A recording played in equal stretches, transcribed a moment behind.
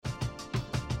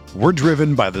We're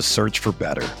driven by the search for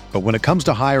better. But when it comes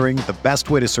to hiring, the best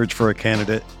way to search for a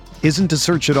candidate isn't to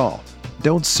search at all.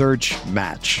 Don't search,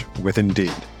 match with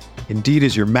Indeed. Indeed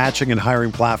is your matching and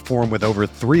hiring platform with over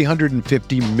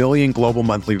 350 million global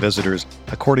monthly visitors,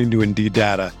 according to Indeed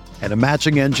data, and a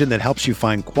matching engine that helps you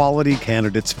find quality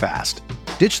candidates fast.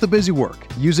 Ditch the busy work.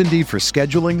 Use Indeed for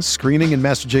scheduling, screening, and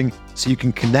messaging so you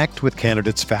can connect with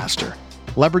candidates faster.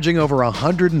 Leveraging over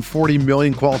 140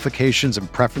 million qualifications and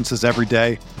preferences every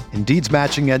day, Indeed's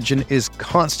matching engine is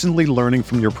constantly learning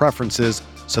from your preferences,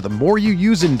 so the more you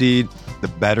use Indeed, the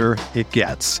better it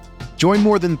gets. Join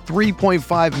more than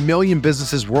 3.5 million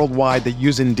businesses worldwide that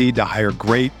use Indeed to hire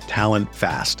great talent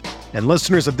fast. And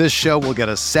listeners of this show will get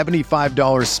a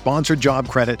 $75 sponsored job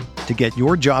credit to get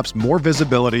your jobs more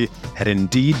visibility at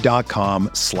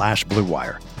Indeed.com/Blue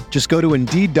Wire. Just go to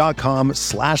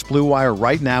Indeed.com/Blue Wire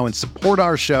right now and support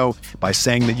our show by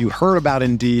saying that you heard about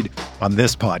Indeed on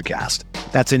this podcast.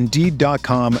 That's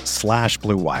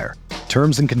Indeed.com/Blue Wire.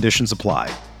 Terms and conditions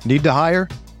apply. Need to hire?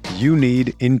 You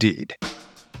need Indeed.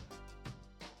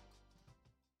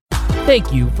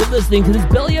 Thank you for listening to this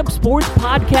Belly Up Sports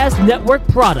Podcast Network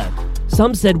product.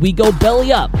 Some said we go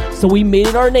belly up, so we made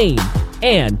it our name,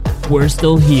 and we're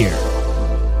still here.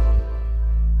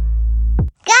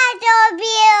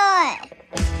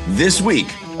 This week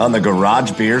on the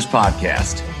Garage Beers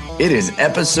Podcast, it is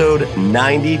episode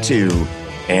 92,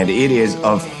 and it is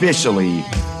officially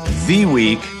the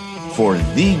week for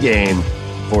the game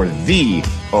for the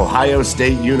Ohio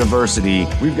State University.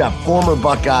 We've got former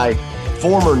Buckeye,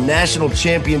 former national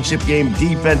championship game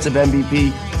defensive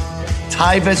MVP,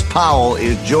 Tyvis Powell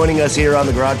is joining us here on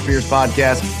the Garage Beers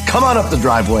Podcast. Come on up the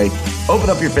driveway, open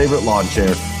up your favorite lawn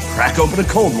chair, crack open a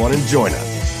cold one, and join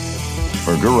us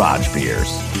for Garage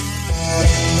Beers.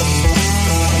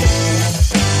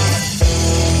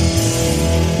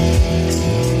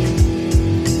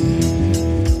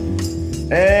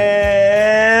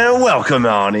 And welcome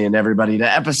on in, everybody, to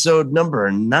episode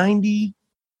number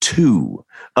 92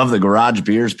 of the Garage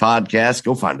Beers Podcast.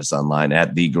 Go find us online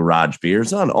at The Garage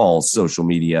Beers on all social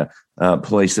media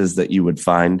places that you would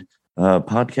find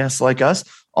podcasts like us.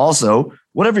 Also,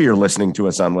 whatever you're listening to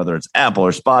us on, whether it's Apple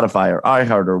or Spotify or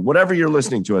iHeart or whatever you're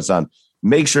listening to us on,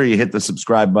 make sure you hit the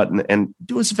subscribe button and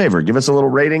do us a favor. Give us a little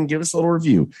rating. Give us a little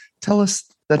review. Tell us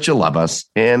that you love us,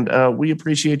 and we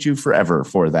appreciate you forever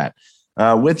for that.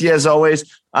 With you, as always,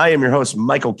 I am your host,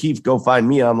 Michael Keefe. Go find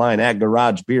me online at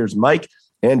Garage Beers Mike.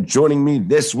 And joining me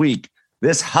this week,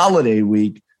 this holiday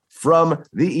week, from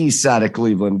the east side of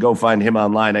Cleveland, go find him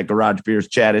online at Garage Beers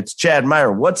Chad. It's Chad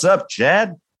Meyer. What's up,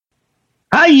 Chad?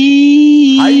 Hi.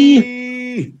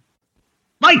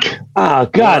 Mike. Oh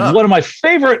God, one of my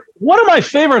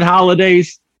favorite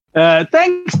holidays.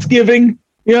 Thanksgiving.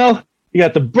 You know, you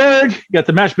got the bird, you got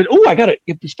the mashed potatoes.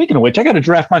 Speaking of which, I gotta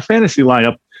draft my fantasy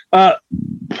lineup.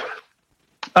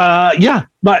 Yeah,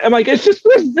 but I'm like, it's just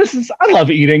this is. I love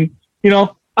eating. You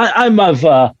know, I'm of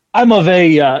a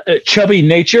chubby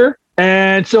nature,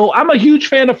 and so I'm a huge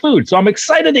fan of food. So I'm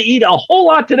excited to eat a whole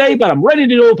lot today, but I'm ready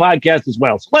to do a podcast as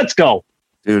well. So let's go,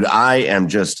 dude. I am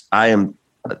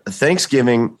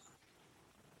Thanksgiving.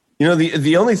 You know,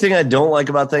 the only thing I don't like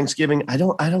about Thanksgiving,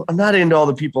 I'm not into all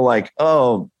the people like,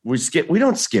 oh, we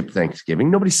don't skip Thanksgiving.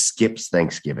 Nobody skips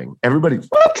Thanksgiving.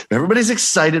 Everybody's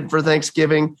excited for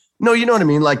Thanksgiving. No, you know what I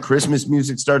mean? Like Christmas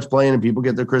music starts playing and people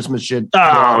get their Christmas shit.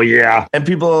 Oh, yeah. And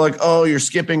people are like, oh, you're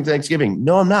skipping Thanksgiving.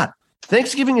 No, I'm not.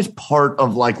 Thanksgiving is part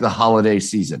of like the holiday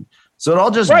season. So it all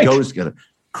just goes together.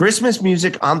 Christmas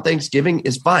music on Thanksgiving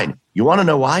is fine. You want to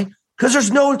know why? Because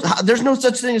there's no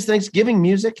such thing as Thanksgiving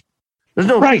music. There's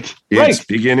no It's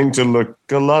beginning to look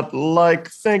a lot like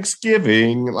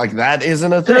Thanksgiving. Like that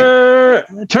isn't a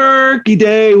thing. Turkey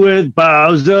Day with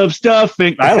boughs of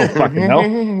stuffing. I don't fucking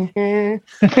know.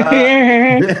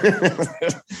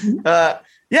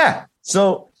 Yeah.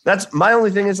 So that's my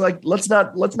only thing is like let's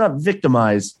not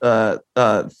victimize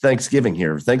Thanksgiving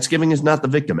here. Thanksgiving is not the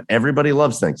victim. Everybody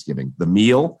loves Thanksgiving. The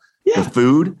meal, the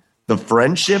food, the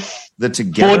friendship, the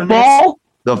togetherness,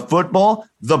 the football,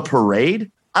 the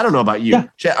parade. I don't know about you.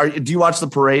 Yeah. Do you watch the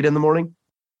parade in the morning?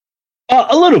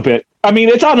 A little bit. I mean,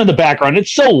 it's on in the background.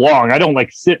 It's so long. I don't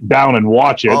like sit down and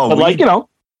watch it. I have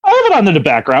it on in the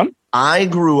background. I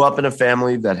grew up in a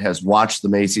family that has watched the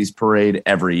Macy's parade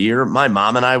every year. My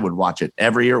mom and I would watch it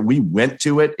every year. We went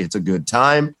to it. It's a good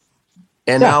time.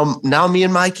 And now me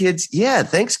and my kids,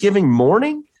 Thanksgiving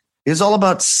morning is all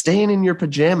about staying in your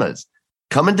pajamas,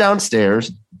 coming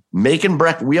downstairs, making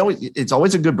breakfast. It's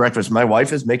always a good breakfast. My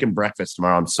wife is making breakfast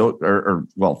tomorrow.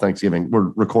 Thanksgiving.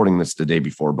 We're recording this the day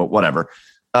before, but whatever.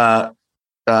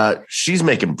 She's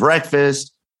making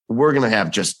breakfast. we're going to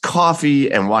have just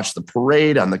coffee and watch the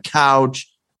parade on the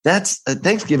couch. That's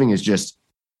Thanksgiving is just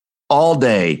all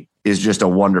day is just a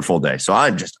wonderful day. So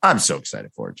I'm so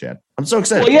excited for it, Chad. I'm so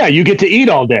excited. Well, yeah, you get to eat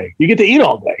all day. And you get to eat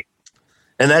all day.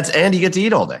 And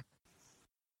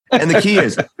the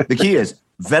key is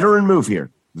veteran move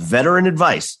here. Veteran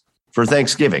advice for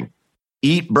Thanksgiving.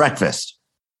 Eat breakfast.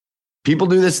 People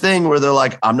do this thing where they're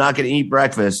like, I'm not going to eat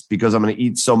breakfast because I'm going to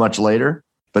eat so much later,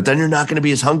 but then you're not going to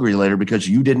be as hungry later because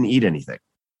you didn't eat anything.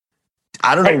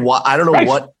 I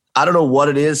don't know what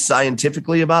it is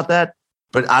scientifically about that,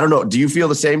 but I don't know. Do you feel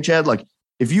the same, Chad? Like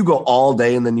if you go all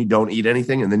day and then you don't eat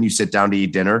anything and then you sit down to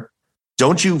eat dinner,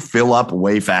 don't you fill up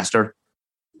way faster?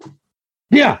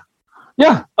 Yeah.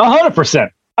 Yeah. 100%.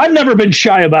 I've never been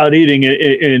shy about eating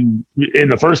in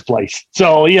the first place.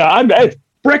 So yeah,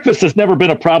 breakfast has never been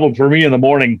a problem for me in the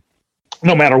morning,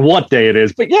 no matter what day it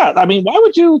is. But yeah, I mean, why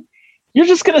would you're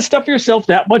just going to stuff yourself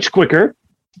that much quicker.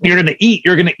 You're going to eat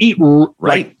right.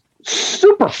 Like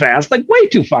super fast, like way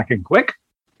too fucking quick.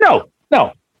 No,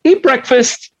 eat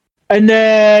breakfast and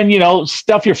then,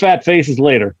 stuff your fat faces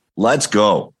later. Let's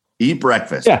go. Eat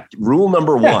breakfast. Yeah. Rule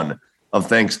number 1 of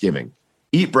Thanksgiving.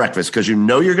 Eat breakfast because you're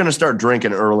going to start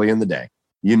drinking early in the day.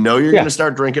 You're going to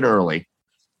start drinking early.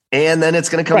 And then it's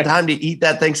going to come time to eat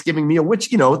that Thanksgiving meal, which,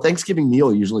 Thanksgiving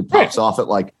meal usually pops off at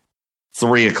like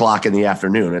 3:00 in the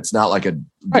afternoon. It's not like a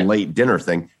late dinner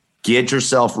thing. Get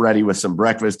yourself ready with some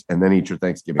breakfast and then eat your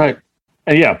Thanksgiving. Right.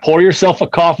 And pour yourself a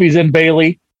coffee and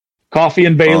Baileys,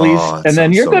 and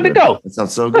then you're good to go. That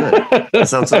sounds so good.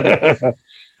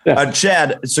 Yeah.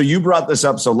 Chad, so you brought this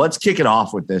up. So let's kick it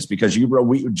off with this because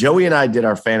Joey and I did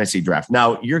our fantasy draft.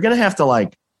 Now you're going to have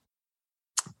to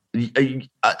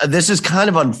this is kind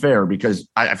of unfair because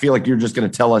I feel like you're just going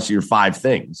to tell us your 5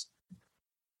 things.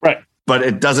 Right. But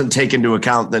it doesn't take into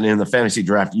account that in the fantasy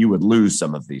draft, you would lose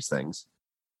some of these things.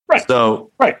 Right. So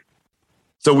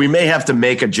we may have to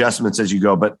make adjustments as you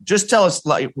go, but just tell us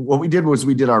what we did was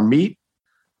we did our meat,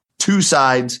 2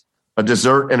 sides, a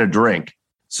dessert and a drink.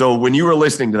 So when you were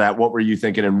listening to that, what were you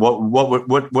thinking, and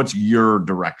what's your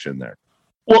direction there?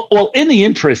 Well, in the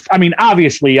interest, I mean,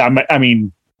 obviously,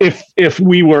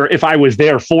 if I was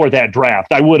there for that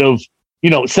draft, I would have,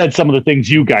 said some of the things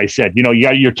you guys said. You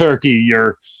got your turkey,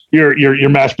 your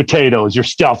mashed potatoes, your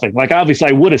stuffing. Like obviously,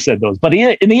 I would have said those, but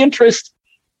in the interest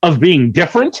of being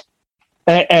different,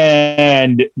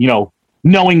 and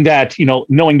knowing that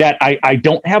I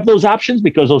don't have those options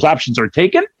because those options are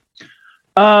taken.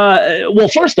 Well,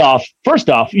 first off,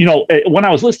 when I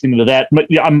was listening to that,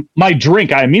 my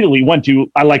drink, I immediately went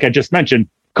to, like I just mentioned,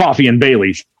 coffee and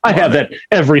Baileys. I have that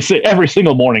every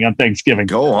single morning on Thanksgiving.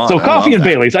 Go on. So coffee and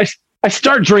Baileys. I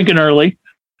start drinking early.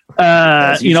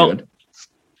 For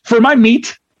my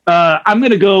meat, I'm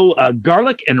going to go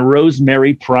garlic and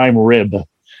rosemary prime rib.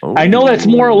 Oh. I know that's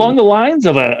more along the lines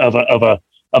of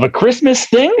a Christmas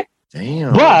thing.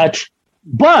 Damn.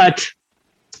 But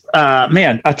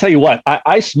man, I'll tell you what,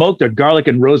 I smoked a garlic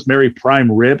and rosemary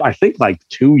prime rib, I think like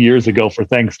 2 years ago for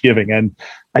Thanksgiving. And,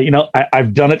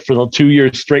 I've done it for the 2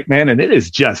 years straight, man. And it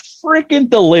is just freaking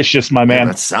delicious, my man.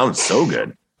 That sounds so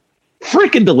good.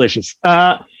 Freaking delicious.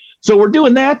 So we're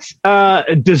doing that.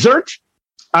 Dessert,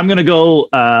 I'm going to go,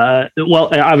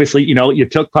 obviously, you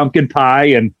took pumpkin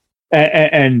pie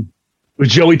and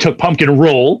Joey took pumpkin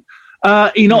roll.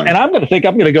 And I'm going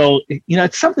to go,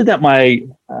 it's something that my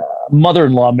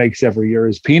mother-in-law makes every year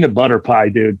is peanut butter pie,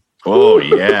 dude. Oh,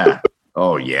 yeah.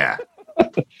 Oh, yeah.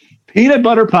 Peanut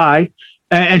butter pie.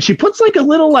 And she puts like a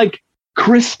little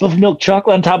crisp of milk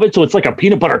chocolate on top of it. So it's like a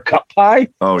peanut butter cup pie.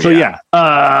 Oh, so, yeah.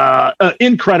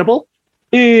 Incredible.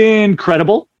 And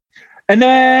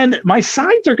then my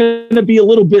sides are going to be a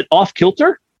little bit off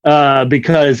kilter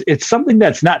because it's something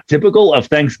that's not typical of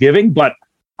Thanksgiving, but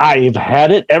I've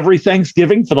had it every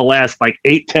Thanksgiving for the last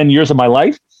 8-10 years of my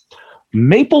life.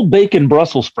 Maple bacon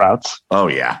Brussels sprouts. Oh,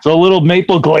 yeah. So a little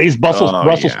maple glazed Brussels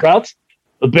sprouts,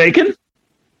 the bacon.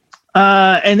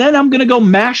 And then I'm going to go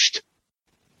mashed.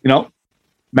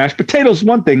 Mashed potatoes,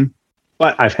 one thing,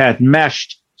 but I've had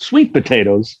mashed sweet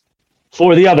potatoes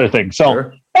for the other thing.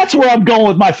 So That's where I'm going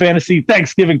with my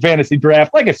Thanksgiving fantasy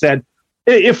draft. Like I said,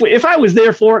 if I was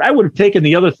there for it, I would have taken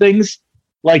the other things,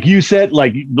 like you said,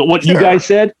 like what you guys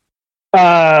said.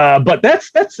 But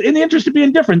that's in the interest of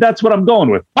being different. That's what I'm going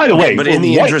with. By the way, but in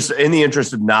the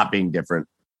interest of not being different,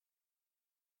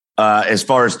 as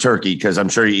far as turkey, because I'm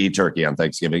sure you eat turkey on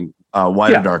Thanksgiving,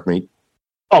 white or dark meat.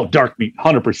 Oh, dark meat,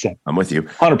 100%. I'm with you,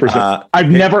 100%.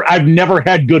 I've never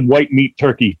had good white meat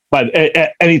turkey, but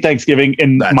any Thanksgiving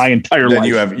in my entire life.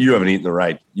 You haven't eaten the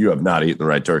right. You have not eaten the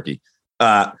right turkey.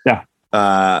 Pick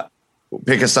a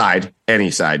side, any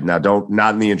side. Now,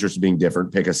 not in the interest of being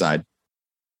different. Pick a side.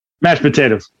 Mashed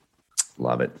potatoes.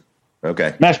 Love it.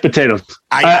 Okay. Mashed potatoes.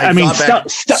 I mean,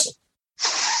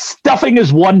 stuffing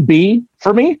is 1B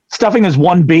for me. Stuffing is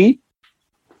 1B.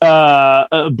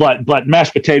 But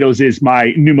mashed potatoes is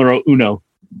my numero uno.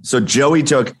 So Joey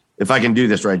took, if I can do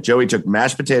this right, Joey took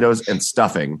mashed potatoes and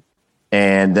stuffing,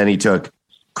 and then he took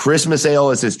Christmas ale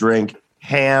as his drink,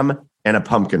 ham, and a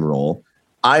pumpkin roll.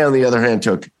 I, on the other hand,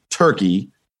 took turkey,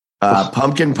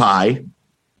 pumpkin pie.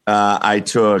 I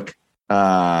took,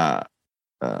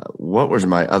 what was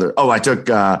my other? Oh, I took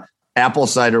apple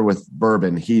cider with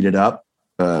bourbon heated up,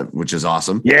 which is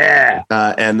awesome. Yeah.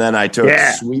 And then I took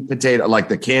sweet potato, like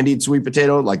the candied sweet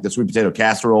potato, like the sweet potato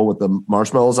casserole with the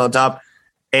marshmallows on top.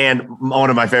 And one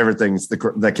of my favorite things,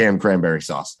 the canned cranberry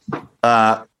sauce.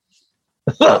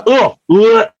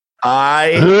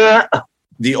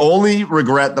 The only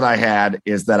regret that I had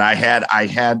is that I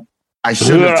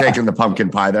should have taken the pumpkin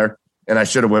pie there, and I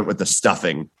should have went with the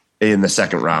stuffing in the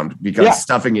second round, because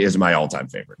stuffing is my all-time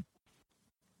favorite.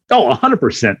 Oh,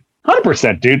 100%.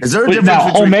 100%, dude. Is there a difference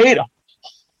between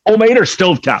homemade or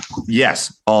stovetop?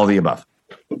 Yes, all the above.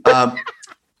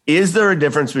 Is there a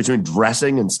difference between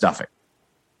dressing and stuffing?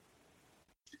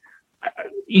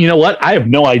 You know what? I have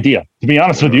no idea, to be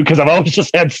honest with you, because I've always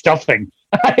just had stuffing.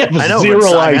 I have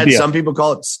zero idea. Some people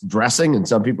call it dressing and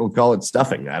some people call it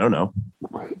stuffing. I don't know.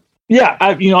 Yeah,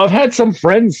 I've had some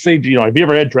friends say, have you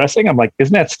ever had dressing? I'm like,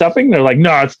 isn't that stuffing? They're like,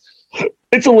 no,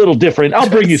 it's a little different. I'll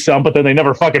bring you some, but then they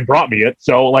never fucking brought me it.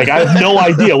 So, like, I have no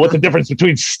idea what the difference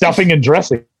between stuffing and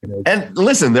dressing is. And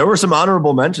listen, there were some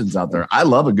honorable mentions out there. I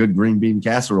love a good green bean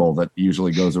casserole that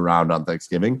usually goes around on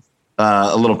Thanksgiving.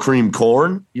 A little cream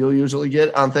corn you'll usually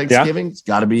get on Thanksgiving. Yeah. It's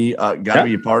got to be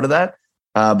a part of that.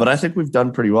 But I think we've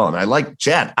done pretty well. And I like,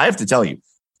 Chad, I have to tell you,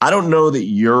 I don't know that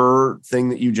your thing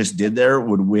that you just did there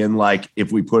would win, like,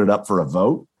 if we put it up for a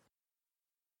vote.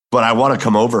 But I want to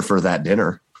come over for that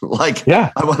dinner. Like,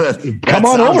 I want to come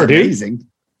on over, amazing. Dude.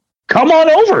 Come on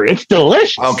over. It's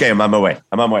delicious. Okay, I'm on my way.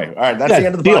 All right, that's the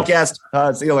end of the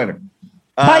podcast. See you later.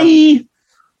 Bye.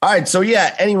 All right, so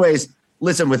anyways,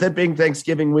 listen, with it being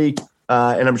Thanksgiving week,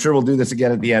 and I'm sure we'll do this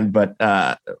again at the end, but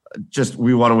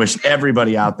we want to wish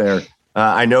everybody out there.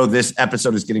 I know this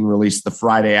episode is getting released the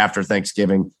Friday after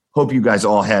Thanksgiving. Hope you guys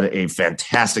all had a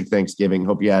fantastic Thanksgiving.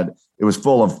 Hope it was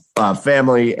full of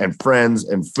family and friends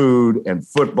and food and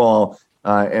football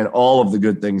and all of the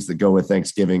good things that go with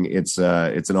Thanksgiving. It's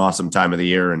an awesome time of the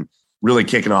year and really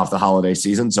kicking off the holiday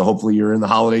season. So hopefully you're in the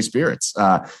holiday spirits.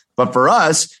 But for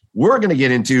us, we're going to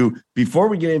get into, before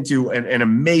we get into an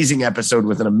amazing episode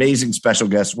with an amazing special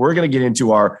guest, we're going to get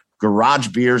into our garage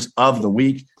beers of the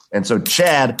week. And so,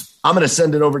 Chad, I'm going to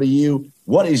send it over to you.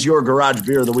 What is your garage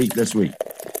beer of the week this week?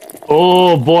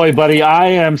 Oh, boy, buddy. I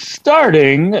am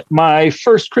starting my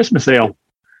first Christmas ale,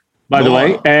 by the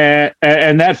way.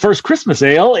 And that first Christmas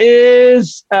ale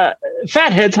is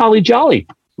Fatheads Holly Jolly.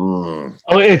 Oh,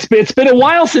 it's been a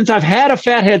while since I've had a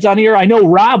Fatheads on here. I know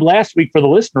Rob last week for the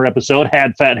listener episode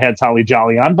had Fatheads Holly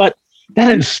Jolly on, but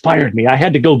that inspired me. I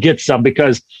had to go get some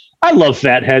because I love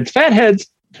Fatheads. Fatheads.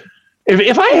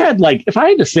 If I had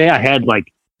to say I had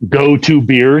like go-to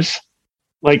beers,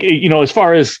 like, as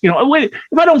far as,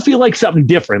 if I don't feel like something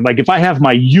different, like if I have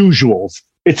my usuals,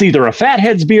 it's either a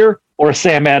Fatheads beer or a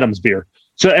Sam Adams beer.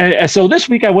 So this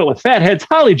week I went with Fatheads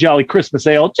Holly Jolly Christmas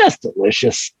Ale. Just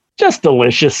delicious.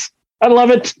 I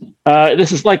love it.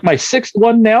 This is like my sixth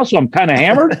one now, so I'm kind of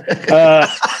hammered.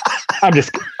 I'm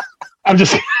just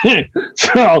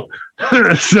so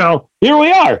here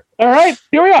we are. All right,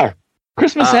 here we are.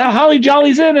 Christmas, Holly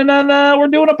Jolly's in, and then we're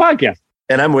doing a podcast.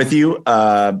 And I'm with you.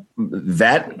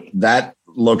 That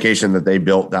location that they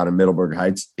built down in Middleburg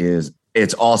Heights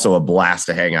it's also a blast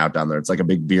to hang out down there. It's like a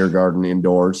big beer garden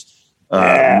indoors.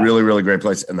 Really, really great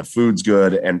place, and the food's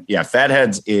good. And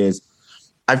Fatheads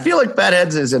I feel like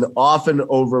Fatheads is an often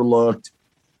overlooked,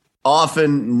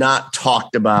 often not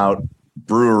talked about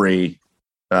brewery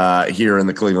here in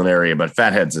the Cleveland area, but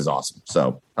Fatheads is awesome.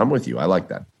 So I'm with you. I like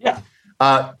that. Yeah.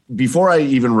 Before I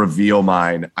even reveal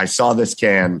mine, I saw this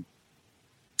can.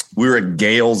 We were at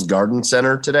Gale's Garden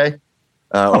Center today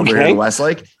over here in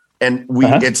Westlake. And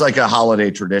it's like a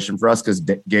holiday tradition for us because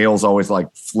Gale's always like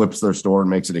flips their store and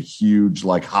makes it a huge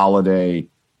like holiday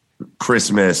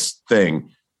Christmas thing.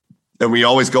 And we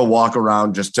always go walk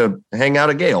around just to hang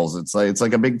out at Gale's. It's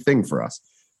like a big thing for us.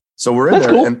 So we're in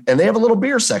there and they have a little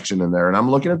beer section in there. And I'm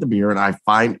looking at the beer and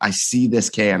I see this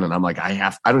can and I'm like,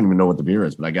 I don't even know what the beer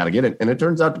is, but I got to get it. And it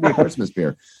turns out to be a Christmas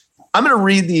beer. I'm going to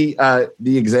read the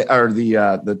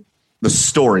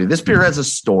story. This beer has a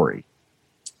story.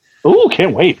 Oh,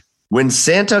 can't wait. When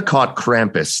Santa caught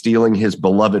Krampus stealing his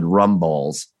beloved rum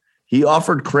balls, he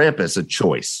offered Krampus a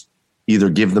choice: either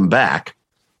give them back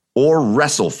or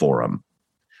wrestle for him.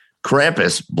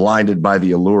 Krampus, blinded by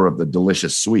the allure of the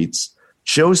delicious sweets,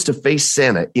 chose to face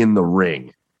Santa in the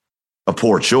ring. A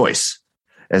poor choice,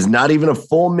 as not even a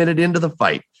full minute into the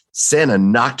fight, Santa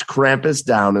knocked Krampus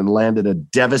down and landed a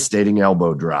devastating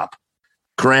elbow drop.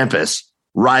 Krampus,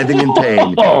 writhing in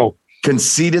pain,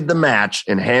 conceded the match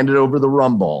and handed over the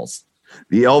rum balls.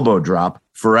 The elbow drop,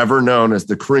 forever known as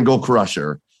the Kringle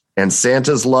Crusher, and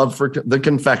Santa's love for the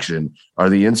confection are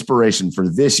the inspiration for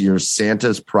this year's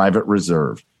Santa's Private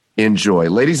Reserve. Enjoy.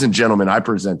 Ladies and gentlemen, I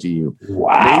present to you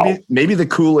maybe the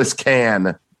coolest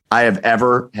can I have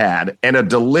ever had, and a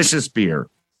delicious beer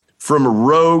from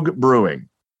Rogue Brewing.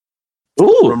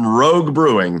 Ooh. From Rogue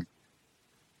Brewing,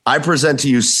 I present to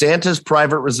you Santa's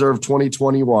Private Reserve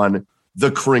 2021,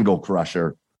 the Kringle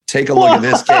Crusher. Take a look at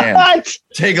this can.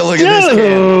 Take a look at this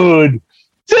can.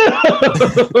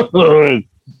 Dude.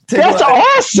 That's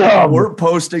awesome. We're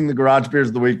posting the Garage Beers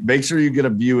of the Week. Make sure you get a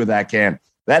view of that can.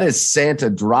 That is Santa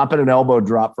dropping an elbow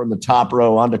drop from the top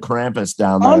row onto Krampus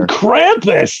down there. On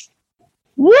Krampus.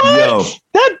 What? Yo.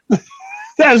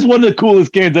 That is one of the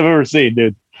coolest cans I've ever seen,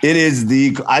 dude. It is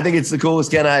I think it's the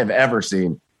coolest can I have ever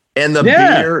seen. And the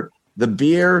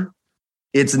beer,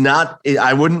 it's not,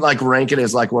 I wouldn't like rank it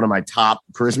as like one of my top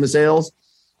Christmas ales,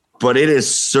 but it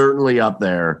is certainly up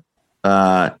there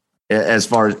as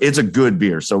far as it's a good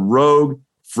beer. So Rogue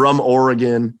from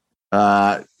Oregon,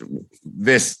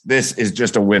 this is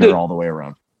just a winner all the way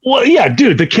around. Well, yeah,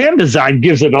 dude, the can design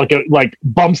gives it like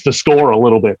bumps the score a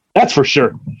little bit. That's for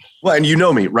sure. Well, and you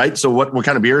know me, right? So what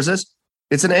kind of beer is this?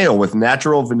 It's an ale with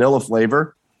natural vanilla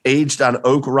flavor, aged on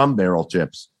oak rum barrel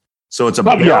chips. So it's a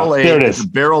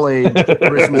barrel-aged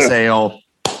Christmas ale.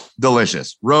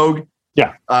 Delicious. Rogue.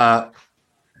 Yeah.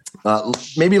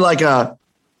 Maybe like a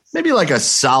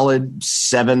solid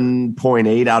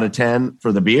 7.8 out of 10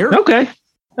 for the beer. Okay.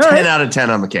 10 out of 10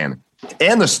 on the can.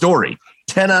 And the story.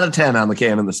 10 out of 10 on the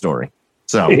can and the story.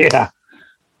 So yeah.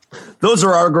 Those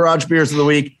are our Garage Beers of the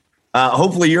Week.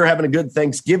 Hopefully you're having a good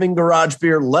Thanksgiving garage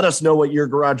beer. Let us know what your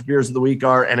Garage Beers of the Week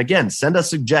are. And again, send us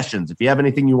suggestions. If you have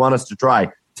anything you want us to try,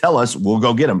 tell us. We'll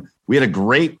go get them. We had a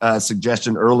great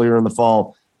suggestion earlier in the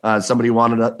fall. Somebody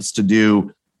wanted us to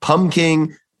do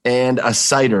pumpkin and a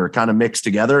cider kind of mixed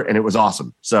together, and it was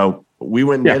awesome. So we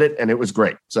went and did it, and it was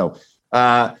great. So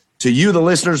to you, the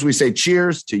listeners, we say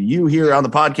cheers. To you here on the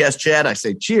podcast chat, I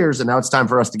say cheers. And now it's time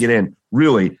for us to get in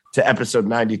really to episode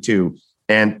 92.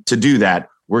 And to do that,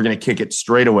 we're going to kick it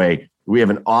straight away. We have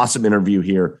an awesome interview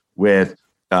here with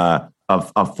a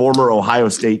former Ohio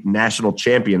State national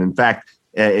champion. In fact,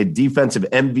 a defensive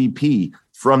MVP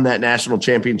from that national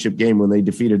championship game when they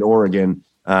defeated Oregon,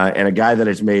 and a guy that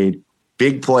has made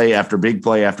big play after big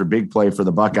play after big play for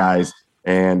the Buckeyes,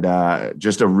 and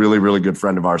just a really, really good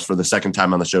friend of ours for the second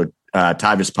time on the show.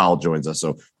 Tyvis Powell joins us.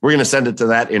 So we're going to send it to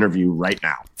that interview right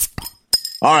now.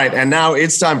 All right, and now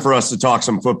it's time for us to talk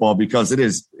some football because it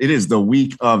is the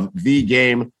week of the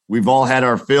game. We've all had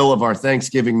our fill of our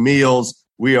Thanksgiving meals.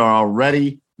 We are all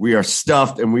ready. We are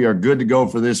stuffed, and we are good to go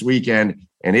for this weekend.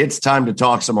 And it's time to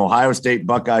talk some Ohio State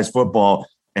Buckeyes football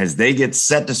as they get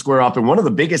set to square up in one of the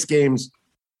biggest games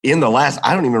in the last,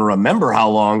 I don't even remember how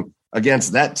long,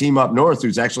 against that team up north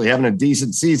who's actually having a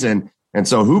decent season. And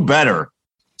so who better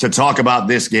to talk about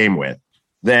this game with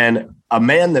than a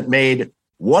man that made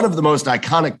one of the most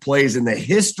iconic plays in the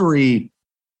history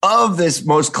of this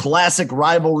most classic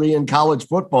rivalry in college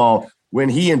football when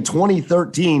he in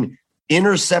 2013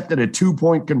 intercepted a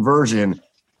 2-point conversion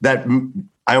that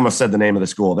I almost said the name of the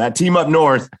school. That team up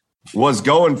north was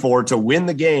going for to win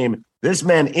the game. This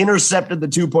man intercepted the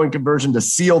 2-point conversion to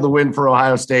seal the win for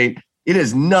Ohio State. It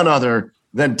is none other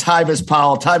than Tyvis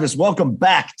Powell. Tyvis, welcome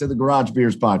back to the Garage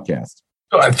Beers podcast.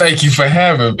 Thank you for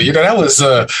having me. That was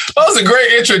a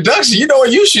great introduction. You know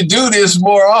what? You should do this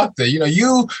more often.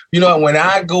 When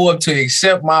I go up to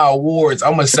accept my awards,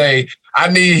 I'm gonna say I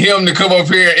need him to come up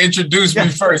here and introduce me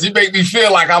first. He make me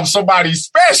feel like I'm somebody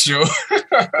special.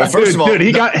 Well, first of all,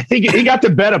 he got to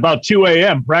bed about 2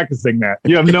 a.m. practicing that.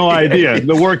 You have no idea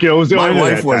the work it was doing. My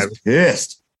wife was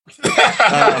pissed.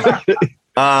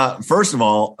 First of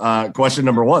all, question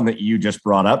number one that you just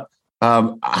brought up.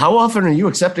 How often are you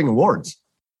accepting awards?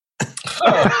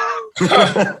 Not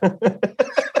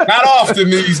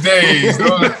often these days.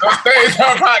 Those days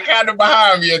are kind of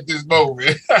behind me at this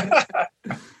moment.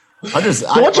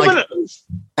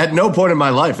 At no point in my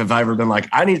life have I ever been like,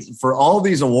 I need, for all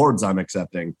these awards I'm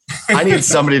accepting, I need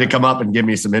somebody to come up and give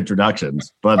me some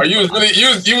introductions. But are you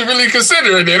really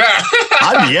considering it?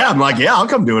 Huh? I'm like, I'll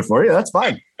come do it for you. That's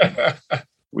fine.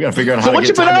 We got to figure out how so to what get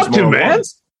you been up to, man?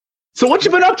 So what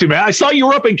you been up to, man? I saw you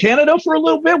were up in Canada for a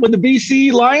little bit with the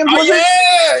BC Lions. Oh,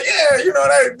 yeah. You know,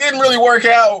 that didn't really work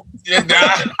out.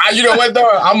 You know what, though?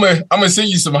 I'm gonna send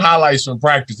you some highlights from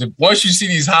practice. Once you see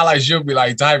these highlights, you'll be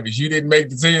like, Tyvis, you didn't make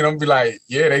the team. I'm gonna be like,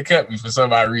 yeah, they cut me for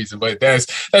some odd reason. But that's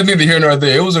neither here nor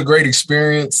there. It was a great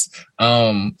experience.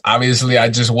 Obviously, I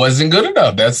just wasn't good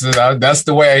enough. That's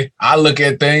the way I look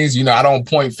at things. You know, I don't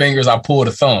point fingers. I pull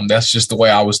the thumb. That's just the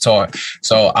way I was taught.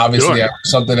 So obviously,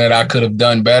 something that I could have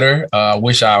done better. I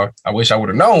wish I would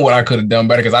have known what I could have done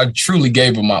better because I truly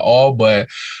gave it my all. But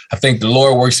I think the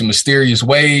Lord works in mysterious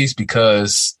ways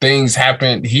because things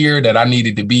happened here that I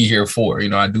needed to be here for. You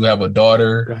know, I do have a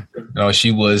daughter. You know,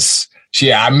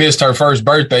 I missed her first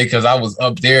birthday because I was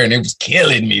up there and it was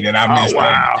killing me that I missed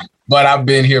her. But I've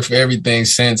been here for everything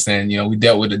since then. You know, we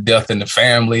dealt with the death in the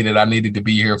family that I needed to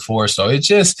be here for. So it was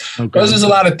just a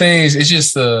lot of things. It's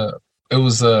just it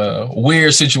was a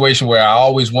weird situation where I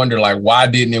always wonder, like, why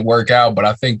didn't it work out? But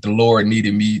I think the Lord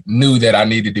knew that I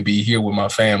needed to be here with my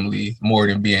family more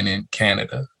than being in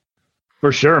Canada.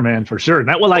 For sure, man, for sure.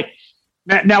 That was like,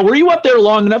 now were you up there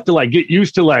long enough to like get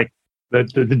used to like the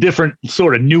different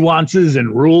sort of nuances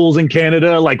and rules in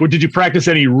Canada? Like, did you practice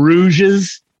any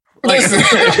rouges? Like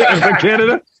in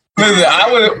Canada? Listen,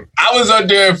 I was up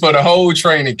there for the whole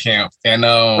training camp, and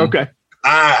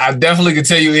I definitely can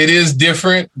tell you it is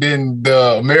different than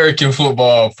the American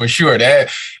football for sure.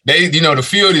 That the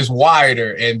field is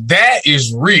wider and that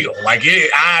is real. Like you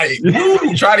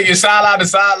try to get sideline to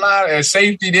sideline and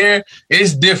safety there,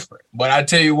 it's different. But I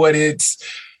tell you what,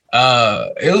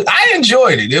 I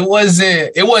enjoyed it.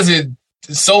 It wasn't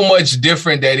so much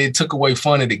different that it took away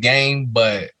fun of the game.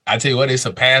 But I tell you what, it's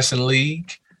a passing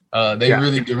league.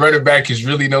 The running back is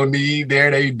really no need there.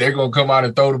 They're gonna come out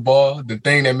and throw the ball. The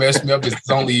thing that messed me up is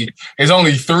it's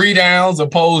only 3 downs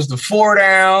opposed to 4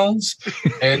 downs.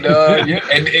 And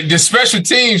and the special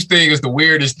teams thing is the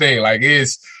weirdest thing. Like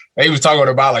they was talking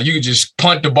about like you could just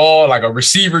punt the ball, like a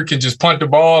receiver can just punt the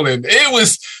ball, and it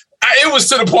was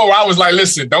to the point where I was like,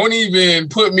 listen, don't even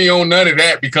put me on none of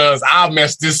that because I'll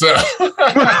mess this up.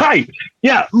 Right.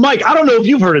 Yeah, Mike, I don't know if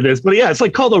you've heard of this, but it's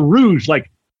like called a rouge. Like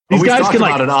these guys talked can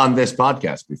about it on this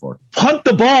podcast before. Punt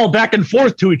the ball back and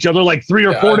forth to each other like 3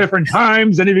 or 4 different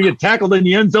times, and if you get tackled in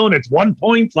the end zone, it's 1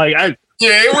 point.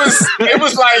 It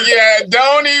was like,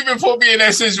 don't even put me in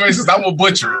that situation. I'm a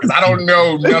butcher because I don't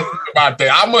know nothing about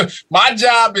that. My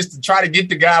job is to try to get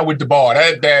the guy with the ball.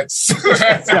 That's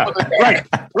right.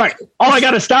 All I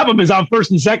got to stop him is on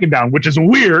 1st and 2nd down, which is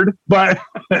weird, but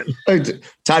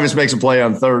Tyvis makes a play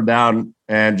on 3rd down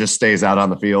and just stays out on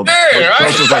the field. Yeah,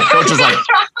 Coach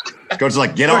is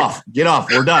like, get off.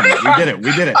 We're done.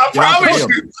 We did it. I promise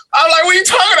you. I'm like, what are you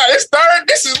talking about? It's 3rd.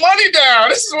 This is money down.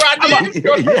 This is what I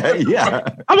need. Yeah.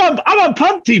 I'm on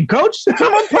punt team, Coach.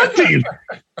 I'm on punt team.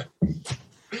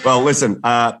 Well, listen,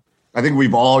 I think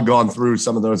we've all gone through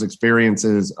some of those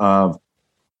experiences of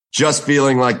just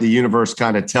feeling like the universe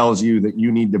kind of tells you that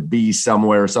you need to be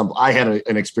somewhere. I had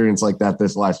an experience like that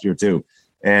this last year too.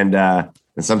 And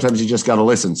sometimes you just got to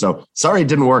listen. So sorry it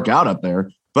didn't work out up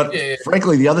there. But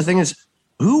frankly, the other thing is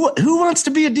who wants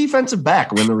to be a defensive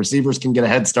back when the receivers can get a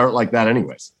head start like that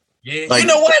anyways? Yeah, you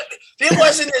know what? It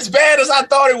wasn't as bad as I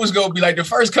thought it was going to be. Like the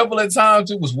first couple of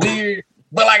times it was weird.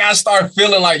 But like I start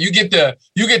feeling like you get the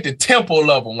tempo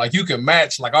of them. Like you can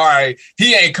match, like, all right,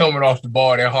 he ain't coming off the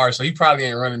ball that hard, so he probably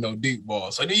ain't running no deep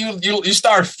ball. So then you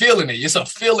start feeling it. It's a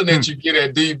feeling that you get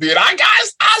at DB. And I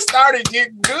started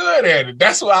getting good at it.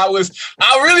 That's why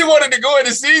I really wanted to go in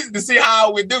the season to see how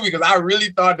I would do because I really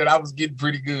thought that I was getting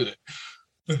pretty good.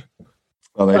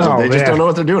 Well, they just don't know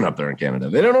what they're doing up there in Canada.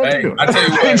 They don't know what they're doing. I tell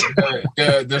you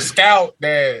what, the scout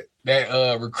that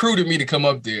recruited me to come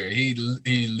up there, he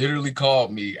literally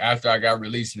called me after I got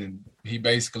released and he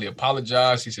basically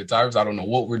apologized. He said, Tyvis, I don't know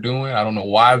what we're doing. I don't know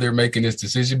why they're making this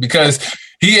decision because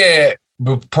he had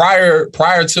prior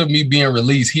to me being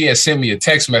released, he had sent me a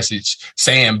text message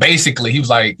saying basically he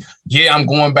was like, yeah, I'm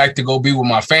going back to go be with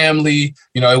my family.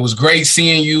 You know, it was great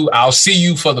seeing you. I'll see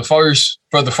you for the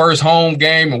first home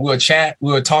game and we'll chat.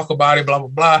 We'll talk about it, blah, blah,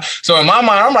 blah. So in my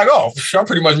mind, I'm like, oh, I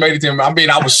pretty much made it to him. I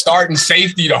mean, I was starting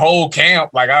safety the whole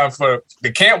camp. Like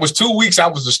the camp was 2 weeks. I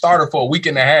was the starter for a week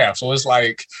and a half. So it's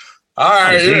like, all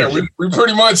right, we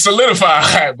pretty much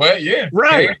solidified, but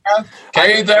right.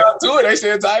 Came down to it. They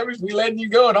said, Tyvis, we letting you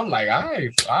go. And I'm like, all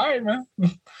right, man.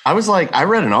 I was like, I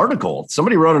read an article.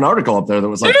 Somebody wrote an article up there that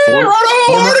was like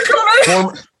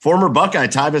former Buckeye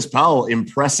Tyvis Powell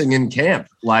impressing in camp.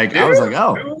 Like, I was like,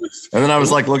 oh. And then I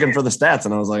was like looking for the stats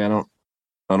and I was like, I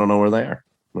don't know where they are.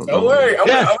 No way. I'm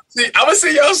gonna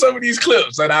see y'all some of these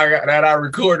clips that I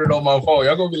recorded on my phone.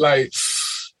 Y'all gonna be like,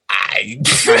 I'd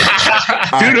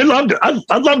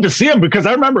love to see him because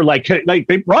I remember like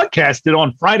they broadcast it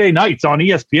on Friday nights on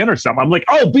ESPN or something. I'm like,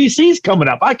 oh, BC's coming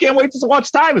up. I can't wait to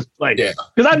watch Tyvis play.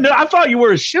 Because I thought you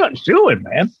were a shoo-in,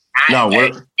 man.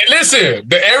 Listen,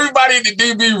 everybody in the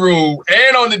DB room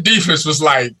and on the defense was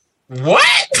like, what?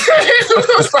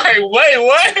 It was like, wait,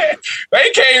 what? They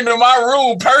came to my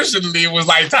room personally and was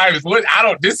like, Tyvis, what?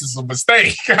 This is a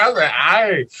mistake. I was like,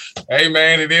 hey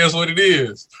man, it is what it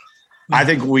is. I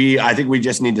think we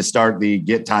just need to start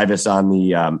get Tyvis on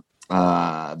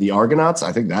the Argonauts.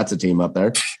 I think that's a team up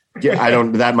there.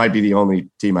 That might be the only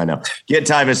team I know. Get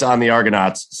Tyvis on the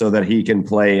Argonauts so that he can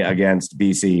play against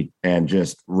BC and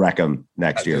just wreck them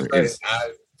next year.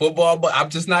 Football, but I'm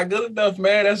just not good enough,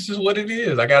 man. That's just what it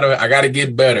is. I gotta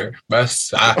get better. I've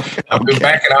been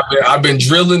back and I've been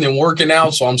drilling and working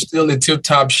out, so I'm still in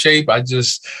tip-top shape. I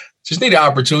just need an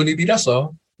opportunity. That's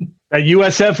all. That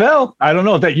USFL, I don't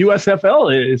know if that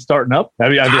USFL is starting up.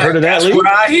 Have you heard of that league?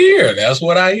 That's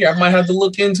what I hear. I might have to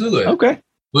look into it. Okay.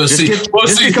 We'll see.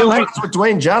 Become friends with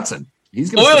Dwayne Johnson.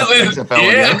 He's going to XFL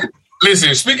again.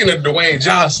 Listen, speaking of Dwayne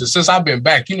Johnson, since I've been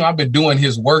back, I've been doing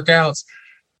his workouts.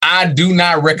 I do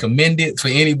not recommend it for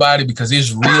anybody because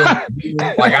it's real.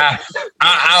 Like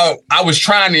I was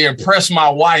trying to impress my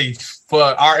wife for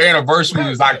our anniversary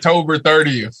was October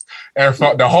 30th. And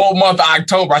for the whole month of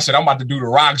October, I said, I'm about to do the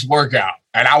Rocks workout.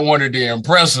 And I wanted to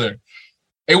impress her.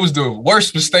 It was the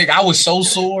worst mistake. I was so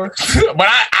sore, but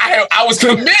I was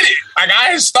committed. Like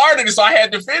I had started it, so I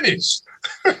had to finish.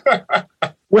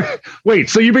 Wait,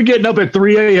 so you've been getting up at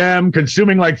 3 a.m.,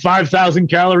 consuming like 5,000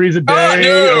 calories a day?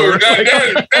 Dude,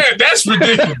 that's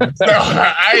ridiculous. No,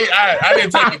 I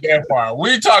didn't take it that far.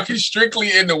 We're talking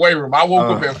strictly in the weight room. I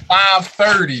woke up at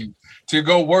 5:30 to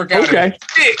go work out at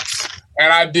 6,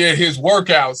 and I did his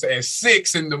workouts at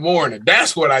 6 in the morning.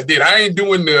 That's what I did. I ain't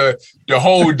doing the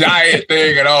whole diet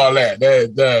thing and all that.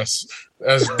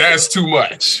 That's too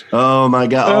much. Oh my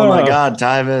God,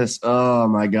 Tyvis. Oh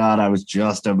my God. I was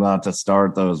just about to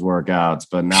start those workouts,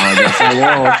 but now I guess I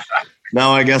won't.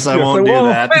 Now I guess I won't do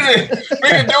that. We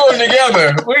can do it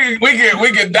together.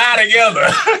 We can die together.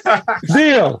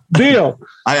 Deal.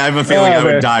 I have a feeling I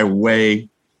would die way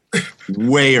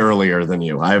earlier than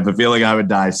you. I have a feeling I would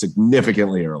die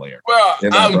significantly earlier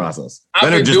in that process.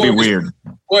 Then it'd just be weird.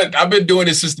 I've been doing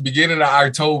this since the beginning of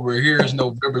October. Here's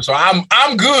November, so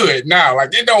I'm good now.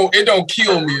 Like it don't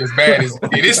kill me as bad as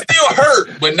it did. It still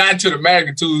hurt, but not to the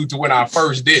magnitude to when I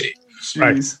first did it.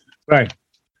 Jeez. Right.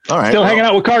 All right. Still hanging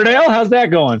out with Cardale? How's that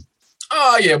going?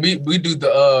 Oh yeah, we do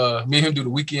me and him do the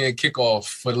weekend kickoff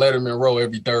for Letterman Row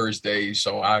every Thursday.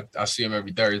 So I see him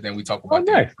every Thursday and we talk about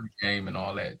the pregame and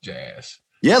all that jazz.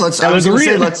 Yeah, go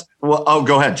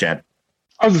ahead, Chad.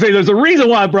 I was gonna say there's a reason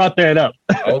why I brought that up.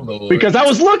 Oh, Lord. Because I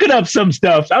was looking up some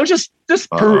stuff. I was just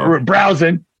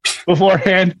browsing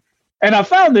beforehand. And I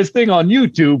found this thing on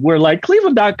YouTube where like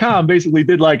Cleveland.com basically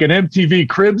did like an MTV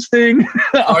Cribs thing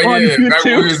on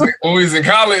YouTube. When we was in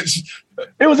college.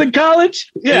 It was in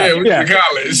college? Yeah, we was in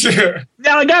college.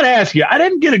 Now, I got to ask you, I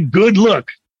didn't get a good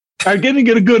look.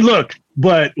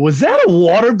 But was that a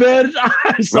waterbed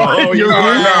I saw in your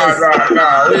room?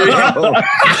 No.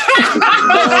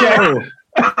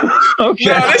 Okay.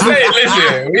 No,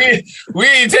 listen. We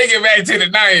ain't taking back to the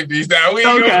 90s now.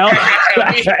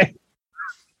 Okay.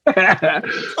 A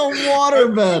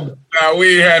waterbed. No,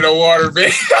 we had a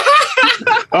waterbed.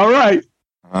 All right.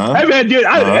 Hey man, dude,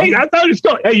 I thought it was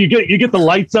cool. Hey, you get the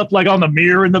lights up like on the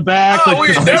mirror in the back.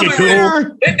 It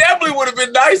definitely would have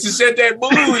been nice to set that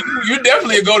mood. You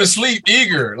definitely go to sleep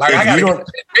eager. Like I gotta get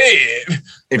to bed.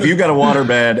 If you got a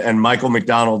waterbed and Michael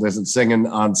McDonald isn't singing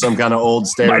on some kind of old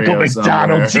stereo, Michael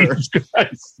McDonald, Jesus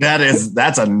Christ.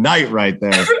 that's a night right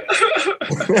there.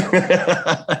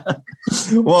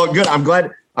 Well, good. I'm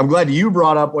glad you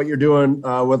brought up what you're doing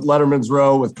with Letterman's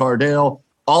Row with Cardale.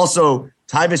 Also,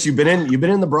 Tyvis, you've been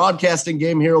in the broadcasting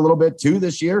game here a little bit too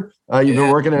this year. You've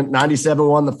been working at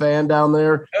 97.1 The Fan down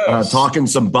there, talking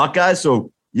some Buckeyes.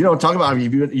 So, talk about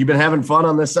you've been having fun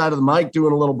on this side of the mic,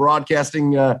 doing a little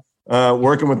broadcasting,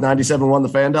 working with 97.1 The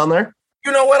Fan down there.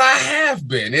 You know what? I have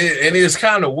been, and it's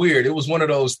kind of weird. It was one of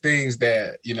those things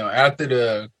that after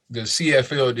the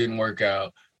CFL didn't work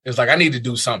out. It's like, I need to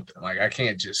do something. Like, I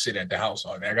can't just sit at the house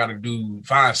all day. I got to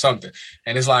find something.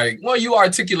 And it's like, well, you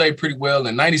articulate pretty well.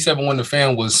 And 97.1 The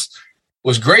Fan was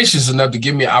gracious enough to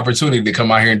give me an opportunity to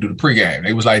come out here and do the pregame.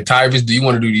 They was like, Tyvis, do you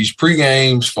want to do these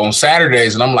pregames on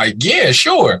Saturdays? And I'm like, yeah,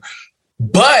 sure.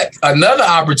 But another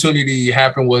opportunity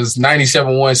happened was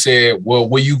 97.1 said, well,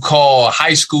 will you call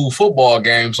high school football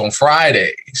games on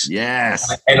Fridays?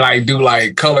 Yes. And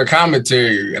do color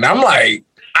commentary. And I'm like,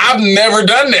 I've never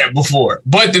done that before.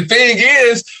 But the thing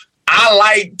is, I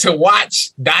like to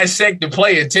dissect the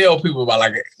play and tell people about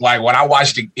like when I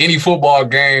watch any football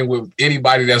game with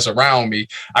anybody that's around me,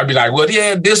 I'd be like, well,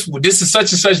 yeah, this is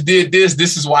such and such did this.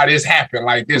 This is why this happened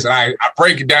like this. And I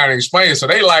break it down and explain it. So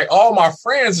they like, all my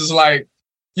friends is like,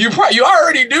 you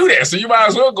already do that. So you might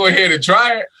as well go ahead and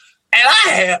try it. And I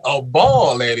had a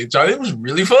ball at it, y'all. It was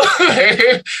really fun.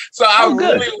 So I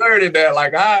really learned that.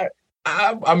 Like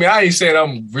I mean, I ain't saying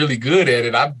I'm really good at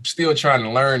it. I'm still trying to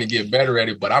learn and get better at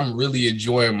it, but I'm really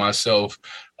enjoying myself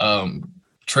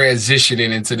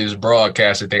transitioning into this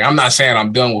broadcasting thing. I'm not saying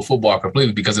I'm done with football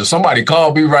completely, because if somebody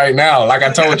called me right now, like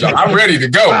I told you, I'm ready to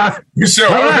go. You said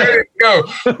I'm ready to go.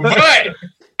 But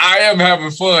I am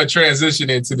having fun transitioning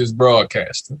into this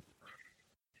broadcasting.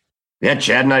 Yeah,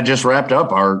 Chad and I just wrapped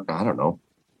up I think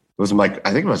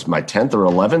it was my 10th or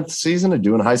 11th season of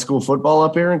doing high school football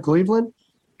up here in Cleveland.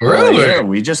 Really? Yeah,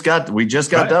 we just got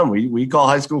done. We call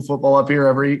high school football up here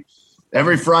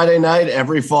every Friday night,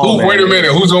 every fall. Wait a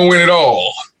minute. Who's going to win it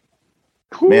all?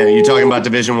 Man, are you talking about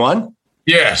Division I?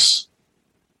 Yes.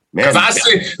 Because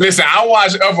I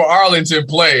watched Upper Arlington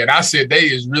play, and I said they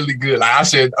is really good. Like I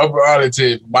said, Upper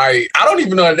Arlington I don't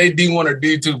even know if they D1 or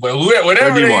D2, but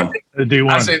whatever they're D1.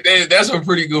 I said that's a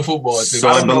pretty good football team. So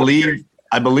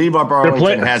I believe Upper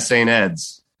Arlington has St.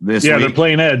 Ed's this week. Yeah, they're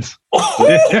playing Ed's.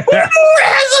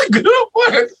 That's a good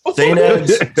one. St.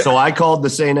 Ed's. So I called the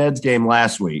St. Ed's game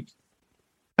last week,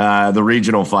 the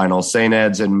regional final, St.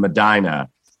 Ed's and Medina.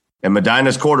 And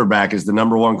Medina's quarterback is the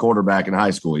number one quarterback in high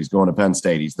school. He's going to Penn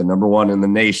State. He's the number one in the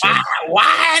nation.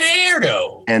 Why there,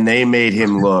 though? And they made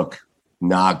him look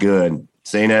not good.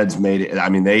 St. Ed's made it. I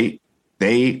mean,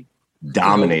 they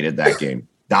dominated that game.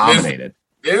 Dominated.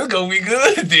 It's gonna be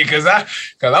good because I'm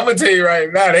gonna tell you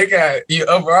right now, they got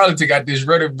Upper Arlington got this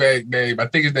running back name. I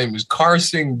think his name is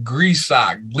Carson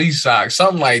Gleesock,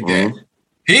 something like that.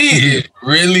 He is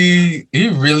really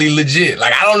legit.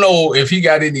 Like, I don't know if he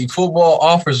got any football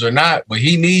offers or not, but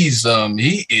he needs some.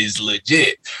 He is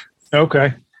legit.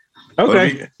 Okay.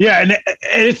 Yeah, and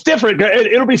it's different.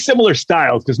 It'll be similar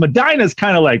styles because Medina's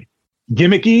kind of like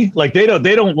gimmicky. Like they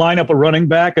don't line up a running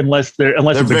back unless it's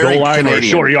a goal line Canadian. Or a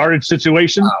short yardage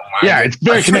situation. It's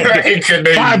very Canadian.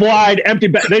 5 wide, empty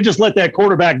back. They just let that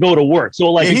quarterback go to work.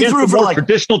 So like against the more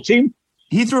traditional team,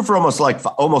 he threw for almost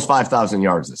 5,000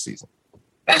 yards this season.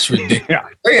 That's ridiculous. Yeah.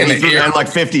 And like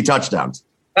 50 touchdowns.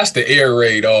 That's the air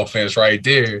raid offense right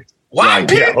there. Why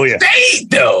Penn State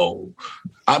though?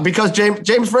 Because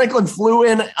James Franklin flew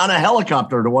in on a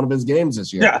helicopter to one of his games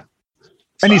this year. Yeah,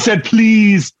 and he said,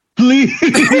 "Please." I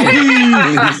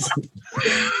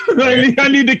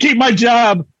need to keep my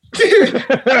job.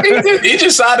 He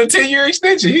just signed a 10-year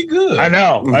extension. He good. I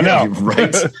know.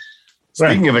 Right.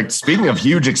 Speaking of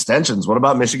huge extensions, what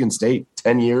about Michigan State?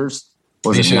 10 years?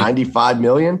 Was it $95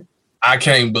 million? I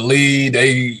can't believe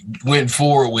they went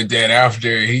forward with that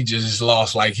after he just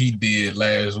lost like he did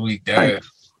last week. If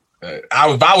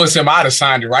I was him, I'd have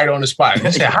signed it right on the spot.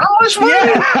 He said, "How much money?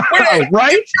 Yeah,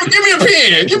 right? Give me a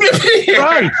pen.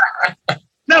 Right.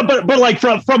 No, but like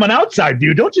from an outside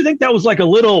view, don't you think that was like a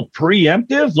little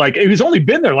preemptive? Like he's only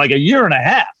been there like a year and a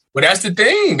half. But that's the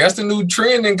thing. That's the new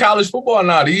trend in college football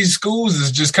now. These schools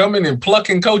is just coming and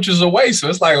plucking coaches away. So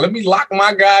it's like, let me lock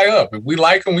my guy up. If we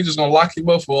like him, we just gonna lock him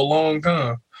up for a long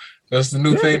time. That's the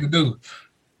new thing to do.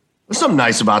 There's something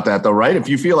nice about that, though, right? If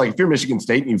you're Michigan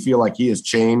State and you feel like he has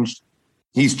changed,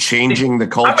 he's changing the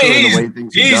culture and the way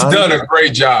things are he's done. done a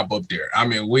great job up there. I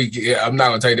mean, I'm not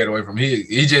gonna take that away from him.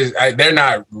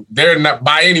 They're not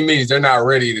by any means, they're not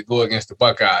ready to go against the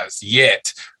Buckeyes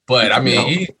yet. But, I mean,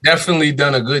 he definitely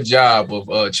done a good job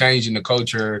of changing the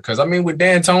culture. Because, I mean, with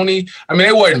D'Antoni,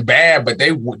 they wasn't bad, but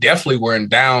they definitely were in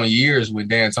down years when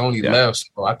D'Antoni left.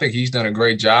 So I think he's done a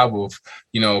great job of,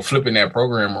 flipping that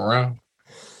program around.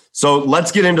 So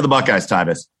let's get into the Buckeyes,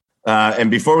 Tyvis. And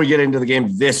before we get into the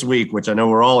game this week, which I know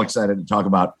we're all excited to talk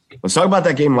about, let's talk about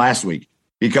that game last week.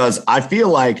 Because I feel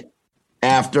like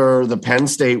after the Penn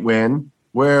State win,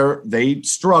 where they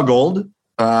struggled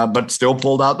but still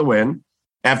pulled out the win,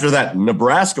 after that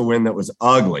Nebraska win that was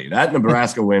ugly,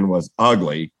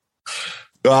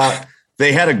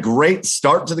 they had a great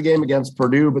start to the game against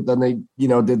Purdue, but then they,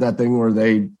 did that thing where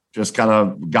they just kind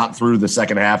of got through the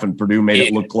second half and Purdue made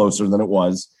it look closer than it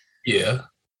was. Yeah.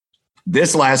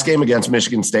 This last game against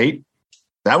Michigan State,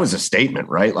 that was a statement,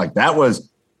 right? Like that was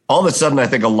all of a sudden, I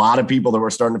think a lot of people that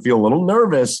were starting to feel a little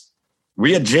nervous.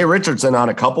 We had Jay Richardson on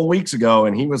a couple weeks ago,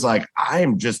 and he was like, I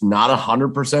am just not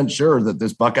 100% sure that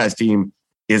this Buckeyes team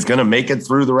is going to make it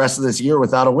through the rest of this year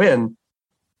without a win.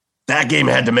 That game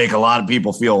had to make a lot of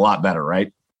people feel a lot better,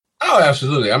 right? Oh,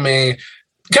 absolutely. I mean,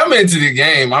 coming into the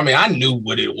game, I mean, I knew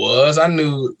what it was.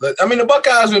 The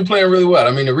Buckeyes been playing really well.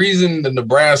 I mean, the reason the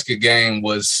Nebraska game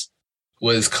was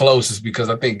close is because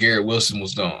I think Garrett Wilson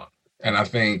was gone. And I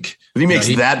think he makes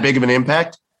that big of an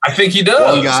impact. I think he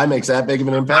does. One guy makes that big of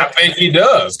an impact. I think he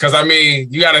does. Because, I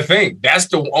mean, you got to think that's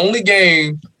the only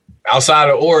game outside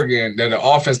of Oregon that the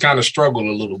offense kind of struggled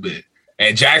a little bit.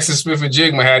 And Jackson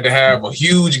Smith-Njigba had to have a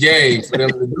huge game for them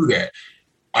to do that.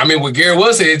 I mean, with Garrett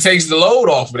Wilson, it takes the load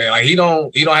off of that. Like he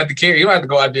don't have to carry. He don't have to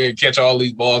go out there and catch all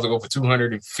these balls and go for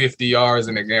 250 yards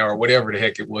in a game or whatever the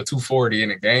heck it was, 240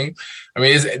 in a game. I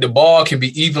mean, the ball can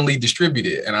be evenly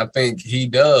distributed, and I think he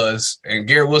does. And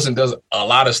Garrett Wilson does a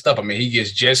lot of stuff. I mean, he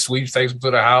gets jet sweeps, takes them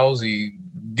to the house. He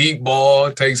deep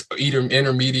ball, takes either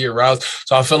intermediate routes.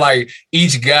 So I feel like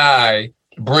each guy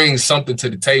brings something to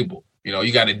the table. You know,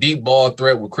 you got a deep ball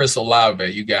threat with Chris Olave.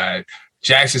 You got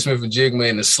Jackson Smith-Njigba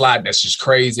in the slot that's just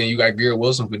crazy, and you got Garrett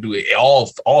Wilson who can do it,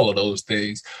 all of those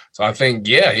things. So I think,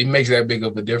 yeah, he makes that big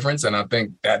of a difference, and I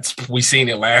think we seen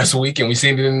it last week, and we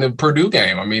seen it in the Purdue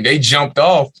game. I mean, they jumped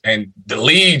off, and the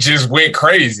league just went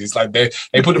crazy. It's like they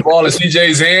put the ball in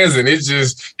CJ's hands, and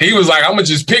he was like, I'm gonna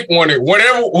just pick one,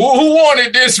 whatever. Who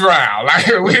wanted this round? Like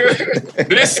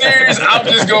this series,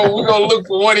 we're gonna look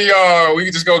for one of y'all.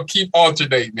 We just gonna keep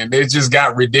alternating, and it just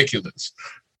got ridiculous.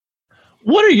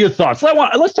 What are your thoughts?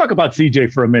 Let's talk about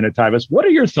CJ for a minute, Tyvis. What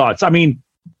are your thoughts? I mean,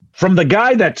 from the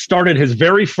guy that started his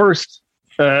very first,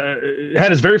 had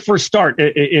his very first start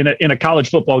in a college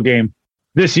football game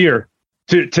this year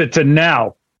to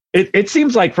now, it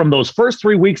seems like from those first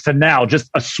 3 weeks to now, just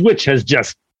a switch has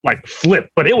just like flipped.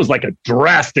 But it was like a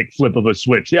drastic flip of a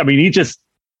switch. I mean,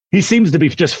 he seems to be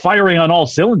just firing on all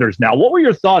cylinders now. What were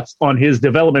your thoughts on his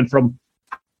development from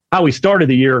how he started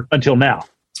the year until now?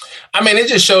 I mean, it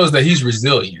just shows that he's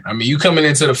resilient. I mean, you coming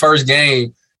into the first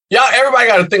game, everybody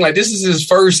got to think like this is his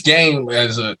first game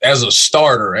as a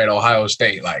starter at Ohio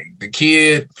State. Like the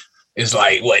kid is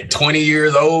like, 20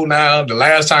 years old now. The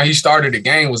last time he started a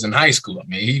game was in high school. I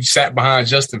mean, he sat behind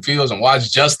Justin Fields and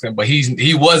watched Justin, but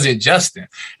he wasn't Justin.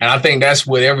 And I think that's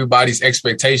what everybody's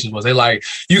expectations was. They like,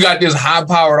 you got this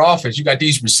high-powered offense. You got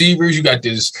these receivers. You got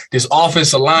this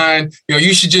offensive line. You know,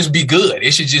 you should just be good.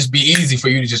 It should just be easy for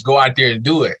you to just go out there and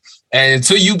do it. And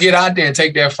until you get out there and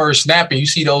take that first snap and you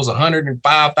see those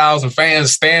 105,000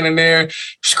 fans standing there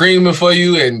screaming for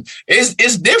you, and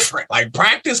it's different. Like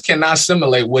practice cannot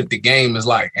simulate what the game is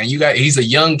like. And he's a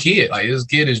young kid. Like this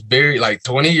kid is very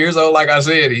 20 years old. Like I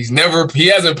said, he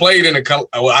hasn't played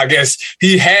I guess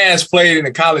he has played in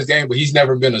a college game, but he's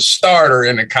never been a starter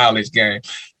in a college game.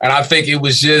 And I think it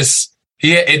was just,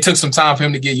 it took some time for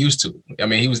him to get used to it. I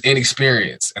mean, he was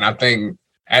inexperienced. And I think,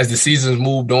 as the seasons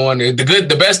moved on,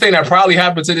 the best thing that probably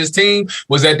happened to this team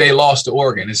was that they lost to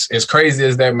Oregon. As crazy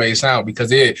as that may sound,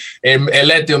 because it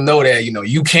let them know that, you know,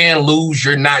 you can lose.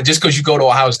 You're not just because you go to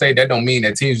Ohio State, that don't mean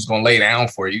that team's just going to lay down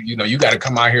for you. You know, you got to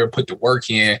come out here, put the work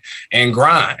in and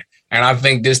grind. And I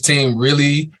think this team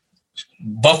really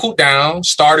buckled down,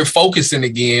 started focusing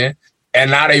again. And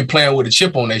now they playing with a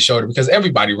chip on their shoulder because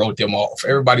everybody wrote them off.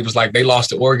 Everybody was like, they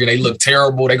lost to Oregon. They look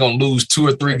terrible. They're going to lose 2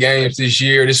 or 3 games this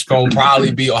year. This is going to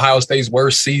probably be Ohio State's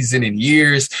worst season in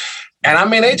years. And, I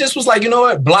mean, they just was like, you know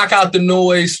what? Block out the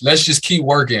noise. Let's just keep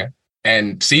working.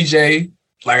 And CJ,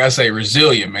 like I say,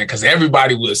 resilient, man, because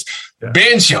everybody was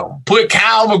bench him, put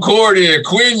Kyle McCord in,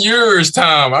 Quinn Ewers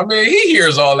time. I mean, he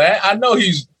hears all that. I know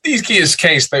these kids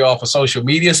can't stay off of social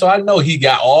media, so I know he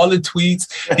got all the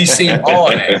tweets. He's seen all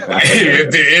that.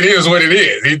 It is what it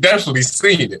is. He definitely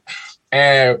seen it.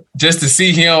 And just to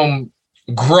see him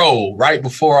grow right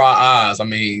before our eyes, I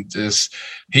mean,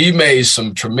 he made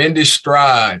some tremendous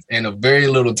strides in a very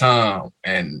little time.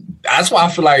 And that's why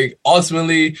I feel like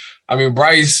ultimately, I mean,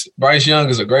 Bryce Young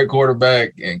is a great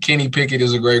quarterback and Kenny Pickett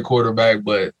is a great quarterback,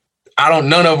 but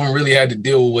none of them really had to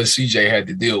deal with what CJ had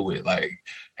to deal with. Like,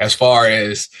 as far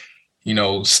as, you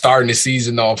know, starting the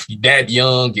season off that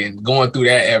young and going through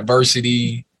that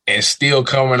adversity and still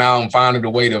coming out and finding a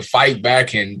way to fight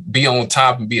back and be on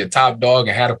top and be a top dog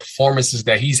and have the performances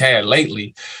that he's had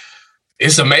lately,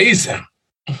 it's amazing.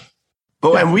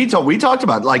 But and we talked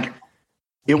about, like,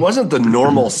 it wasn't the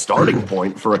normal starting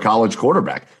point for a college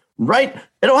quarterback, right?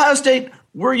 At Ohio State,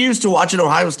 we're used to watching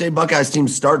Ohio State Buckeyes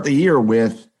teams start the year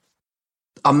with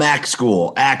a MAC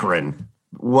school, Akron,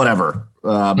 whatever.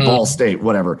 Ball State,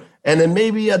 whatever, and then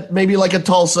maybe like a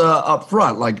Tulsa up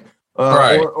front, like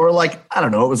right. or like, I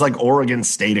don't know, it was like Oregon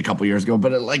State a couple years ago,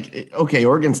 but okay,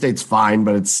 Oregon State's fine,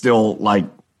 but it's still like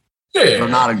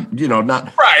not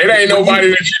right. It ain't nobody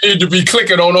that you need to be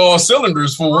clicking on all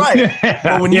cylinders for, right?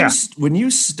 But when you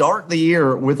start the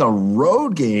year with a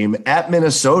road game at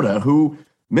Minnesota, who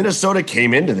Minnesota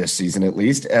came into this season, at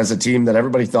least, as a team that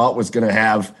everybody thought was going to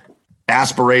have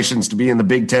aspirations to be in the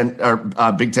Big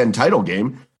Ten title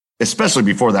game, especially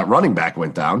before that running back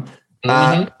went down.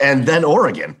 And then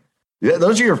Oregon.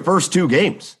 Those are your first two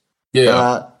games.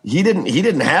 Yeah. He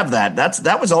didn't have that.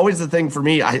 That was always the thing for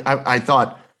me. I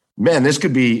thought, man, this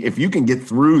could be, if you can get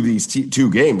through these two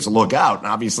games, look out. And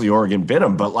obviously Oregon bit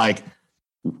them, but like,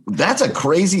 that's a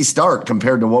crazy start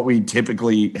compared to what we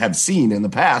typically have seen in the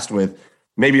past with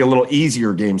maybe a little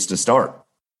easier games to start.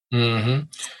 Yeah,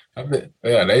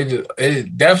 they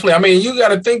definitely. I mean, you got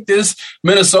to think this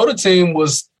Minnesota team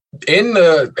was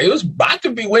it was about to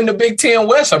win the Big Ten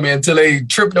West. I mean, until they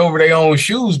tripped over their own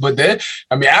shoes. But then,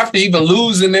 I mean, after even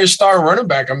losing their star running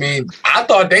back, I mean, I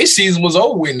thought their season was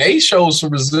over when they showed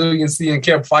some resiliency and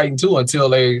kept fighting too until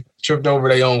they tripped over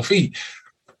their own feet.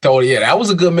 So, yeah, that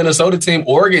was a good Minnesota team.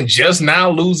 Oregon just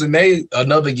now losing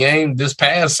another game this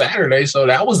past Saturday, so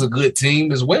that was a good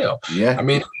team as well. Yeah. I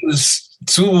mean, it was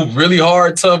two really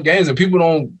hard, tough games, and people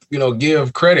don't,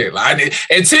 give credit.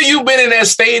 Until you've been in that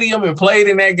stadium and played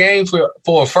in that game for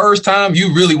a first time,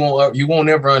 you won't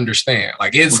ever understand.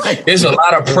 Like it's a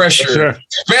lot of pressure, sure.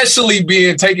 Especially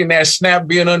taking that snap,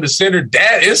 being under center.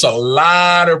 That is a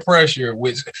lot of pressure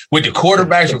with the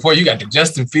quarterbacks. Before you got the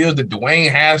Justin Fields, the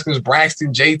Dwayne Haskins,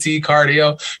 Braxton, JT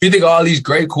Cardale. You think all these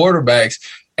great quarterbacks,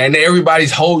 and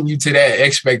everybody's holding you to that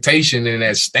expectation and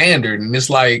that standard, and it's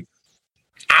like,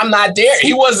 I'm not there.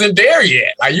 He wasn't there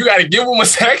yet. Like, you got to give him a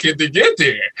second to get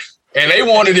there. And they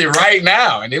wanted it right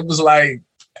now. And it was like,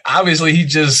 obviously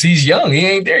he's young. He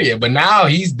ain't there yet. But now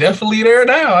he's definitely there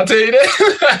now. I'll tell you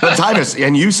that. But Tyvis,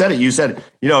 and you said it. You said,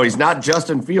 he's not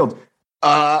Justin Fields.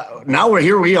 Now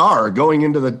we are going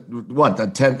into the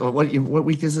 10th. What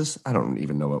week is this? I don't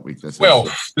even know what week this is. Well,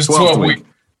 it's 12th week.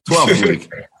 12th week.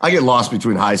 I get lost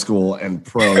between high school and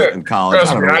pro and college.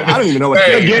 I don't even know what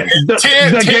game it is.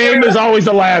 The game is always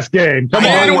the last game. Come on.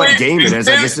 I know what game it is.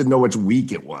 I just didn't know which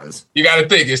week it was. You got to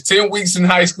think. It's 10 weeks in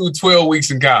high school, 12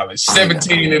 weeks in college,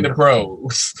 17 in the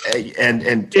pros. And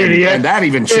that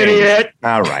even changed. Idiot.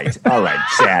 All right.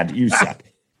 Chad, you suck.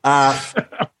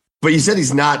 But you said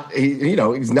he's not.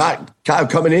 He's not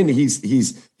coming in.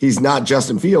 He's not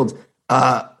Justin Fields.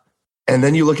 And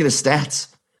then you look at his stats.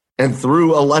 And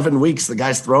through 11 weeks, the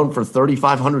guy's thrown for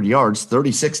 3,500 yards,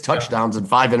 36 touchdowns, and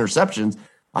 5 interceptions.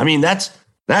 I mean, that's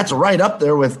right up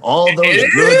there with all those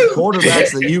good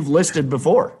quarterbacks that you've listed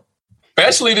before.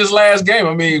 Especially this last game.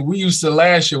 I mean,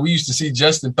 last year, we used to see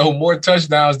Justin throw more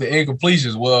touchdowns than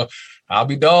incompletions. Well, I'll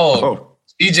be dog. Oh.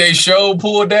 EJ Show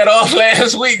pulled that off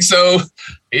last week, so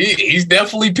he's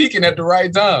definitely peaking at the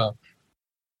right time.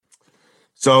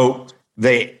 So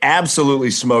they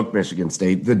absolutely smoked Michigan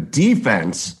State. The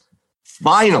defense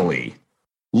finally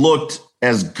looked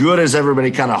as good as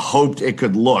everybody kind of hoped it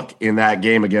could look in that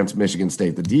game against Michigan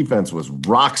State. The defense was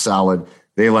rock solid.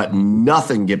 They let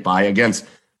nothing get by against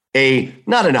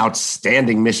not an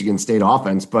outstanding Michigan State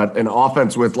offense, but an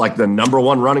offense with like the number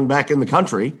one running back in the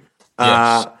country.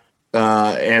 Yes.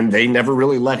 And they never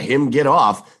really let him get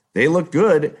off. They look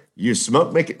good. You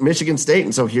smoke Michigan State.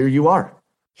 And so here you are.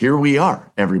 Here we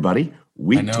are, everybody.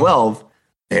 Week 12,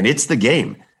 and it's the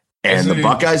game. And the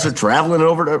Buckeyes are traveling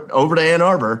over to Ann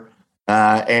Arbor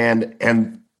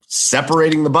and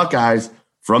separating the Buckeyes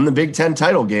from the Big Ten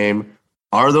title game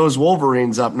are those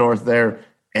Wolverines up north there.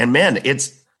 And, man,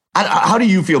 how do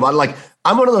you feel about it? Like,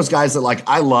 I'm one of those guys that, like,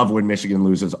 I love when Michigan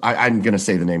loses. I'm going to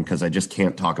say the name because I just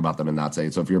can't talk about them and not say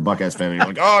it. So if you're a Buckeyes fan and you're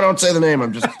like, oh, don't say the name,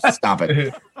 I'm just stop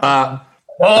it.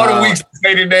 All the weeks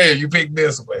say the name, you pick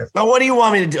this one. Now, what do you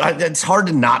want me to do? It's hard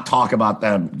to not talk about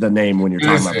the name when you're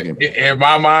talking about the game. In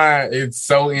my mind, it's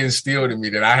so instilled in me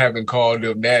that I haven't called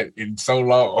them that in so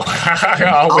long.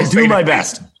 I'll do my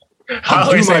best.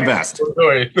 I'll do my best.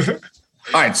 All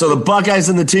right, so the Buckeyes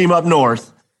and the team up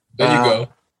north. There you go.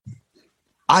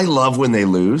 I love when they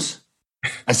lose,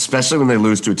 especially when they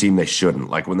lose to a team they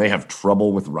shouldn't, like when they have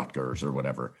trouble with Rutgers or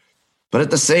whatever. But at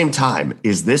the same time,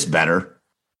 is this better?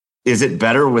 Is it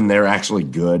better when they're actually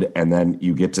good and then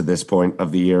you get to this point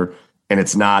of the year and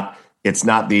it's not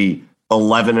the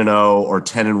 11-0 or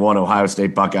 10-1 Ohio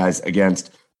State Buckeyes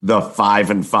against the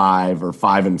 5-5 or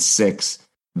 5-6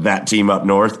 that team up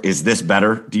north? Is this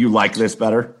better? Do you like this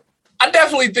better? I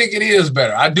definitely think it is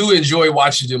better. I do enjoy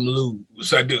watching them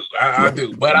lose. I do. I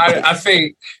do. But I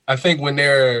think when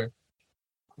they're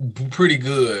pretty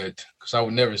good,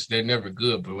 because they're never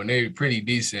good, but when they're pretty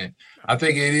decent, I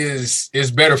think it's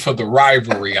better for the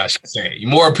rivalry, I should say.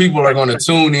 More people are going to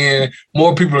tune in.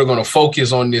 More people are going to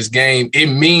focus on this game. It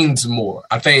means more.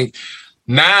 I think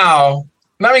now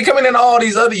I mean, coming in all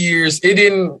these other years,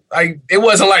 it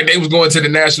wasn't like they was going to the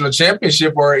national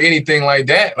championship or anything like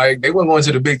that. Like, they weren't going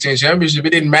to the Big Ten championship.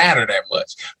 It didn't matter that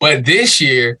much. But this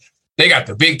year, they got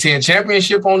the Big Ten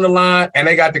championship on the line, and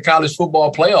they got the college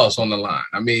football playoffs on the line.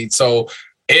 I mean, so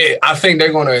I think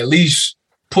they're going to at least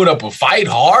put up a fight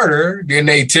harder than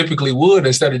they typically would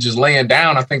instead of just laying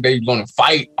down. I think they're going to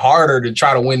fight harder to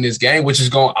try to win this game, which is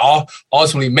going to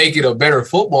ultimately make it a better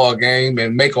football game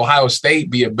and make Ohio State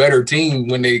be a better team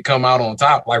when they come out on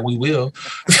top, like we will.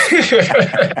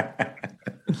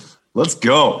 Let's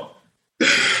go.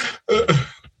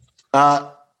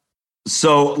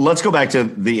 So let's go back to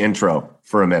the intro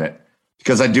for a minute,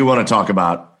 because I do want to talk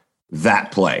about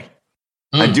that play.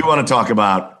 I do want to talk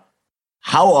about,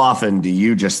 how often do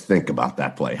you just think about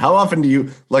that play? How often do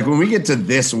you, like, when we get to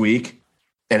this week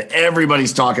and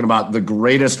everybody's talking about the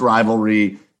greatest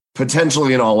rivalry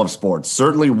potentially in all of sports,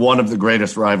 certainly one of the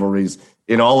greatest rivalries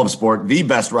in all of sport, the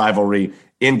best rivalry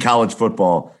in college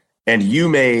football, and you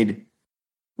made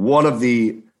one of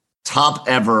the top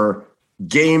ever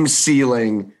game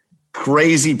sealing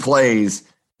crazy plays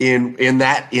in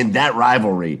that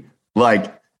rivalry,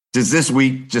 like, does this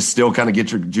week just still kind of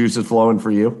get your juices flowing for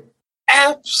you?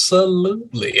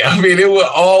 Absolutely. I mean, it will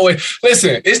always –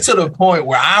 listen, it's to the point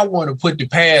where I want to put the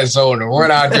pads on and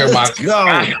run out there. I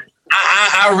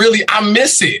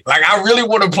miss it. Like, I really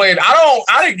want to play it.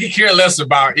 I didn't care less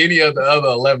about any of the other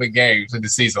 11 games in the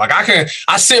season. Like,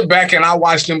 I sit back and I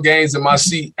watch them games in my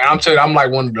seat, and I'm telling you, I'm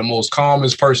like one of the most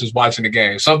calmest persons watching the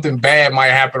game. Something bad might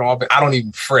happen off it. I don't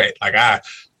even fret. Like,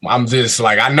 I'm just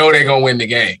like, I know they're going to win the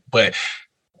game. But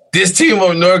this team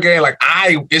of North game, like,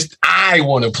 I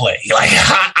want to play. Like,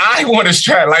 I want to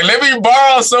try. Like, let me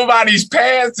borrow somebody's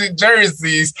pants and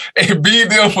jerseys and be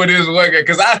them for this one game.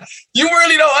 Because you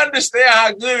really don't understand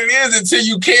how good it is until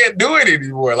you can't do it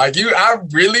anymore. Like, I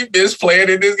really miss playing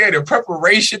in this game. The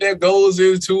preparation that goes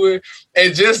into it,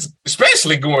 and just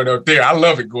especially going up there. I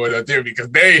love it going up there because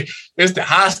it's the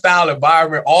hostile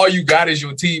environment. All you got is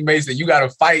your teammates, and you got to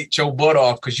fight your butt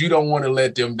off because you don't want to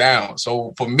let them down.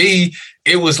 So for me,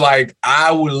 it was like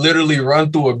I would literally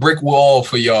run through a brick wall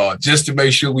for y'all just to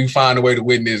make sure we find a way to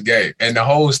win this game. And the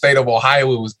whole state of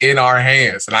Ohio was in our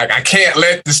hands. Like, I can't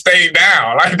let the state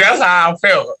down. Like, that's how I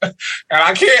felt. And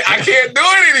I can't do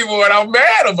it anymore. And I'm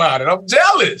mad about it. I'm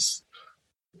jealous.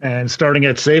 And starting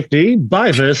at safety,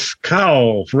 Tyvis,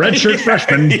 Powell, redshirt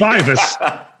freshman, Tyvis,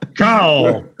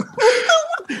 Powell.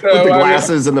 With the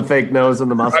glasses and the fake nose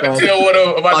and the mustache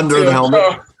under the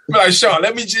helmet. Like, Sean,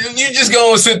 you just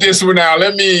go and sit this one out.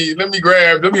 Let me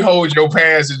hold your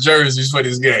pants and jerseys for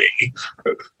this game.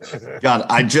 God,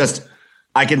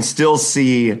 I can still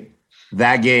see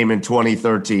that game in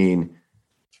 2013.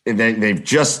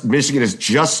 Michigan has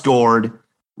just scored,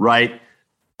 right?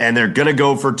 And they're going to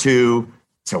go for two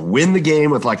to win the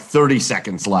game with like 30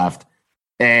 seconds left.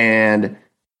 And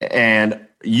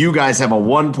you guys have a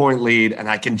 1-point lead. And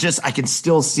I can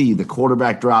still see the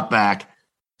quarterback drop back,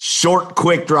 short,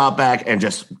 quick drop back. And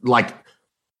just like,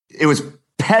 it was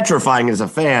petrifying as a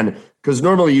fan, because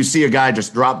normally you see a guy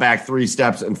just drop back 3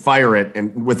 steps and fire it.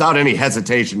 And without any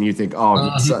hesitation, you think,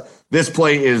 this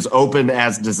play is open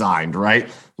as designed, right?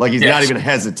 Like, he's not even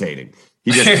hesitating.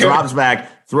 He just drops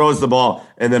back, throws the ball.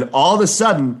 And then all of a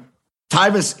sudden,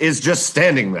 Tyvis is just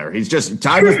standing there.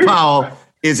 Tyvis Powell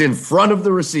is in front of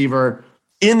the receiver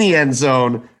in the end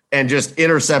zone and just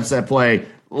intercepts that play.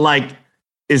 Like,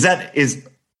 where does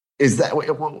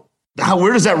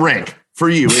that rank for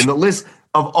you in the list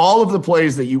of all of the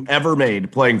plays that you ever made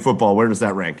playing football? Where does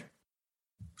that rank?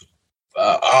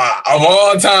 Of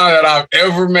all time that I've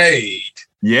ever made,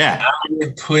 I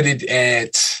would put it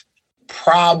at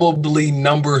probably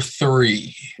number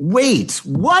 3. Wait,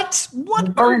 what?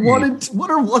 What are 1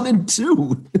 and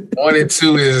 2? 1 and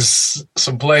 2 is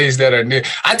some plays that are near.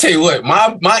 I tell you what,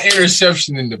 my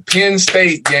interception in the Penn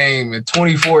State game in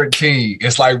 2014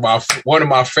 is like one of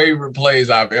my favorite plays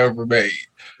I've ever made.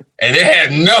 And it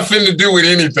had nothing to do with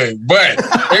anything, but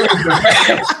it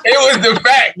was the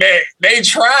fact that they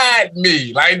tried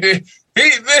me. Like,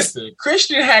 listen,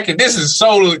 Christian Hackett, this is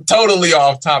so totally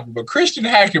off topic, but Christian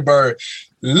Hackenberg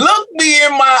looked me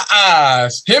in my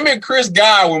eyes. Him and Chris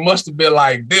Godwin must have been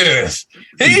like this.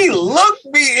 He looked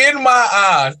me in my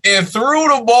eyes and threw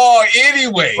the ball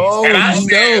anyway. And I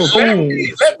said,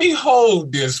 let me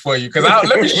hold this for you, because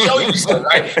let me show you something.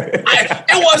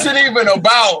 It wasn't even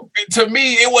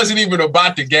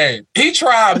about the game. He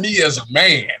tried me as a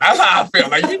man. That's how I felt.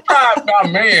 Like, you tried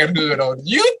my manhood on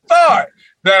you. You thought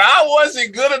that I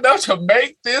wasn't good enough to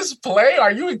make this play?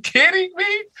 Are you kidding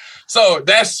me? So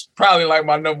that's probably like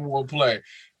my number 1 play.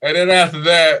 And then after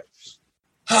that,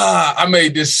 I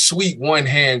made this sweet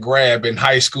one-hand grab in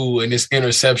high school and this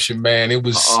interception, man. It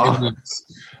was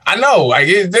I know. Like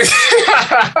hey,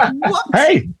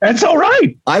 that's all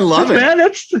right. I love it, man.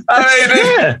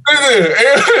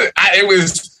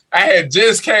 I had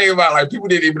just came out. Like people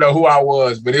didn't even know who I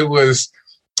was, but it was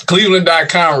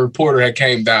Cleveland.com reporter that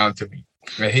came down to me.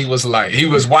 And he was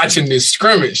watching this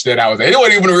scrimmage that I was at. It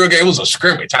wasn't even a real game. It was a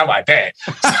scrimmage. How about that?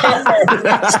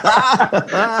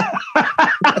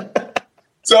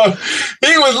 So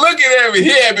he was looking at me.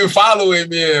 He had been following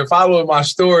me and following my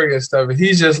story and stuff. And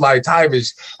he's just like,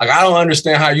 Tyvis, like, I don't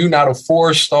understand how you're not a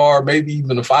 4-star, maybe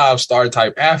even a 5-star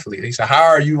type athlete. He said, how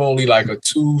are you only like a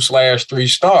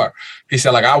 2/3-star? He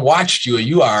said, like, I watched you and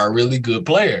you are a really good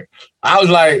player. I'm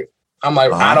like,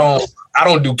 I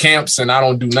don't do camps and I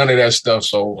don't do none of that stuff.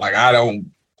 So like, I don't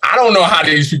know how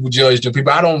these people judge the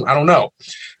people. I don't know.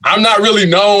 I'm not really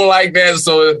known like that.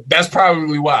 So that's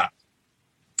probably why.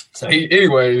 So he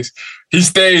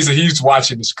stays and he's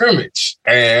watching the scrimmage,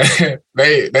 and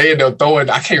they end up throwing.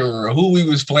 I can't remember who he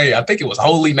was playing. I think it was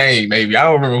Holy Name, maybe. I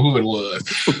don't remember who it was,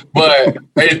 but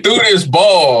they threw this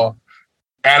ball,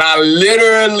 and I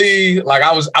literally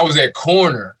I was at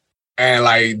corner, and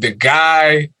like the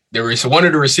guy, one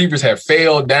of the receivers had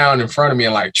fell down in front of me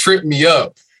and like tripped me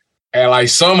up. And like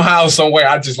somehow, some way,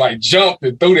 I just like jumped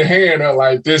and threw the hand up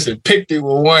like this and picked it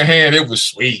with one hand. It was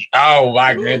sweet. Oh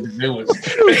my goodness, it was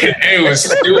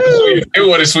sweet. It was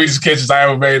one of the sweetest catches I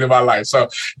ever made in my life. So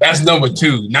that's number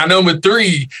 2. Now number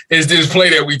 3 is this play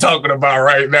that we talking about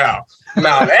right now.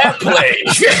 Now that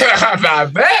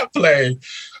play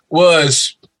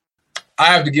was.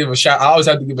 I always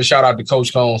have to give a shout out to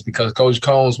Coach Combs because Coach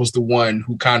Combs was the one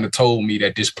who kind of told me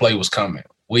that this play was coming.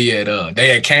 They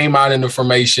had came out in the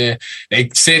formation. They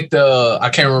sent I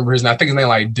can't remember his name. I think his name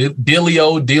like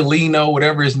Delino,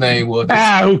 whatever his name was.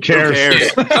 Who cares?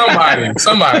 Yeah,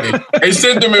 somebody. They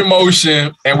sent them in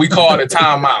motion and we called a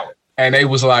timeout. And they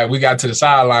was like, we got to the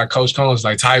sideline. Coach Combs was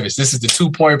like, Tyvis, this is the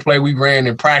 2-point play we ran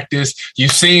in practice.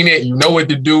 You've seen it. You know what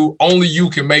to do. Only you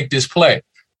can make this play.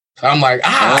 So I'm like,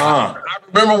 I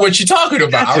remember what you're talking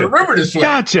about. Gotcha. I remember this play.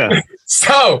 Gotcha.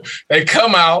 So they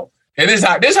come out, and this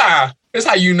how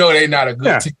you know they're not a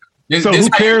good team. Who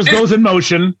cares goes in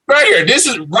motion. Right here. This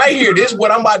is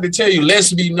what I'm about to tell you.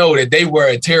 Lets me know that they were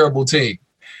a terrible team.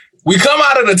 We come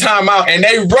out of the timeout, and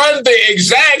they run the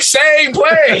exact same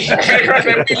play.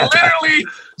 We literally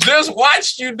just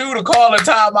watched you do to call a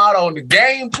timeout on the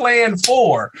game plan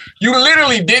 4. You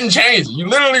literally didn't change it. You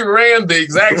literally ran the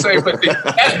exact same play.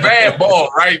 That's bad ball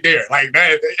right there. Like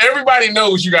that. Everybody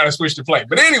knows you got to switch the play.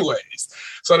 But anyways,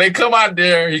 so they come out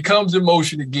there. He comes in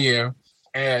motion again.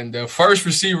 And the first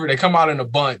receiver, they come out in a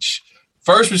bunch.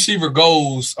 First receiver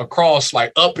goes across,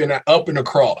 like up and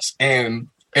across. And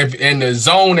if in the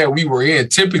zone that we were in,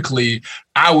 typically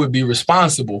I would be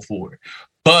responsible for it.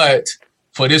 But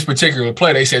for this particular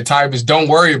play, they said, Tyvis, don't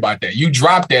worry about that. You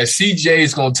drop that. CJ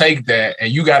is going to take that,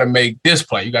 and you got to make this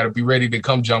play. You got to be ready to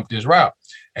come jump this route.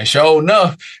 And sure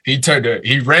enough, he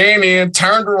ran in,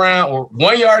 turned around,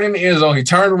 1 yard in the end zone. He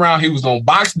turned around. He was going to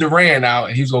box Durant out,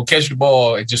 and he was going to catch the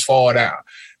ball and just fall down.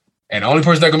 And the only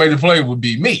person that could make the play would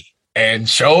be me. And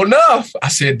sure enough, I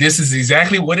said, this is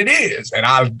exactly what it is. And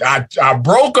I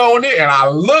broke on it, and I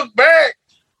looked back,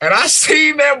 and I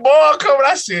seen that ball coming.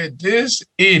 I said, this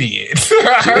idiot.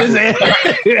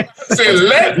 I said,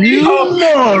 let me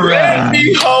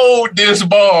hold this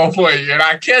ball for you. And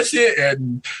I catch it,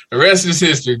 and the rest is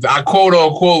history. I quote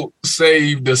unquote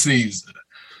saved the season.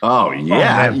 Oh,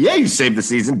 yeah. You saved the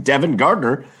season. Devin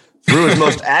Gardner threw his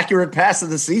most accurate pass of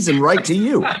the season right to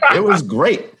you. It was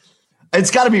great.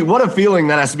 It's got to be, what a feeling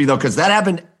that has to be, though, because that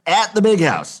happened at the Big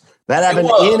House. That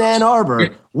happened in Ann Arbor.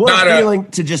 What a feeling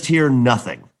to just hear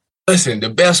nothing. Listen, the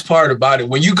best part about it,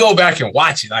 when you go back and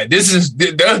watch it, like this is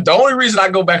the only reason I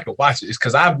go back and watch it is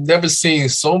because I've never seen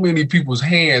so many people's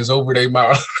hands over their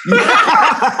mouth. You're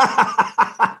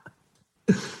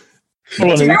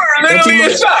literally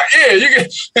in shock. Yeah, you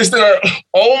get it's the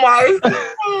oh my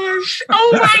gosh.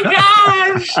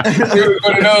 It was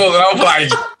one of those, and I was like,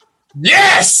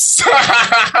 yes!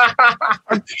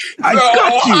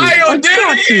 Ohio did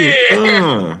it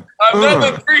again.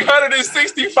 Another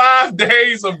 365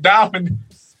 days of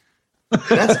dominance.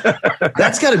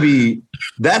 That's gotta be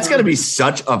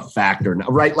such a factor now,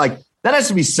 right? Like that has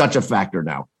to be such a factor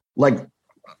now. Like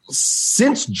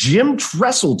since Jim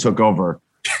Tressel took over,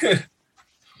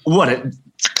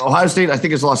 Ohio State, I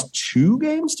think, has lost 2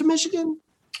 games to Michigan.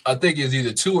 I think it's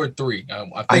either 2 or 3.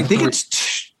 I think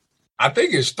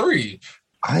it's 3.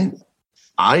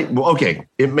 okay.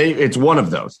 It's one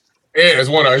of those. Yeah,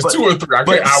 it's 2 or 3. I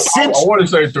want to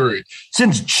say 3.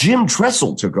 Since Jim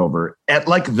Tressel took over at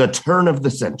like the turn of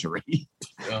the century,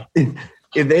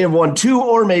 if they have won 2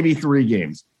 or maybe 3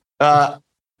 games,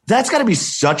 that's got to be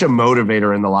such a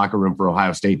motivator in the locker room for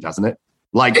Ohio State, doesn't it?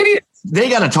 Like they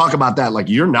got to talk about that. Like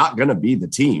you're not going to be the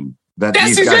team that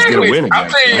these guys get a win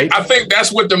against. I think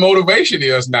that's what the motivation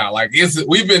is now. Like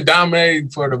we've been dominating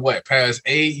for the past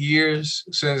 8 years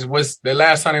since the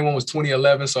last time they won was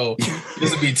 2011. So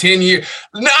this will be 10 years.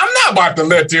 No, I'm not about to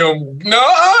let them. No,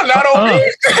 not on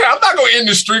me. I'm not going to end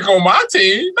the streak on my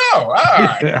team. No,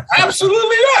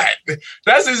 absolutely not.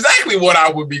 That's exactly what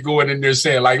I would be going in there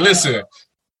saying. Like, listen.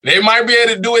 They might be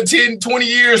able to do it 10, 20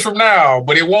 years from now,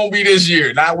 but it won't be this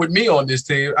year. Not with me on this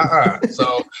team.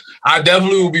 So I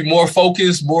definitely will be more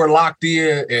focused, more locked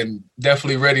in, and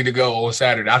definitely ready to go on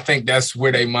Saturday. I think that's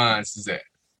where their minds is at.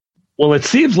 Well, it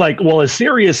seems like, as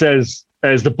serious as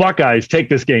the Buckeyes take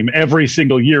this game every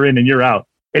single year in and year out,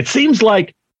 it seems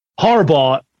like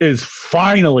Harbaugh is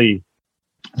finally,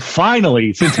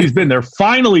 since he's been there,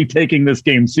 finally taking this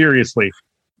game seriously.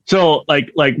 So,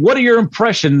 like, what are your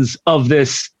impressions of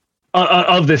this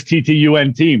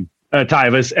TTUN team,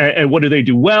 Tyvis? And what do they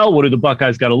do well? What do the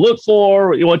Buckeyes got to look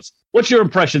for? What's your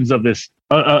impressions of this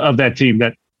of that team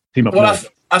up north?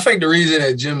 I think the reason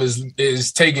that Jim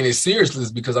is taking it seriously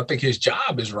is because I think his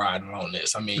job is riding on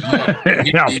this. I mean,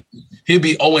 he'll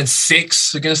be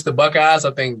 0-6 against the Buckeyes. I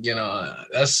think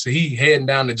he heading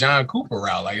down the John Cooper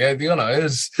route like that.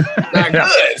 It's not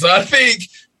good. So I think.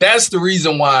 That's the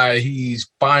reason why he's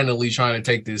finally trying to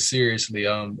take this seriously.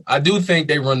 I do think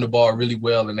they run the ball really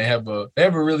well, and they have a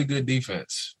really good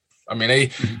defense. I mean,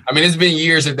 it's been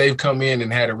years that they've come in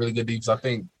and had a really good defense. I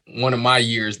think one of my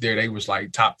years there, they was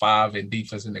like top 5 in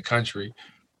defense in the country.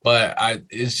 But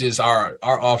it's just our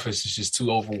offense is just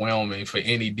too overwhelming for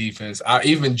any defense.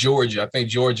 Even Georgia, I think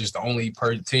Georgia's the only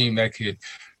team that could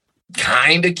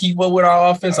kind of keep up with our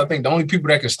offense. I think the only people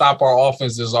that can stop our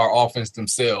offense is our offense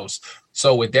themselves.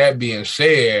 So with that being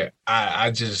said,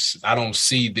 I don't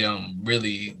see them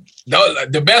really.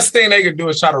 The best thing they could do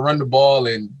is try to run the ball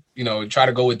and try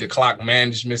to go with the clock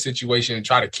management situation and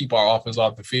try to keep our offense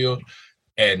off the field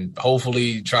and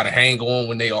hopefully try to hang on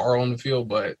when they are on the field.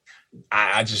 But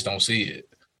I just don't see it.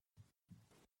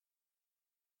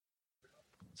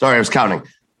 Sorry, I was counting.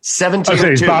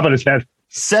 17-2. He's bobbing his head.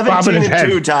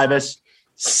 17-2, Tyvis.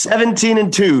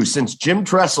 17-2 since Jim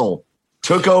Tressel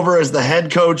took over as the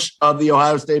head coach of the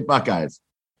Ohio State Buckeyes.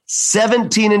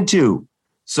 17-2.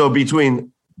 So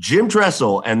between Jim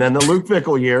Tressel and then the Luke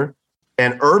Fickell year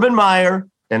and Urban Meyer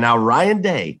and now Ryan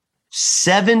Day,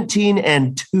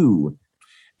 17-2.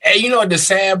 Hey, you know what the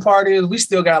sad part is? We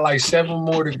still got like 7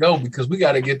 more to go because we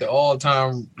got to get the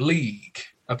all-time league.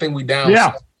 I think we down.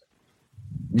 Yeah. 7.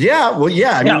 Yeah, well,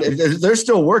 yeah. I mean, there's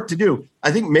still work to do.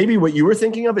 I think maybe what you were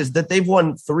thinking of is that they've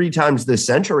won 3 times this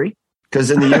century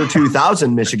because in the year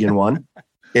 2000, Michigan won.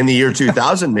 In the year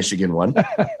 2000, Michigan won.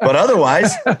 But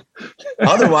otherwise,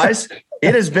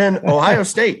 it has been Ohio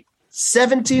State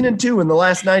 17-2 in the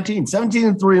last 19,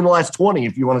 17-3 in the last 20,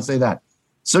 if you want to say that.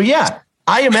 So, yeah,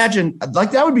 I imagine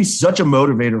like that would be such a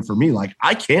motivator for me. Like,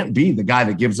 I can't be the guy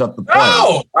that gives up the play.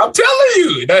 No, I'm telling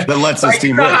you. That lets his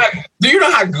team win. Do you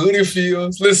know how good it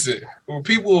feels? Listen, when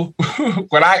you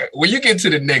get to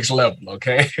the next level,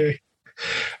 okay,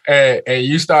 and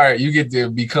you get to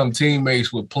become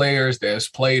teammates with players that's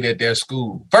played at their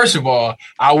school. First of all,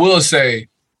 I will say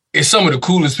it's some of the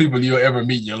coolest people you'll ever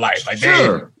meet in your life. Like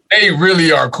they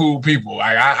really are cool people.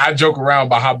 Like I joke around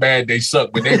about how bad they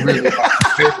suck, but they really are.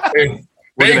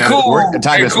 They cool.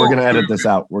 Tyvis, we're going to edit this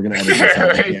out. We're going to edit this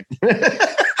out.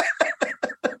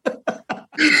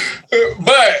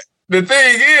 But the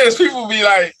thing is, people be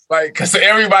like, because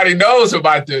everybody knows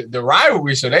about the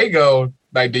rivalry, so they go,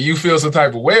 like, do you feel some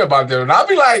type of way about them? And I'll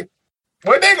be like,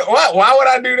 why would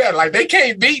I do that? Like, they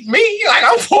can't beat me. Like,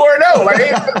 I'm 4-0.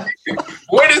 Like,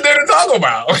 what is there to talk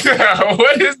about?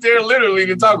 What is there literally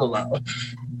to talk about?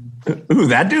 Ooh,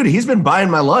 that dude, he's been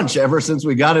buying my lunch ever since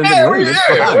we got into the room.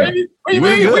 What do you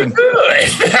mean? We're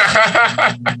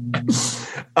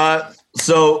good.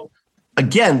 So,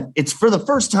 again, it's for the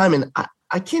first time, and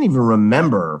I can't even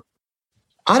remember.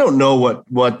 I don't know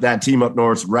what that team up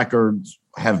north's records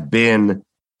have been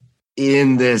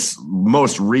in this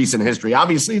most recent history.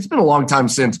 Obviously, it's been a long time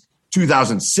since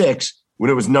 2006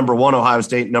 when it was number 1 Ohio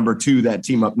State, number 2 that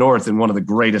team up north in one of the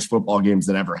greatest football games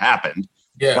that ever happened.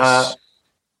 Yes.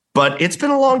 But it's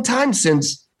been a long time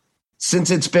since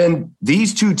it's been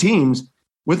these 2 teams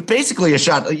with basically a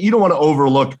shot. You don't want to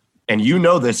overlook, and you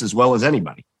know this as well as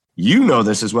anybody. You know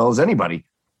this as well as anybody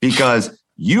because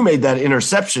you made that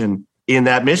interception in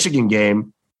that Michigan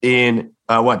game in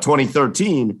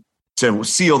 2013 to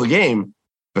seal the game.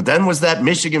 But then was that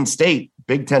Michigan State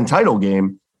Big Ten title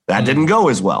game that didn't go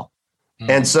as well.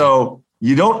 And so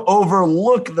you don't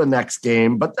overlook the next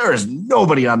game, but there is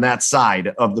nobody on that side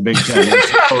of the Big Ten that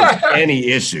should pose any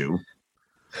issue.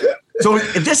 So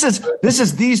this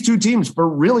is these two teams for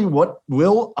really what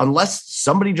will, unless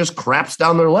somebody just craps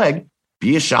down their leg,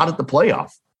 be a shot at the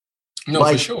playoff. No,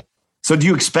 for sure. So do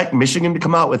you expect Michigan to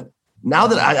come out with, now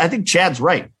that I think Chad's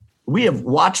right, we have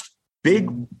watched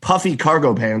big puffy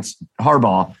cargo pants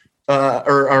Harbaugh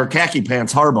or khaki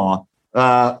pants Harbaugh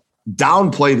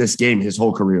downplay this game his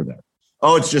whole career there.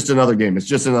 Oh, it's just another game. It's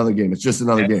just another game. It's just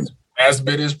another game. That's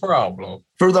been his problem.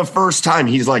 For the first time,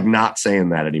 he's like not saying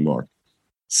that anymore.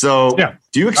 So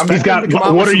do you expect he's got,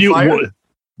 what are you?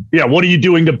 What are you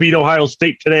doing to beat Ohio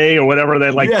State today, or whatever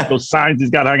that those signs he's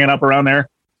got hanging up around there?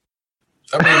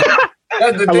 I mean,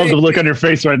 I love the look on your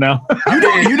face right now.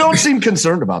 You don't seem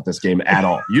concerned about this game at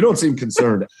all. You don't seem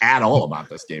concerned at all about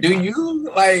this game. Do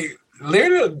you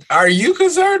literally? Are you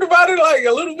concerned about it like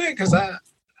a little bit? Because I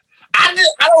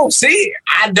don't see it.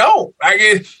 I don't.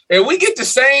 If we get the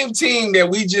same team that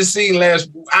we just seen last,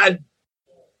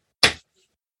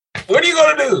 what are you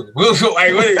gonna do?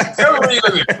 Tell me what you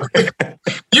gonna do.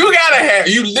 You gotta have.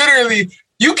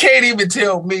 You can't even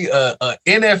tell me a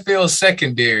NFL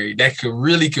secondary that could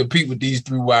really compete with these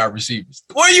three wide receivers.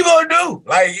 What are you gonna do?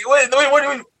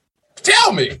 What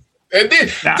tell me. And then,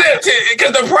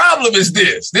 because the problem is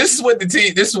this. This is what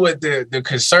the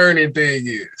concerning thing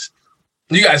is.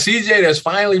 You got CJ that's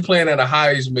finally playing at a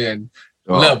Heisman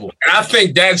level. And I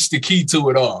think that's the key to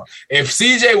it all. If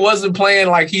CJ wasn't playing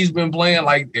like he's been playing,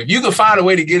 like if you can find a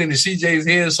way to get into CJ's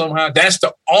head somehow, that's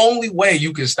the only way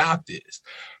you can stop this.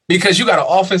 Because you got an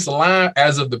offensive line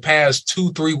as of the past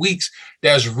 2-3 weeks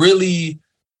that's really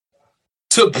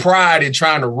took pride in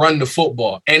trying to run the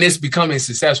football, and it's becoming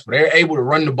successful. They're able to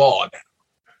run the ball now.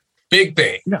 Big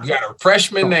thing. You got a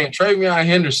freshman named Travion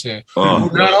Henderson, who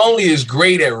not only is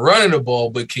great at running the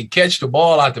ball, but can catch the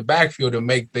ball out the backfield and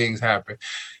make things happen.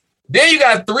 Then you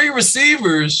got three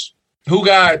receivers who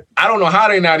got, I don't know how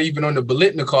they're not even on the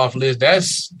Biletnikoff list.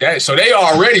 So they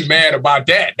already mad about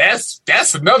that.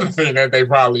 That's another thing that they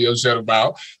probably upset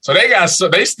about. So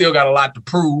they still got a lot to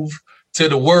prove to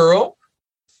the world.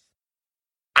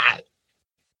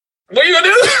 What are you gonna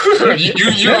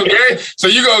do? So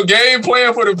you gonna game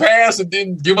plan for the pass and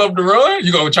then give up the run?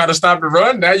 You gonna try to stop the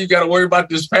run? Now you got to worry about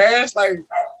this pass. Like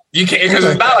you can't, because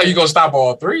it's not like you gonna stop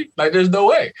all three. Like there's no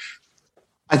way.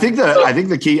 I think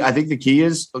the key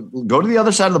is go to the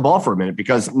other side of the ball for a minute,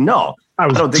 because I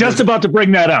was just about to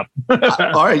bring that up.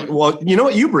 All right. Well, you know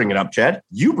what? You bring it up, Chad.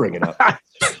 You bring it up.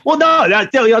 Well, no,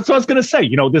 that's what I was going to say.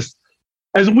 This,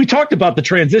 as we talked about the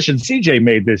transition CJ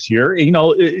made this year,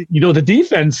 the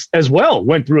defense as well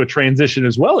went through a transition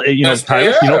as well.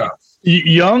 Tyvis,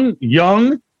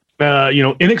 young,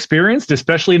 inexperienced,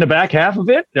 especially in the back half of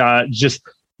it, just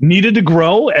needed to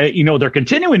grow. They're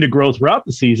continuing to grow throughout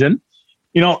the season.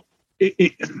 I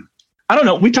don't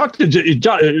know. We talked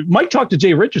to Mike talked to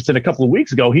Jay Richardson a couple of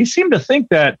weeks ago. He seemed to think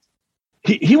that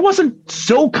he wasn't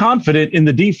so confident in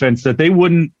the defense that they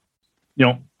wouldn't,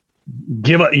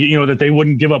 give up, that they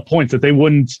wouldn't give up points, that they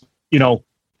wouldn't,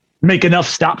 make enough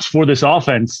stops for this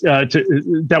offense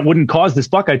that wouldn't cause this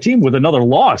Buckeye team with another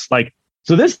loss.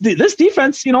 So this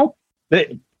defense,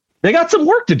 they got some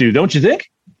work to do, don't you think?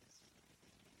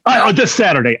 This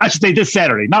Saturday, I should say this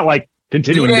Saturday, not like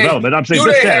continuing development. I'm saying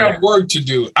they have work to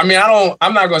do. I mean,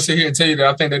 I'm not going to sit here and tell you that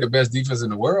I think they're the best defense in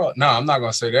the world. No, I'm not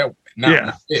going to say that.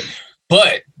 No.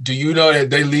 But do you know that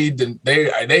they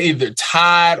they either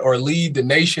tied or lead the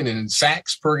nation in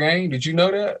sacks per game? Did you know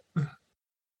that?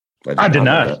 I did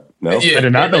not. No, I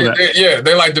did not know that.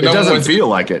 They're like the number one. It doesn't feel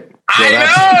like it. So I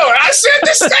know. I said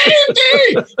the same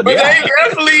thing. But they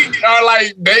definitely are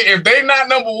like, if they not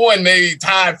number one, they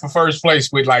tied for first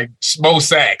place with like most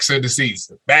sacks in the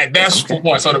season. That's for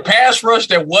one. So the pass rush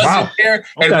that wasn't there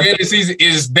at the end of the season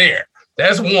is there.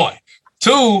 That's one.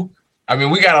 Two, I mean,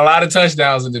 we got a lot of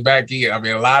touchdowns in the back end. I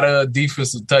mean, a lot of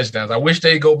defensive touchdowns. I wish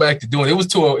they'd go back to doing it. It was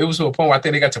to a point where I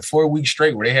think they got to 4 weeks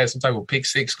straight where they had some type of pick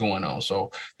six going on.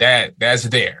 So that's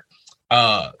there.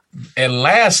 And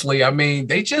lastly, I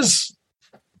mean, I just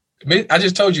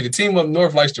told you the team up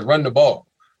north likes to run the ball.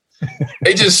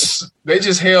 They just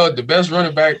held the best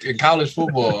running back in college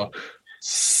football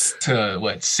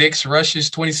to 6 rushes,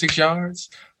 26 yards.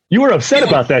 You were upset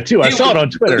about that too. I saw it on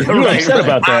Twitter. You were upset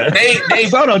about that. They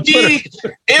saw it on Twitter.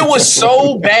 It was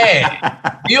so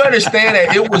bad. You understand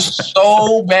that it was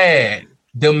so bad.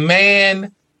 The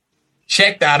man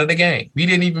checked out of the game. He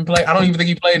didn't even play. I don't even think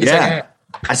he played in the second half.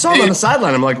 I saw him on the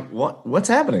sideline. I'm like, what's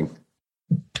happening?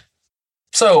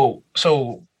 So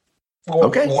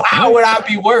Okay. Why would I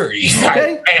be worried?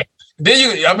 Okay.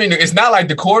 It's not like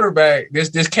the quarterback,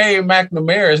 this Cade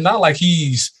McNamara, it's not like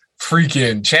he's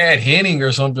freaking Chad Henning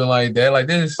or something like that. Like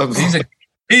this,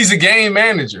 he's a game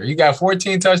manager. He got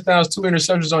 14 touchdowns, 2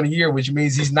 interceptions on the year, which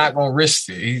means he's not going to risk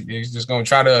it. He's just going to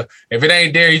try to, if it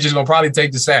ain't there, he's just going to probably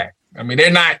take the sack. I mean,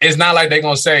 it's not like they're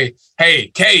going to say, hey,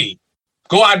 Cade,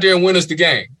 go out there and win us the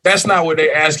game. That's not what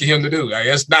they're asking him to do. Like,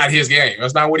 that's not his game.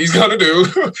 That's not what he's going to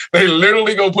do. They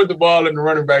literally go put the ball in the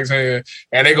running back's hand,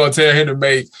 and they're going to tell him to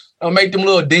make them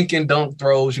little dink and dunk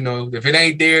throws. If it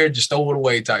ain't there, just throw it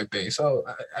away type thing. So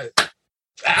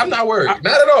I'm not worried. Not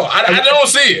at all. I don't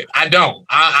see it. I don't.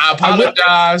 I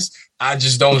apologize. I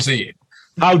just don't see it.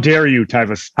 How dare you,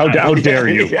 Tyvis? How dare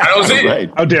you? I don't see it.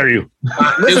 How dare you?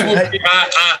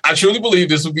 I truly believe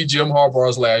this will be Jim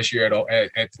Harbaugh's last year at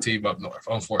the team up north,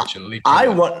 unfortunately.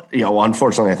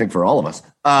 Unfortunately, I think for all of us.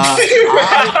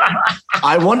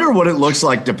 I wonder what it looks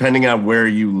like depending on where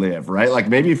you live, right? Like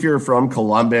maybe if you're from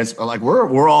Columbus, or like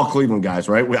we're all Cleveland guys,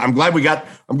 right? I'm glad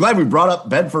we brought up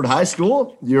Bedford High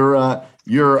School, your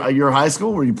high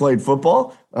school where you played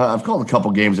football. I've called a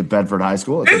couple games at Bedford High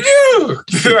School. Did you?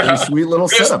 Sweet little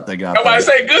setup they got. Somebody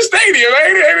say good stadium,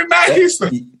 ain't it nice?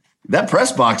 That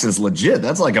press box is legit.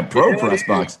 That's like a pro press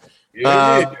box.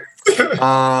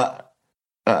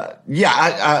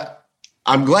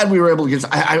 I'm glad we were able to get.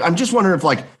 I'm just wondering if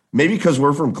like maybe because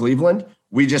we're from Cleveland,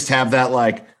 we just have that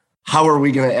like, how are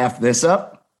we going to F this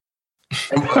up?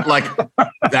 And like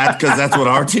that, because that's what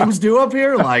our teams do up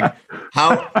here. Like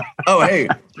how? Oh, hey,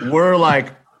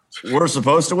 we're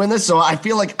supposed to win this. So I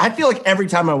feel like every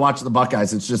time I watch the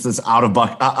Buckeyes, it's just this out of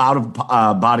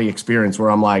body experience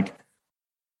where I'm like,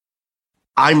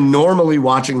 I'm normally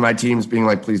watching my teams being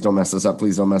like, please don't mess this up.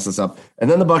 Please don't mess this up.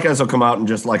 And then the Buckeyes will come out and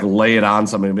just like lay it on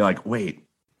somebody and be like, wait,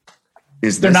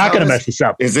 they're not going to mess this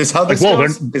up. Is this how this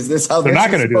goes? Is this how they're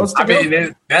not going to do it? I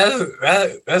mean,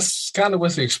 that's kind of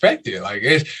what's expected. Like,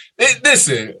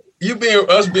 listen,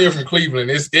 us being from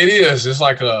Cleveland, it's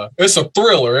like it's a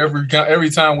thriller every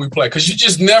time we play because you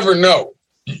just never know.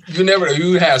 We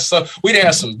did have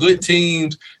some good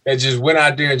teams that just went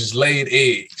out there and just laid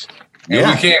eggs.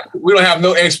 And we don't have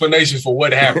no explanation for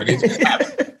what happened. It just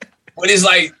happened. But it's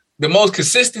like the most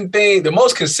consistent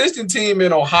team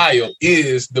in Ohio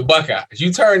is the Buckeyes.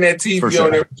 You turn that TV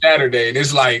on every Saturday, and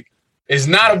it's like, it's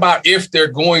not about if they're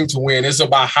going to win, it's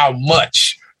about how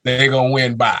much they're gonna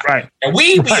win by. Right. And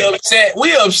we be upset.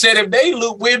 We upset if they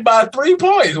win by 3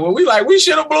 points. When we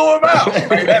should have blew them out.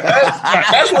 Like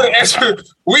that's what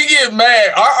we get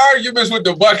mad. Our arguments with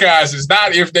the Buckeyes is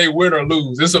not if they win or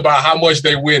lose. It's about how much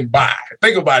they win by.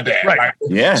 Think about that. Right. Like,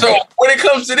 yeah. So when it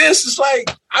comes to this, it's like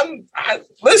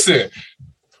listen.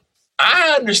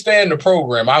 I understand the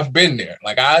program. I've been there.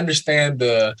 Like I understand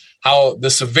the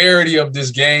severity of this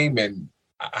game and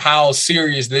how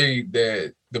serious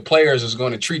the players is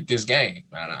going to treat this game.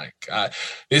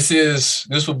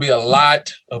 This will be a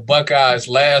lot of Buckeyes'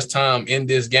 last time in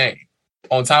this game.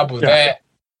 On top of that,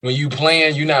 when you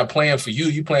playing, you're not playing for you.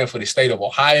 You playing for the state of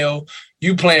Ohio.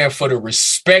 You playing for the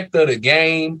respect of the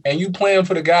game, and you playing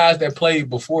for the guys that played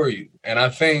before you. And I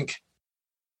think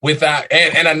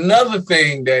and another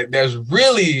thing that's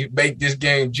really make this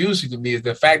game juicy to me is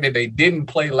the fact that they didn't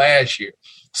play last year.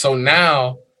 So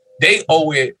now they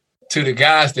owe it to the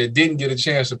guys that didn't get a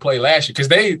chance to play last year because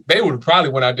they would have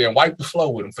probably went out there and wiped the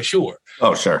floor with them for sure.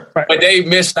 Oh, sure. But they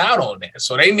missed out on that.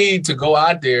 So they need to go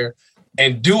out there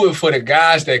and do it for the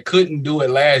guys that couldn't do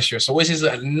it last year. So it's just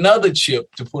another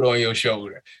chip to put on your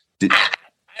shoulder.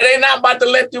 They're not about to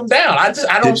let them down. I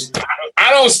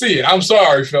don't see it. I'm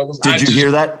sorry, fellas. Did you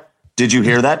hear that? Did you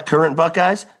hear that, current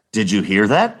Buckeyes? Did you hear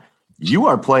that? You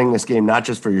are playing this game not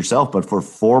just for yourself, but for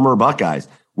former Buckeyes,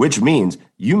 which means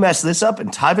you mess this up and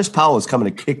Tyvis Powell is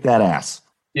coming to kick that ass.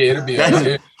 Yeah, it'll be.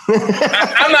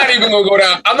 I'm not even gonna go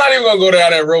down. I'm not even gonna go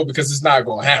down that road because it's not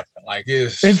gonna happen. Like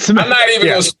I'm not even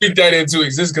gonna speak that into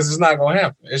existence because it's not gonna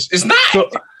happen. It's not.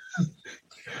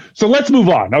 So let's move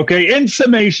on. Okay. In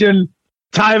summation,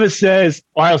 Tyvis says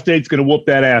Ohio State's gonna whoop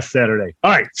that ass Saturday.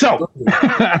 All right. So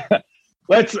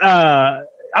let's. I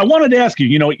wanted to ask you.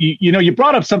 You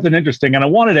brought up something interesting, and I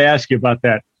wanted to ask you about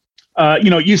that.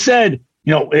 You said.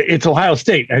 It's Ohio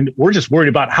State, and we're just worried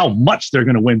about how much they're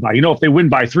going to win by. If they win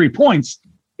by 3 points,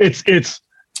 it's a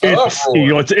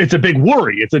big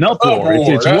worry. It's an uproar.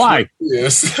 It's why.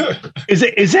 Yes.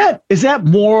 Is that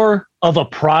more of a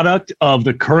product of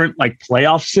the current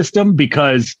playoff system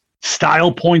because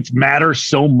style points matter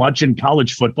so much in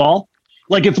college football?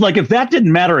 If that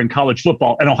didn't matter in college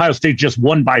football and Ohio State just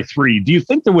won by 3, do you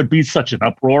think there would be such an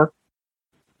uproar?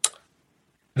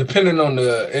 Depending on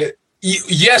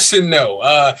yes and no.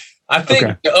 I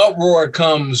think the uproar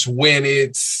comes when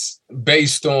it's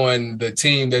based on the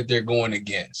team that they're going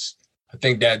against. I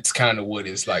think that's kind of what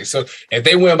it's like. So if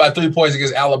they win by 3 points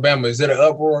against Alabama, is it an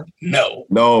uproar? No.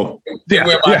 If they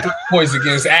win by 3 points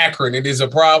against Akron, it is a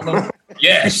problem?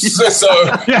 Yes. So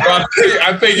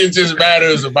I think it just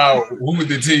matters about who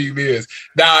the team is.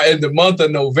 Now, in the month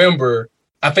of November,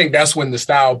 I think that's when the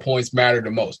style points matter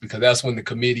the most, because that's when the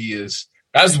committee is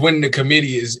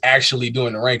actually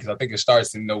doing the rankings. I think it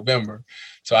starts in November.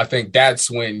 So I think that's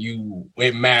when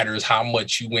it matters how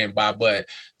much you win by. But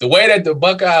the way that the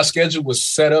Buckeye schedule was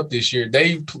set up this year,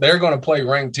 they're going to play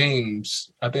ranked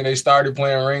teams. I think they started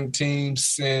playing ranked teams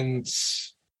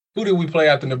since – who did we play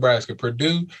after Nebraska?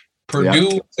 Purdue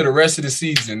to the rest of the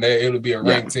season. It'll be a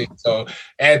ranked team. So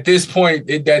at this point,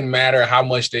 it doesn't matter how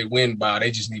much they win by. They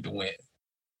just need to win.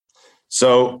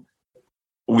 So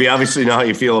we obviously know how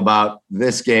you feel about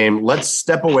this game. Let's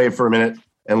step away for a minute.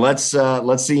 And let's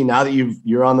see, now that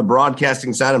you're on the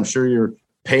broadcasting side, I'm sure you're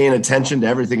paying attention to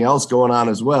everything else going on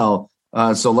as well.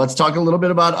 So let's talk a little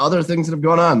bit about other things that have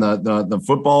gone on. The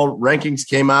football rankings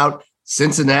came out.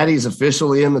 Cincinnati is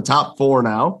officially in the top 4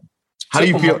 now. How do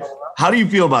you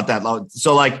feel about that?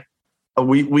 So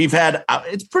we've had,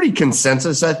 it's pretty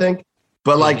consensus, I think,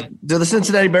 but do the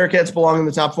Cincinnati Bearcats belong in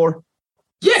the top 4?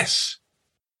 Yes.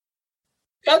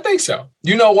 I think so.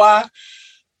 You know why?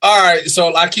 All right,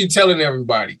 so I keep telling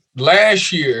everybody,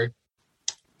 last year,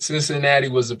 Cincinnati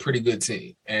was a pretty good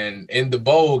team. And in the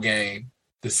bowl game,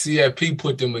 the CFP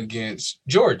put them against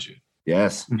Georgia.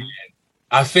 Yes. And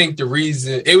I think the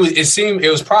reason it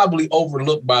was probably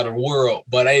overlooked by the world,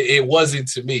 but it wasn't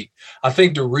to me. I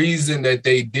think the reason that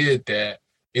they did that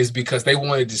is because they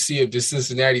wanted to see if the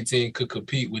Cincinnati team could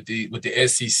compete with the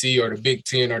SEC or the Big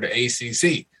Ten or the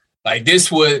ACC. Like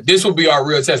this would be our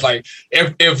real test. Like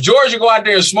if Georgia go out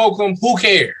there and smoke them, who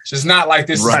cares? It's not like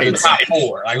this is the top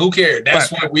 4. Like who cares?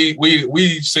 That's what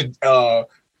we should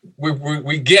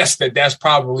we guessed that's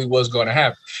probably what's going to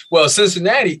happen. Well,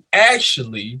 Cincinnati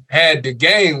actually had the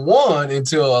game won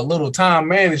until a little time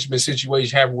management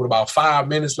situation happened with about 5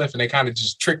 minutes left, and they kind of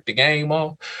just tricked the game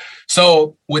off.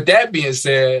 So with that being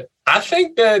said, I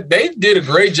think that they did a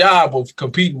great job of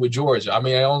competing with Georgia. I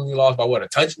mean, I only lost by a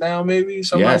touchdown, maybe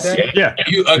something like that. Yeah.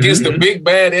 Against the big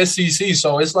bad SEC.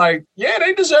 So it's like, yeah,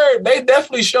 they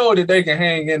definitely showed that they can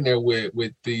hang in there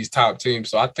with these top teams.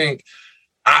 So I think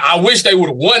I wish they would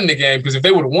have won the game, because if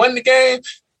they would have won the game,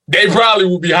 they probably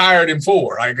would be higher than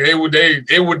 4. Like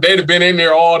they'd have been in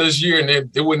there all this year, and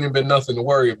it wouldn't have been nothing to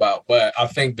worry about. But I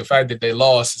think the fact that they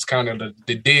lost is kind of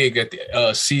the dig that the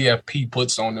CFP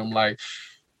puts on them. Like,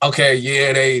 okay,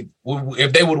 yeah,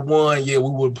 if they would have won, yeah,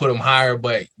 we would put them higher,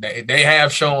 but they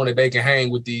have shown that they can hang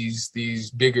with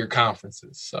these bigger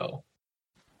conferences. So,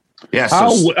 yeah.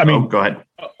 So, go ahead.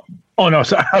 Oh no,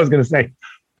 so I was going to say,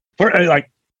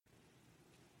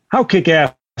 how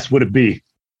kick-ass would it be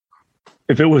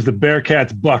if it was the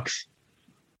Bearcats Bucks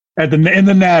in the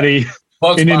Natty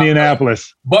in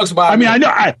Indianapolis? Bucks by. I mean, I know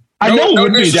it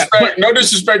would be that. No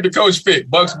disrespect to Coach Fick.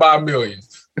 Bucks by a million.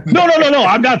 No.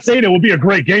 I'm not saying it would be a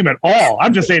great game at all.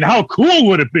 I'm just saying, how cool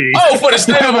would it be? Oh, for the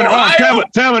state of Ohio?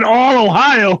 To have an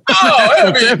all-Ohio.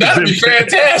 Oh, that'd be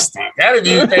fantastic. That'd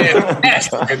be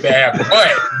fantastic if that happened.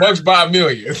 But Bucks by a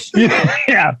million.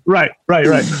 Yeah, right.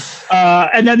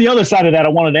 And then the other side of that, I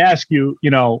wanted to ask you,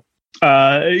 so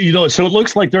it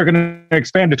looks like they're going to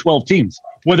expand to 12 teams,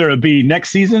 whether it be next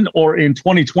season or in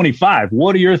 2025.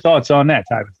 What are your thoughts on that,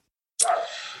 Tyvis?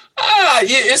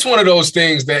 It's one of those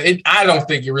things that I don't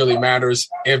think it really matters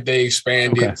if they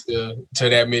expand it to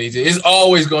that many. It's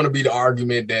always going to be the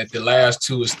argument that the last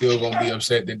 2 are still going to be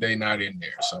upset that they're not in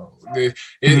there. So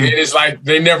it's like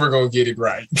they're never going to get it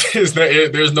right.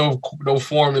 There's no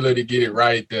formula to get it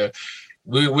right.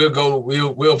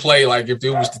 We'll play like if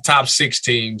it was the top 6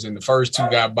 teams and the first 2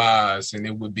 got buys, and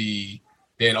it would be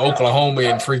then Oklahoma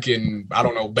and freaking, I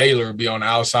don't know, Baylor would be on the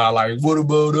outside like, what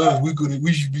about us?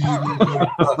 We should be in there.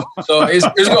 So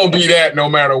it's going to be that no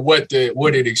matter what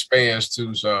it expands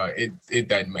to. So it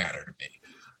doesn't matter to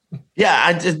me.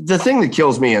 Yeah, the thing that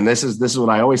kills me, and this is what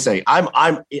I always say,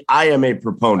 I am a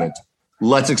proponent.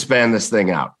 Let's expand this thing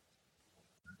out.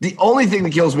 The only thing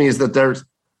that kills me is that there's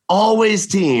always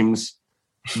teams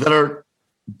that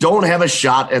don't have a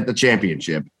shot at the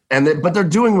championship, but they're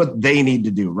doing what they need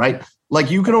to do, right? Like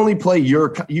you can only play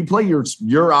your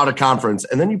out of conference,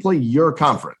 and then you play your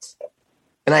conference.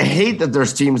 And I hate that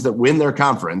there's teams that win their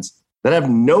conference that have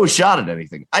no shot at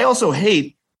anything. I also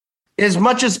hate as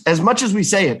much as we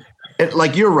say it,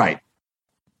 like you're right.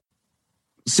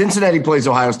 Cincinnati plays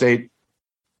Ohio State.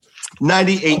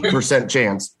 98%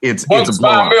 chance it's a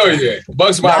blowout.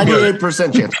 Bucks by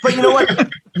 98% chance. But you know what?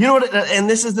 You know what? And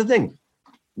this is the thing.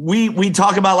 We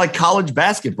talk about like college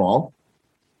basketball.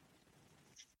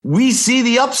 We see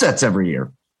the upsets every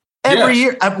year. Every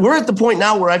year. We're at the point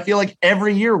now where I feel like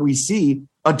every year we see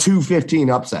a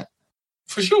 2-15 upset.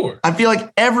 For sure. I feel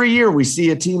like every year we see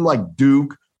a team like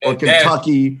Duke or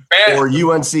Kentucky or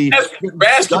UNC.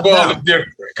 Basketball is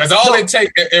different because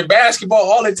in basketball,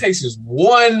 all it takes is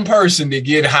one person to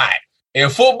get hot. In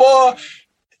football,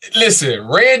 listen,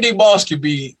 Randy Moss could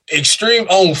be extreme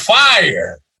on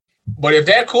fire, but if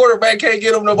that quarterback can't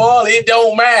get him the ball, it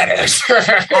don't matter.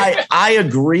 I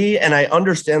agree, and I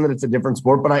understand that it's a different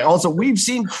sport, but we've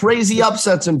seen crazy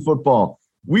upsets in football.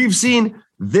 We've seen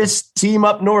this team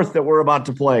up north that we're about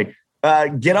to play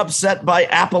get upset by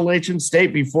Appalachian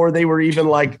State before they were even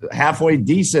like halfway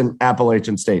decent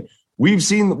Appalachian State. We've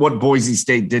seen what Boise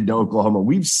State did to Oklahoma.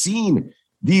 We've seen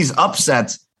these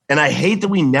upsets, and I hate that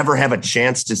we never have a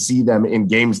chance to see them in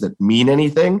games that mean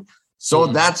anything. So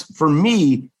that's, for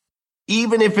me,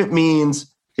 even if it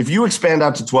means, if you expand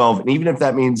out to 12, and even if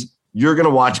that means you're going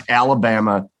to watch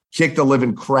Alabama kick the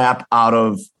living crap out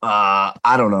of,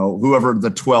 I don't know, whoever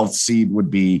the 12th seed would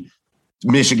be,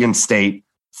 Michigan State,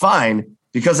 fine,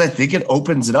 because I think it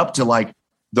opens it up to like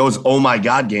those oh my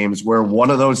God games where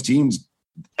one of those teams,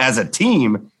 as a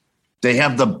team, they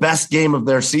have the best game of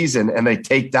their season and they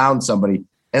take down somebody.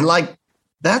 And like,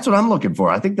 that's what I'm looking for.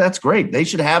 I think that's great. They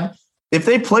should have, if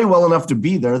they play well enough to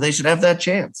be there, they should have that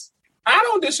chance. I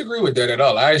don't disagree with that at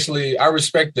all. I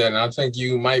respect that, and I think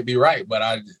you might be right. But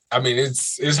I mean,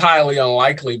 it's highly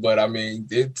unlikely. But I mean,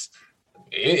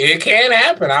 it can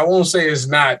happen. I won't say it's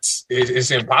not. It's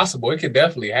impossible. It could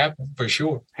definitely happen for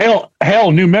sure. Hell,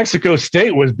 New Mexico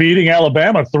State was beating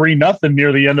Alabama 3-0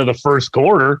 near the end of the first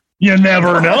quarter. You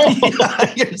never know.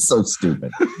 You're so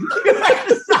stupid.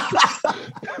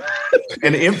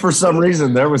 And if for some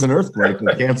reason there was an earthquake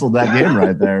that canceled that game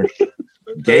right there,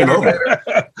 game over.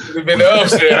 It's been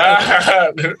upset.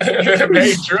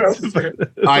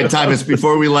 All right, Tyvis,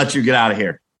 before we let you get out of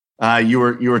here, you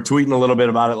were tweeting a little bit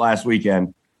about it last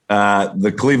weekend.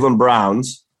 The Cleveland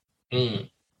Browns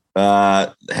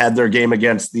had their game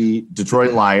against the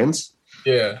Detroit Lions.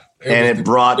 Yeah. It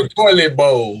brought the toilet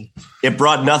bowl. It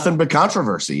brought nothing but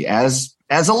controversy, as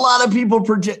a lot of people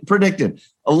predicted.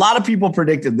 A lot of people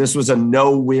predicted this was a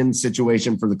no-win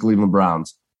situation for the Cleveland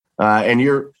Browns. And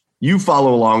you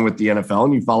follow along with the NFL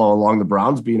and you follow along the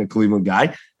Browns, being a Cleveland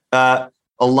guy. A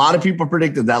lot of people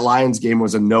predicted that Lions game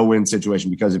was a no-win situation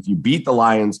because if you beat the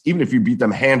Lions, even if you beat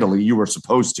them handily, you were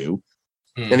supposed to.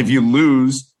 And if you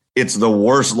lose, it's the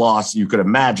worst loss you could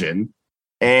imagine.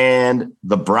 And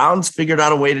the Browns figured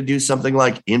out a way to do something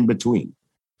like in between,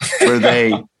 where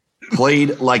they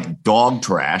played like dog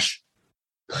trash,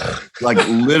 like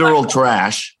literal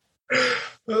trash.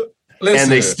 Listen.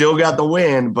 And they still got the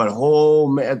win, but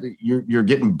you're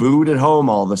getting booed at home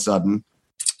all of a sudden.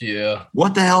 Yeah.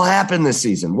 What the hell happened this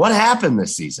season? What happened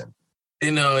this season?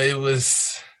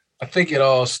 I think it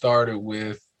all started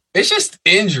with, it's just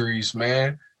injuries,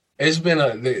 man. It's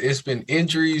been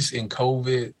injuries and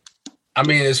COVID. I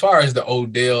mean, as far as the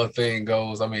Odell thing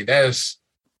goes, I mean, that's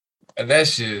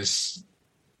just,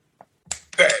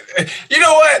 you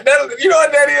know what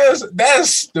that is?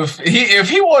 That's if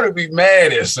he want to be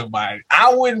mad at somebody,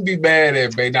 I wouldn't be mad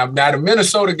at Baker. Now the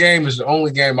Minnesota game is the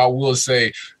only game I will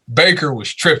say Baker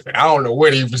was tripping. I don't know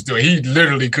what he was doing. He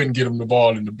literally couldn't get him the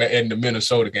ball in the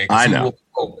Minnesota game. I know.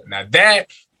 Now that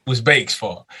was Bake's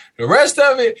fault. The rest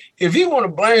of it, if he want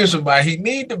to blame somebody, he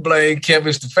need to blame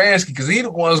Kevin Stefanski because he the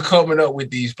one's coming up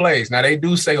with these plays. Now they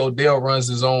do say Odell runs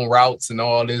his own routes and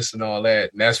all this and all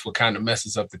that, and that's what kind of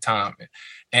messes up the timing.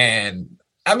 And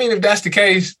I mean, if that's the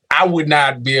case, I would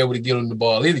not be able to get him the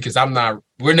ball either because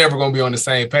we're never going to be on the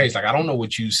same page. Like, I don't know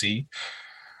what you see.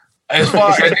 As far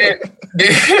as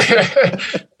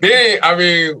then, I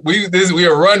mean, we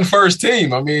a run first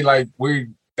team. I mean, like we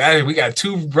got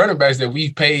two running backs that we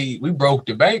broke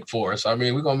the bank for. So I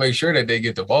mean, we're gonna make sure that they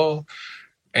get the ball.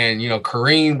 And, you know,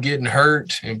 Kareem getting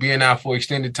hurt and being out for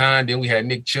extended time. Then we had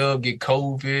Nick Chubb get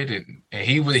COVID and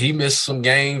he missed some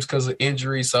games because of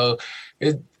injury. So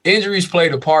injuries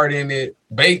played a part in it.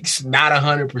 Bake's not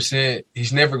 100%.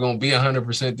 He's never going to be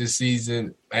 100% this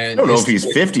season. And I don't know if he's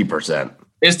 50%.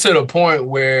 It's to the point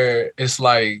where it's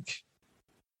like,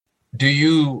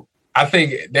 I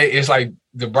think it's like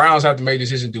the Browns have to make a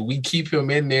decision. Do we keep him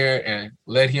in there and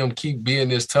let him keep being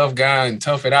this tough guy and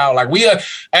tough it out? Like we are,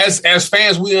 as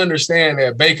fans, we understand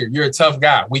that, Baker, you're a tough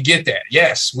guy. We get that.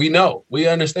 Yes, we know. We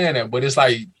understand that. But it's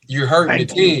like you're hurting the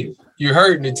team. you're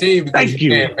hurting the team because you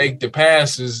can't make the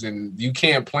passes and you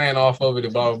can't plan off of it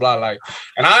and blah blah blah. Like,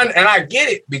 and I get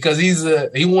it because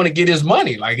he want to get his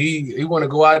money. Like he want to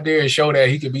go out there and show that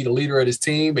he can be the leader of his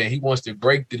team and he wants to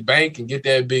break the bank and get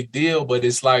that big deal. But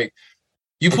it's like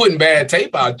you putting bad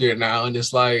tape out there now, and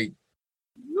it's like,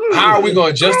 how are we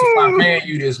going to justify paying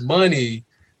you this money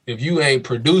if you ain't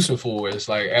producing for us?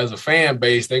 Like, as a fan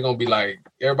base, they're going to be like,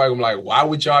 everybody going to be like, why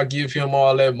would y'all give him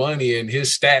all that money and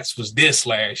his stats was this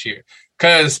last year?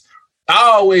 Because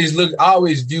I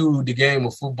always view the game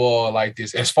of football like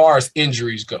this as far as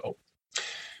injuries go.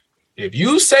 If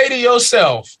you say to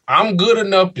yourself, I'm good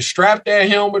enough to strap that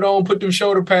helmet on, put them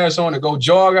shoulder pads on, and go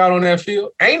jog out on that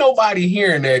field, ain't nobody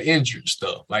hearing that injured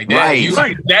stuff. Like that, you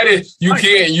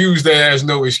can't use that as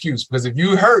no excuse. Because if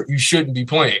you hurt, you shouldn't be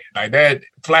playing. Like that,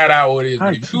 flat out what it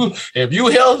is. If you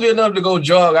healthy enough to go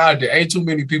jog out there, ain't too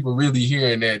many people really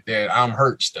hearing that I'm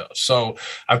hurt stuff. So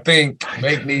I think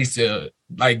Make needs to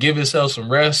give himself some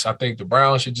rest. I think the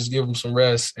Browns should just give him some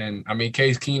rest. And I mean,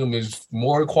 Case Keenum is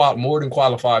more than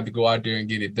qualified to go out there and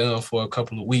get it done for a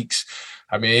couple of weeks.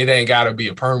 I mean, it ain't got to be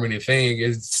a permanent thing.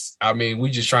 We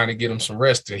just trying to get him some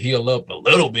rest to heal up a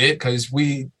little bit because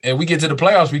we get to the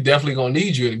playoffs, we definitely going to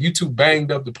need you. And if you too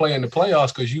banged up to play in the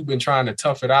playoffs because you've been trying to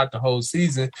tough it out the whole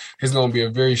season, it's going to be a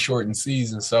very shortened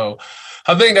season. So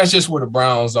I think that's just where the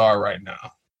Browns are right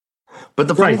now. But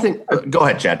the funny thing, go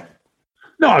ahead, Chad.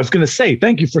 No, I was going to say,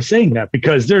 thank you for saying that,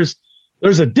 because there's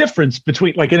a difference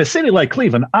between, like, in a city like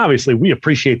Cleveland, obviously we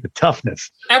appreciate the toughness.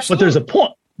 Absolutely.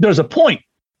 But there's a point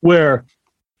where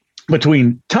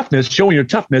between toughness, showing your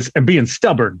toughness, and being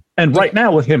stubborn. And right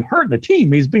now with him hurting the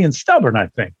team, he's being stubborn, I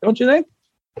think. Don't you think?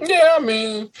 Yeah, I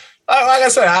mean, like I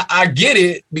said, I get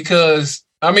it because,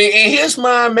 I mean, in his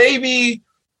mind, maybe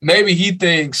he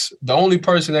thinks the only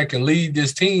person that can lead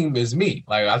this team is me.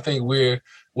 Like, I think we're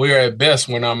at best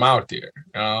when I'm out there,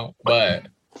 you know? But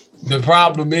the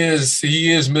problem is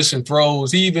he is missing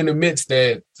throws. He even admits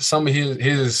that some of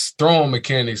his throwing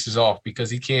mechanics is off because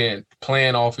he can't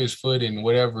plan off his foot and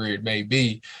whatever it may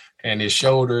be, and his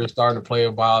shoulder is starting to play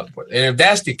about. And if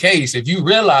that's the case, if you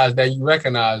realize that, you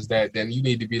recognize that, then you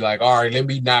need to be like, all right, let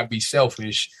me not be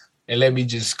selfish and let me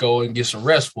just go and get some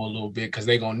rest for a little bit because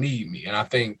they're going to need me. And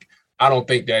I don't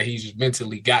think that he's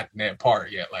mentally gotten that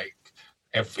part yet. Like,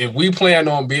 if we plan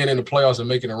on being in the playoffs and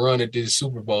making a run at this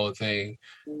Super Bowl thing,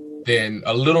 then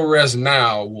a little rest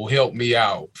now will help me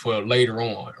out for later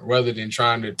on, rather than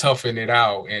trying to toughen it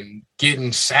out and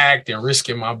getting sacked and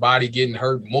risking my body getting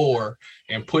hurt more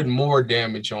and putting more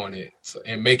damage on it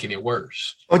and making it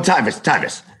worse. Oh,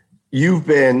 Tyvis,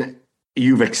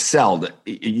 you've excelled.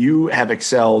 You have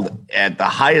excelled at the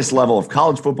highest level of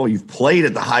college football. You've played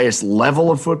at the highest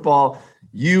level of football.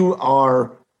 You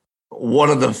are one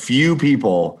of the few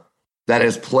people that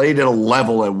has played at a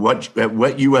level at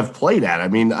what you have played at. I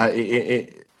mean,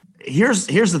 here's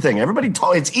the thing.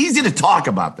 It's easy to talk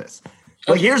about this.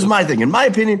 Like, here's my thing. In my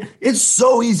opinion, it's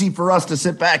so easy for us to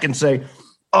sit back and say,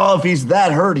 oh, if he's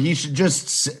that hurt, he should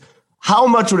just – how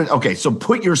much would it – okay, so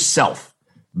put yourself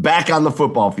back on the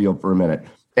football field for a minute,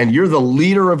 and you're the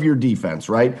leader of your defense,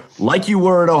 right? Like you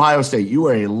were at Ohio State. You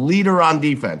were a leader on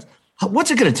defense. What's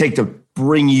it going to take to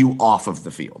bring you off of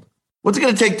the field? What's it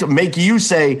going to take to make you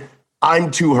say,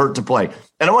 I'm too hurt to play?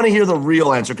 And I want to hear the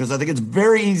real answer, because I think it's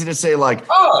very easy to say, like,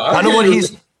 kind of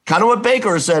what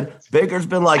Baker said. Baker's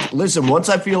been like, listen, once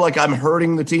I feel like I'm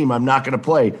hurting the team, I'm not going to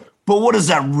play. But what does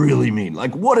that really mean?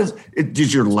 Like,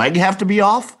 does your leg have to be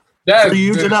off for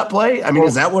you to not play? I mean,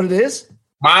 is that what it is?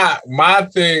 My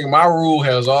rule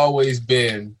has always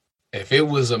been, if it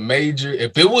was an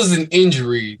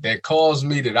injury that caused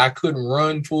me that I couldn't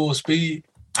run full speed,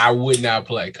 I would not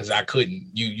play, because I couldn't.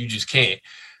 You just can't.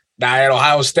 Now, at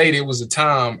Ohio State, it was a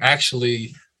time,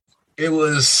 actually, it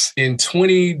was in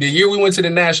the year we went to the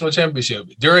national championship.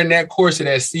 During that course of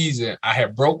that season, I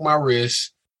had broke my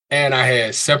wrist and I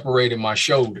had separated my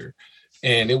shoulder.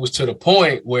 And it was to the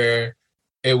point where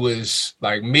it was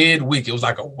like midweek. It was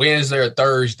like a Wednesday or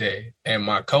Thursday. And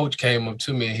my coach came up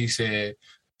to me and he said,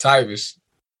 Tyvis,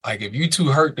 like, if you too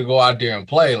hurt to go out there and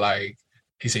play, like,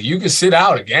 he said, you can sit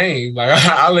out a game. Like,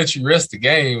 I'll let you rest the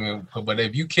game. But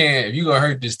if you're going to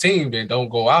hurt this team, then don't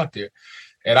go out there.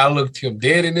 And I looked him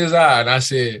dead in his eye and I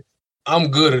said,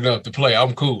 I'm good enough to play.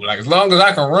 I'm cool. Like, as long as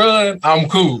I can run, I'm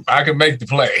cool. I can make the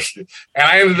play. And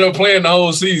I ended up playing the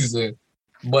whole season.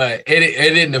 But it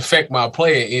didn't affect my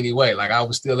play in any way. Like, I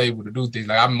was still able to do things.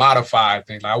 Like, I modified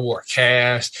things. Like, I wore a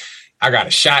cast. I got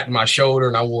a shot in my shoulder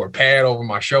and I wore a pad over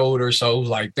my shoulder. So it was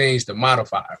like things to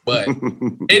modify. But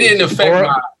it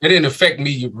didn't affect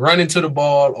me running to the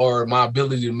ball or my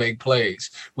ability to make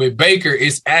plays. With Baker,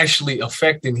 it's actually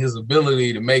affecting his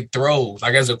ability to make throws.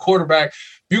 Like as a quarterback,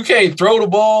 you can't throw the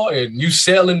ball and you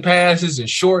selling passes and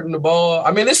shorten the ball.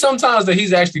 I mean, it's sometimes that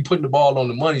he's actually putting the ball on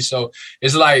the money. So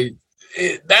it's like,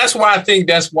 that's why I think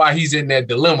that's why he's in that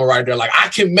dilemma right there. Like I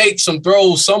can make some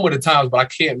throws some of the times, but I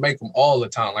can't make them all the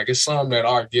time. Like it's some that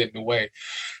are getting away.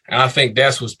 And I think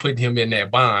that's what's putting him in that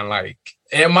bind. Like,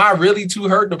 am I really too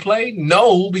hurt to play?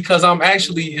 No, because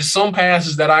it's some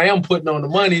passes that I am putting on the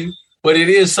money, but it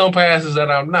is some passes that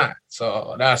I'm not.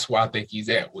 So that's where I think he's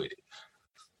at with it.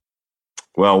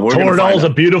 Well, Toradol is a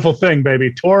beautiful thing,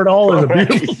 baby. Toradol is a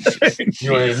beautiful thing.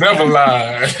 You ain't never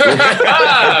lied.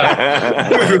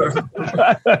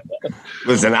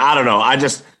 Listen, I don't know.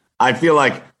 I feel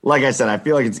like I said, I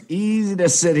feel like it's easy to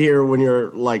sit here when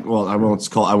you're like, well, I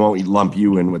won't lump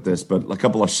you in with this, but a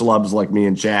couple of schlubs like me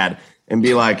and Chad and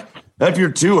be like, if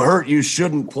you're too hurt, you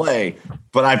shouldn't play.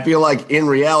 But I feel like in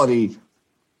reality,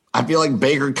 I feel like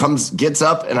Baker gets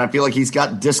up, and I feel like he's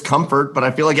got discomfort, but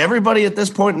I feel like everybody at this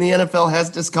point in the NFL has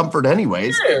discomfort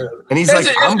anyways. Yeah. And he's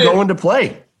I'm going to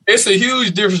play. It's a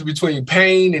huge difference between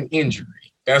pain and injury.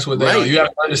 That's what they are. You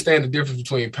have to understand the difference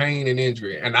between pain and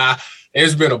injury. And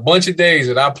it's been a bunch of days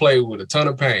that I played with a ton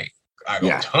of pain. A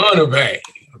ton of pain.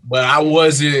 But I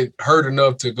wasn't hurt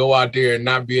enough to go out there and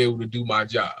not be able to do my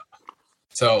job.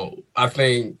 So I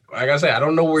think, like I said, I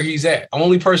don't know where he's at. The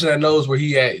only person that knows where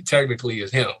he at technically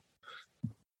is him.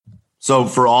 So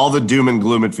for all the doom and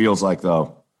gloom it feels like,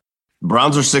 though,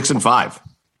 Browns are 6-5.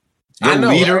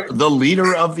 The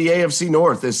leader of the AFC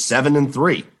North is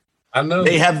 7-3. I know.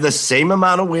 They have the same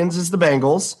amount of wins as the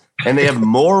Bengals, and they have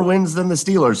more wins than the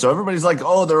Steelers. So everybody's like,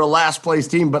 oh, they're a last place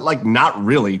team, but like not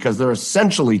really, because they're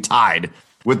essentially tied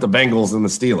with the Bengals and the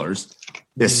Steelers,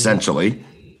 essentially.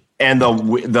 And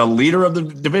the leader of the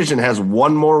division has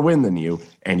one more win than you,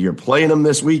 and you're playing them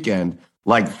this weekend.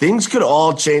 Like, things could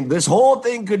all change. This whole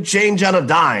thing could change on a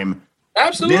dime.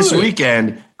 Absolutely. This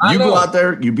weekend, you go out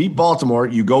there, you beat Baltimore,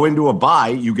 you go into a bye,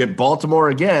 you get Baltimore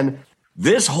again.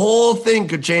 This whole thing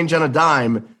could change on a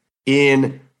dime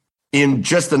in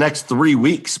just the next 3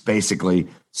 weeks, basically.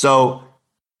 So,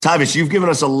 Tyvis, you've given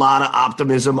us a lot of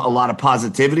optimism, a lot of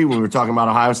positivity when we were talking about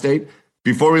Ohio State.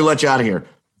 Before we let you out of here,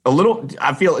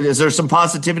 is there some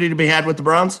positivity to be had with the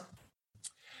Browns?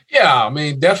 Yeah, I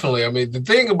mean, definitely. I mean, the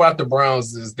thing about the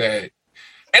Browns is that,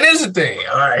 and here's the thing,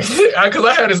 all right, because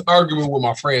I had this argument with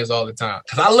my friends all the time.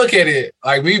 Because I look at it,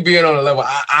 like me being on a level,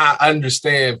 I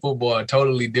understand football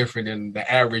totally different than the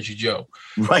average Joe.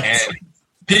 Right. And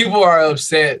people are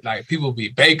upset, like people be,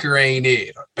 Baker ain't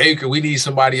it. Or Baker, we need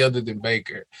somebody other than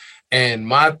Baker. And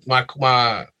my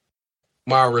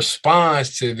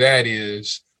response to that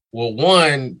is, well,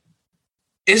 one,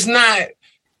 it's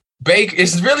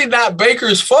really not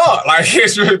Baker's fault. Like,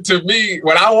 it's to me,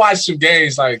 when I watch some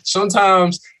games, like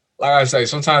sometimes, like I say,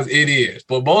 sometimes it is,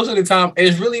 but most of the time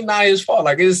it's really not his fault.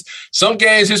 Like, it's some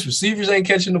games his receivers ain't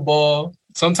catching the ball.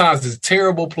 Sometimes it's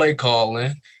terrible play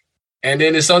calling, and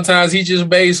then sometimes he just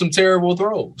made some terrible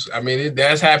throws. I mean,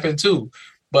 that's happened too.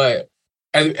 But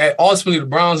ultimately, the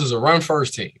Browns is a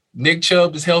run-first team. Nick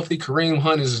Chubb is healthy. Kareem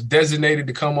Hunt is designated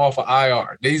to come off of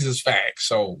IR. These is facts.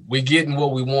 So we getting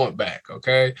what we want back,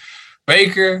 okay?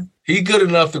 Baker, he good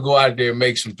enough to go out there and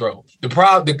make some throws.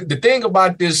 The thing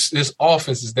about this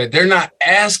offense is that they're not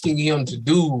asking him to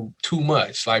do too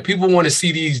much. Like, people want to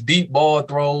see these deep ball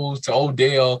throws to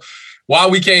Odell. Why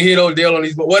we can't hit Odell on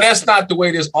these? Well, that's not the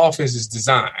way this offense is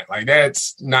designed. Like,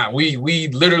 that's not. We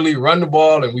literally run the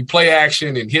ball and we play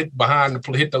action and hit behind the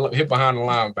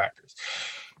linebackers.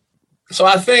 So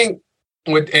I think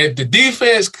if the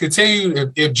defense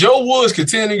if Joe Woods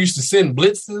continues to send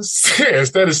blitzes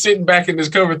instead of sitting back in this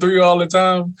cover 3 all the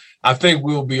time, I think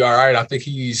we'll be all right. I think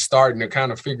he's starting to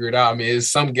kind of figure it out. I mean, it's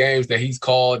some games that he's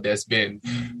called that's been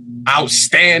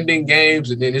outstanding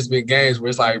games, and then it's been games where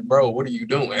it's like, bro, what are you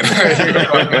doing?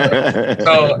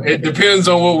 So it depends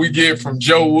on what we get from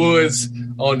Joe Woods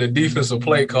on the defensive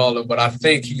play caller, but I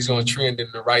think he's going to trend in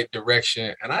the right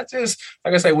direction. And I just,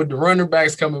 like I say, with the running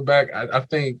backs coming back, I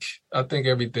think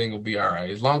everything will be all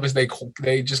right, as long as they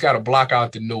just got to block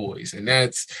out the noise. And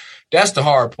that's the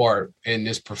hard part in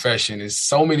this profession, is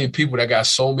so many people that got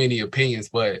so many opinions,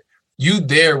 but you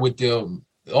there with them.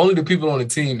 Only the people on the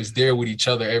team is there with each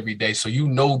other every day. So you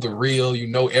know the real, you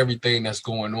know everything that's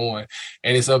going on.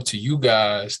 And it's up to you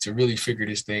guys to really figure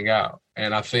this thing out.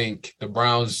 And I think the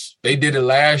Browns, they did it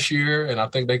last year, and I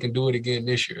think they can do it again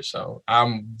this year. So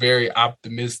I'm very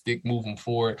optimistic moving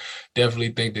forward.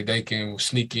 Definitely think that they can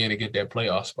sneak in and get that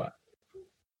playoff spot.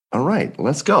 All right,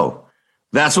 let's go.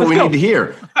 That's what we need to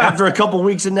hear. After a couple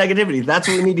weeks of negativity, that's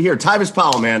what we need to hear. Tyvis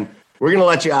Powell, man, we're going to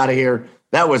let you out of here.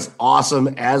 That was awesome,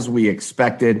 as we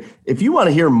expected. If you want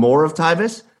to hear more of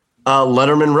Tyvis,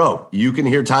 Letterman Row. You can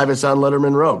hear Tyvis on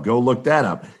Letterman Row. Go look that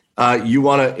up. You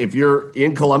want to, if you're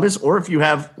in Columbus, or if you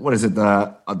have, what is it,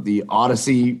 the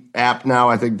Odyssey app now,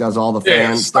 I think does all the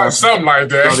fan stuff. Something like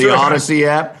that. So the Odyssey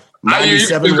app. You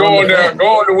can go on there, go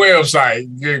on the website,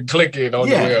 you click it on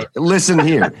the website. Listen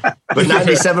here. But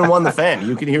 97.1 The Fan.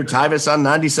 You can hear Tyvis on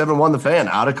 97.1 The Fan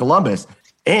out of Columbus.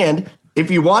 And if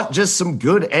you want just some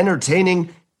good, entertaining,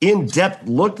 in-depth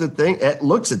looks at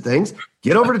things,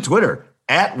 get over to Twitter.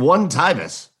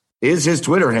 @1Tyvis is his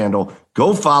Twitter handle.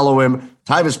 Go follow him.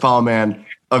 Tyvis Powell, man,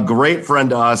 a great friend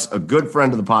to us, a good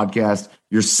friend to the podcast.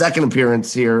 Your second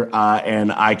appearance here,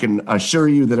 and I can assure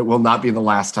you that it will not be the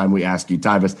last time we ask you,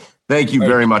 Tyvis. Thank you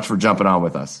very much for jumping on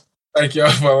with us. Thank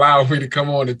y'all for allowing me to come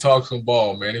on and talk some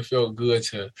ball, man. It felt good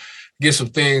to get some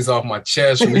things off my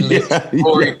chest, relive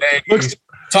days,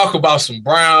 talk about some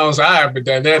Browns. I haven't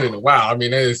done that in a while. I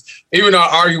mean, even though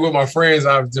I argue with my friends,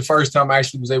 the first time I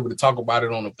actually was able to talk about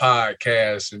it on a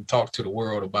podcast and talk to the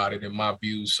world about it and my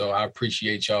views. So I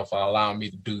appreciate y'all for allowing me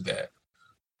to do that.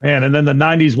 Man, and then the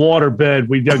 90s waterbed,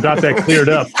 we got that cleared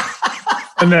up.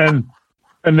 And then,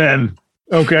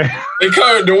 okay.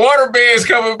 The waterbed's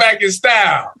coming back in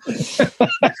style.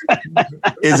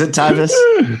 Is it, Tyvis?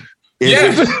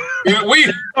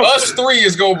 Us three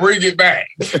is going to bring it back.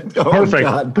 Perfect.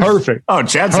 God. Perfect. Oh,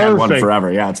 Chad's had one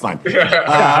forever. Yeah, it's fine.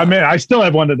 I still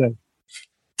have one today.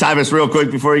 Tyvis, real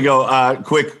quick before you go,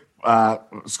 quick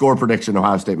score prediction,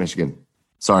 Ohio State, Michigan.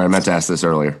 Sorry, I meant to ask this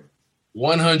earlier.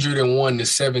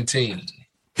 101-17.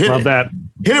 Love that.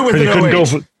 Hit it with an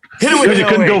OH. Hit it with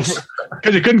an OH.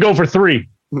 Because you couldn't go for 3.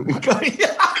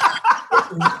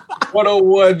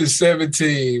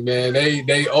 101-17, man.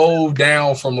 They owed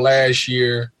down from last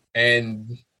year.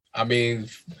 And, I mean,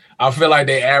 I feel like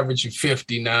they averaging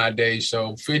 50 nowadays.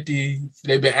 So 50,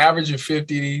 they've been averaging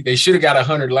 50. They should have got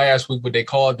 100 last week, but they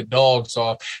called the dogs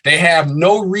off. They have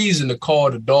no reason to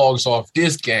call the dogs off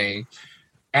this game.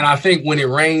 And I think when it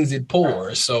rains, it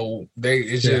pours. So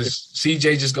just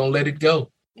CJ just gonna let it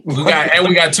go. We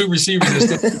got 2 receivers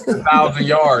that's 1,000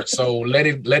 yards. So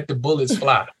let the bullets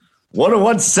fly.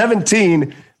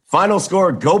 101-17. Final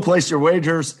score. Go place your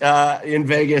wagers in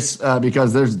Vegas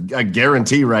because there's a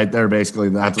guarantee right there. Basically,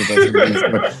 that's what that is.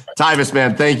 Tyvis,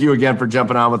 man, thank you again for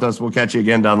jumping on with us. We'll catch you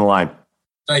again down the line.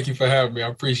 Thank you for having me. I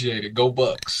appreciate it. Go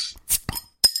Bucks.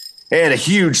 And a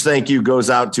huge thank you goes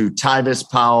out to Tyvis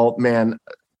Powell, man.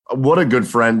 What a good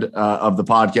friend of the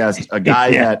podcast. A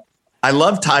guy that I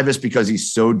love Tyvis because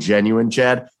he's so genuine,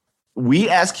 Chad. We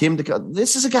ask him to come.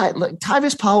 This is a guy like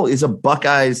Tyvis Powell is a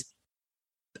Buckeyes.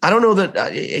 I don't know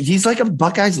that he's like a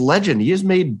Buckeyes legend. He has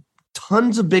made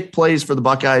tons of big plays for the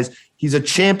Buckeyes. He's a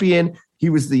champion. He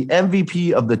was the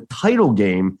MVP of the title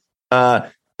game.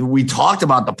 We talked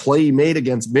about the play he made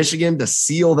against Michigan to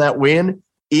seal that win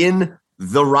in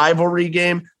the rivalry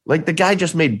game. Like the guy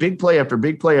just made big play after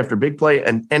big play after big play,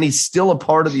 and he's still a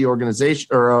part of the organization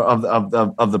or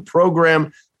of the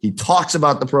program. He talks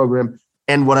about the program.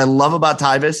 And what I love about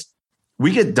Tyvis,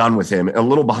 we get done with him a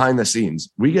little behind the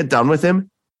scenes. We get done with him,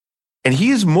 and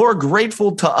he is more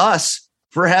grateful to us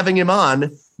for having him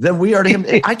on than we are to him.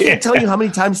 I can't tell you how many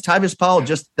times Tyvis Powell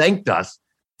just thanked us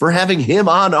for having him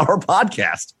on our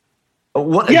podcast.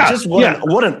 What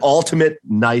an ultimate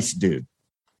nice dude.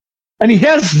 And he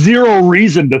has zero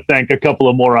reason to thank a couple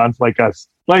of morons like us.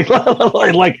 Like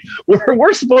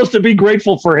we're supposed to be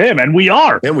grateful for him, and we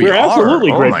are. And we're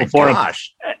absolutely grateful for him.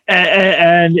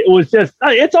 And it was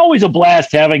it's always a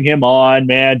blast having him on,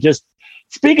 man. Just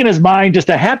speaking his mind, just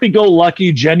a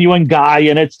happy-go-lucky, genuine guy,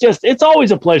 and it's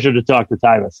always a pleasure to talk to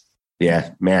Tyvis.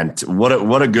 Yeah, man,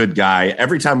 what a good guy.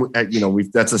 Every time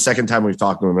that's the second time we've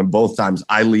talked to him, and both times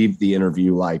I leave the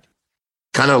interview like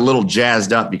kind of a little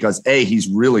jazzed up because A, he's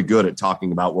really good at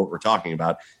talking about what we're talking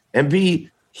about, and B,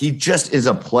 he just is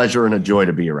a pleasure and a joy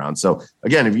to be around. So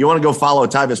again, if you want to go follow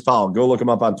Tyvis Powell, go look him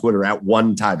up on Twitter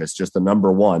 @1Tyvis, just the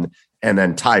number 1, and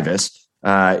then Tyvis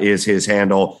is his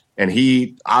handle. And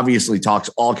he obviously talks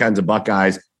all kinds of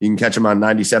Buckeyes. You can catch him on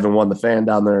 97.1 The Fan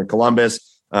down there in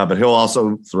Columbus, but he'll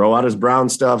also throw out his Brown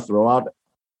stuff, throw out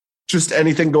just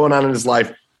anything going on in his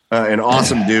life. An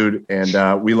awesome dude,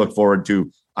 and we look forward to,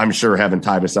 I'm sure, having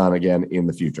Tyvis on again in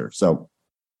the future. So,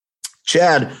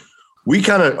 Chad, we're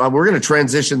going to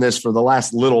transition this for the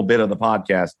last little bit of the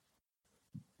podcast.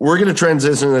 We're going to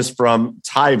transition this from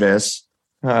Tyvis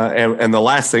and the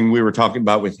last thing we were talking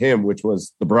about with him, which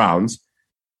was the Browns,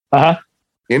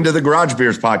 into the Garage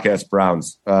Beers podcast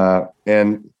Browns.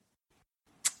 And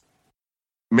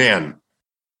man,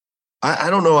 I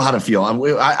don't know how to feel.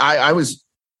 I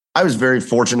was very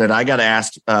fortunate. I got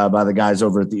asked by the guys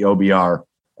over at the OBR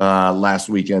last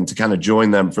weekend to kind of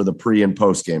join them for the pre and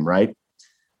post game, right?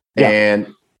 Yeah. And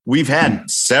we've had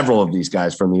several of these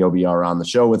guys from the OBR on the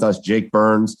show with us, Jake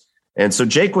Burns. And so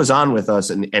Jake was on with us,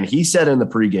 and he said in the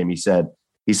pregame,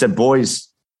 he said, boys,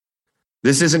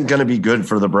 this isn't going to be good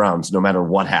for the Browns no matter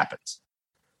what happens.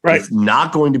 Right. It's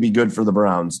not going to be good for the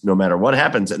Browns no matter what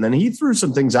happens. And then he threw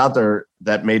some things out there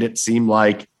that made it seem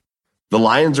like the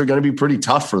Lions are going to be pretty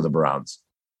tough for the Browns.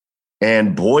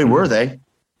 And boy, were they.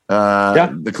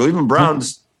 The Cleveland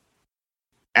Browns,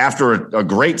 after a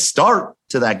great start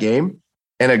to that game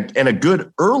and a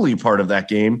good early part of that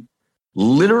game,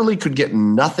 literally could get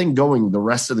nothing going the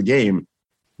rest of the game.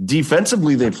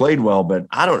 Defensively, they played well, but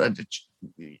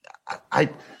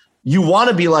you want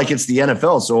to be like it's the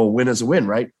NFL, so a win is a win,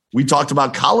 right? We talked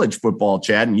about college football,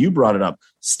 Chad, and you brought it up.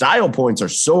 Style points are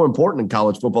so important in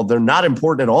college football. They're not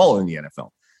important at all in the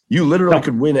NFL. You literally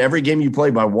could win every game you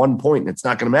play by 1 point, and it's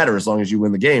not going to matter as long as you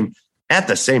win the game. At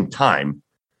the same time,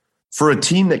 for a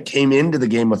team that came into the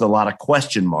game with a lot of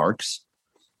question marks,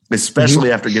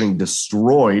 especially after getting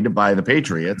destroyed by the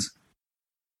Patriots,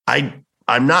 I'm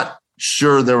not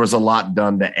sure there was a lot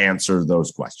done to answer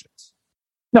those questions.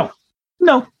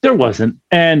 No, there wasn't.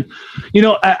 And,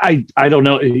 I don't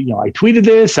know, I tweeted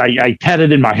this, I had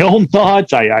it in my own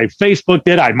thoughts. I Facebooked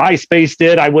it. I MySpaced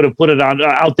it. I would have put it on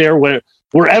out there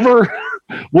wherever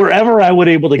I would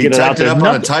able to get it out there.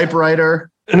 On a typewriter.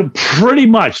 Pretty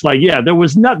much. There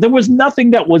was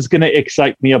nothing that was going to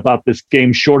excite me about this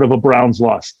game short of a Browns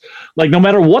loss. No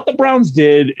matter what the Browns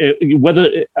did,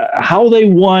 whether how they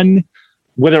won,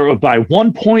 whether it was by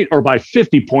 1 point or by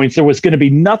 50 points, there was going to be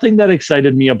nothing that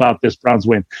excited me about this Browns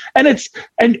win.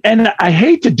 And I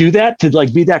hate to do that, to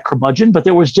be that curmudgeon, but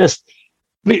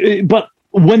but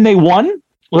when they won,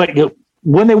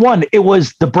 it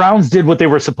was the Browns did what they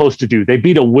were supposed to do. They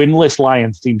beat a winless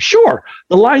Lions team. Sure,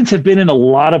 the Lions have been in a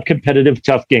lot of competitive,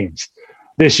 tough games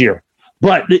this year.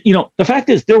 But, the fact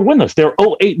is they're winless. They're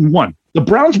 0-8-1. The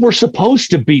Browns were supposed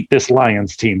to beat this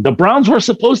Lions team. The Browns were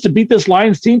supposed to beat this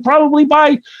Lions team probably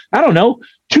by, 2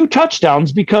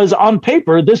 touchdowns, because on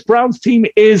paper, this Browns team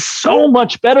is so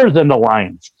much better than the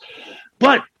Lions.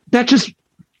 But that just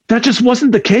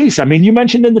wasn't the case. I mean, you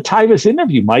mentioned in the Tyvis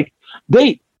interview, Mike,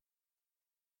 it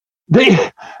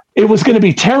was going to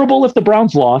be terrible if the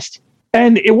Browns lost,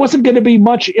 and it wasn't going to be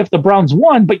much if the Browns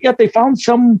won, but yet they found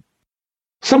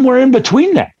somewhere in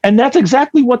between that. And that's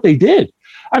exactly what they did.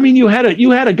 I mean, you had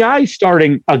a guy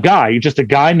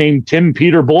named Tim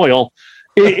Peter Boyle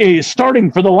is starting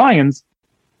for the Lions,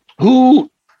 who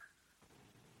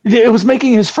it was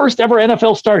making his first ever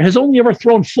NFL start, has only ever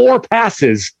thrown 4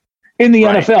 passes in the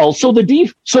NFL. So the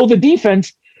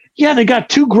defense, they got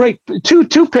two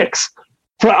picks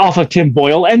off of Tim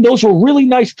Boyle, and those were really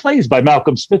nice plays by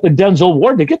Malcolm Smith and Denzel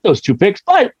Ward to get those 2 picks,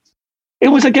 but it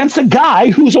was against a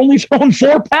guy who's only thrown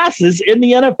 4 passes in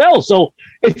the NFL. So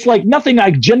it's nothing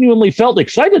I genuinely felt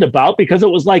excited about, because it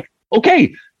was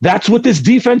okay, that's what this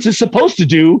defense is supposed to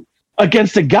do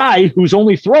against a guy who's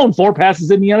only thrown 4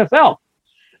 passes in the NFL.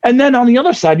 And then on the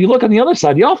other side, you look on the other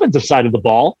side, the offensive side of the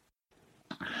ball,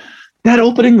 that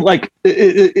opening,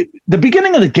 the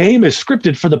beginning of the game is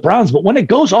scripted for the Browns, but when it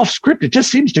goes off script, it just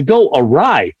seems to go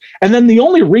awry. And then the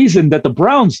only reason that the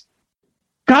Browns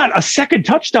got a second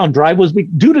touchdown drive was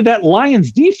due to that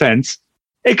Lions defense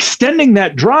extending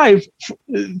that drive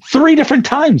 3 different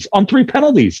times on 3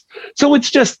 penalties. So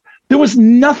it's just, there was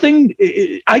nothing.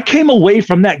 I came away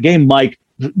from that game, Mike,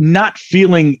 not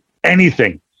feeling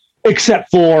anything except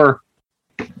for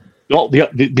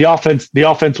the offense. The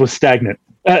offense was stagnant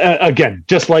again,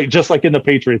 just like in the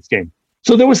Patriots game.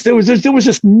 So there was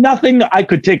just nothing I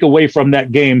could take away from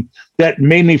that game that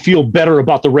made me feel better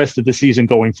about the rest of the season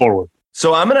going forward.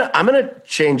 So I'm gonna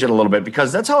change it a little bit,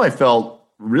 because that's how I felt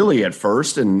really at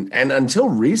first, and until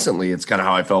recently, it's kind of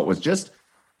how I felt, was just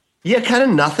kind of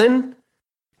nothing.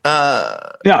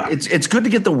 It's good to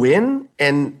get the win,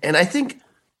 and I think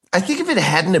if it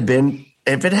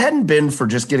hadn't been for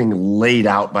just getting laid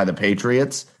out by the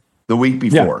Patriots the week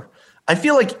before, I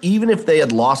feel like even if they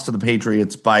had lost to the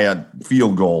Patriots by a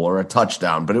field goal or a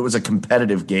touchdown, but it was a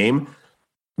competitive game,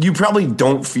 you probably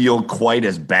don't feel quite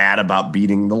as bad about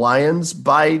beating the Lions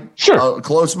by a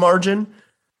close margin.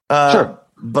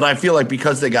 But I feel like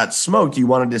because they got smoked, you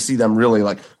wanted to see them really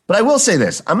but I will say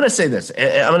this. I'm going to say this.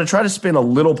 I'm going to try to spin a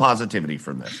little positivity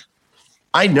from this.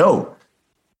 I know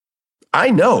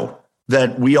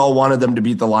that we all wanted them to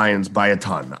beat the Lions by a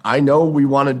ton. I know we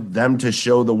wanted them to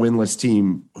show the winless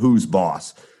team who's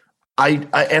boss.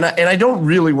 I don't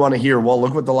really want to hear, well,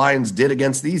 look what the Lions did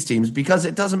against these teams, because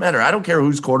it doesn't matter. I don't care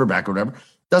who's quarterback or whatever.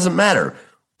 It doesn't matter.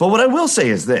 But what I will say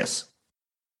is this.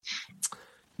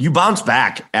 You bounce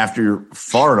back after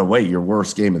far and away your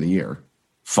worst game of the year.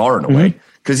 Far and away.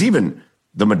 Because even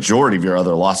the majority of your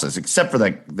other losses, except for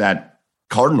that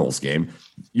Cardinals game,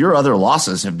 your other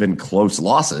losses have been close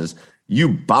losses. You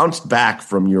bounced back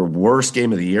from your worst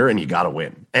game of the year and you got to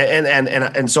win.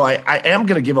 And so I am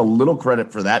going to give a little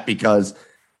credit for that, because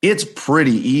it's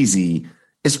pretty easy,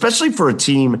 especially for a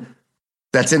team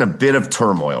that's in a bit of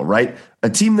turmoil, right? A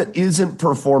team that isn't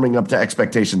performing up to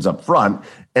expectations up front,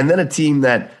 and then a team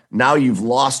that now you've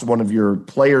lost one of your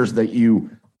players that you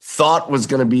thought was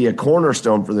going to be a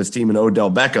cornerstone for this team in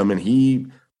Odell Beckham, and he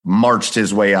marched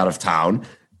his way out of town.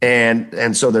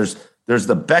 And so there's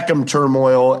the Beckham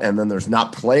turmoil, and then there's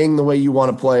not playing the way you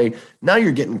want to play. Now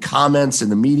you're getting comments in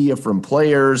the media from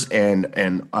players and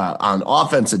on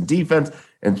offense and defense,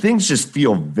 and things just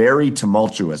feel very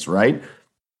tumultuous, right?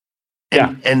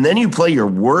 And then you play your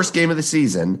worst game of the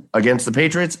season against the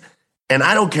Patriots, and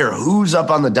I don't care who's up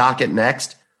on the docket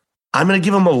next. I'm going to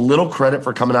give them a little credit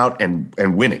for coming out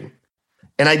and winning.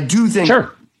 And I do think,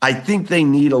 I think they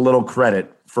need a little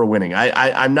credit for winning.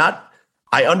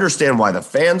 I understand why the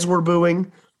fans were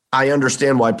booing. I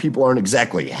understand why people aren't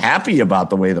exactly happy about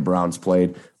the way the Browns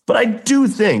played. But I do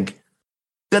think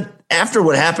that after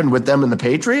what happened with them and the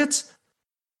Patriots,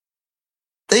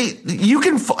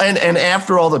 and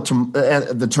after all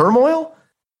the turmoil,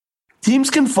 teams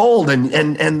can fold,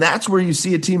 and that's where you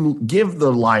see a team give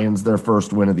the Lions their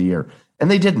first win of the year, and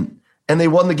they didn't, and they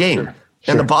won the game. Sure.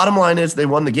 And the bottom line is they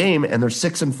won the game, and they're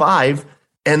 6-5,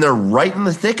 and they're right in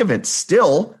the thick of it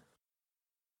still.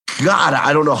 God,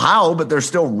 I don't know how, but they're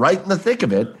still right in the thick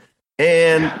of it,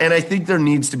 and I think there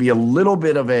needs to be a little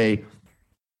bit of an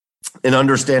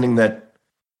understanding that,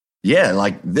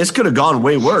 like this could have gone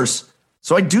way worse.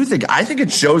 So I think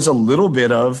it shows a little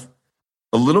bit of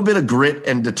grit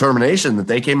and determination that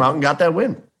they came out and got that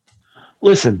win.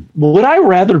 Listen, would I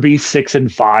rather be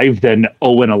 6-5 than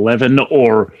 0-11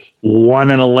 or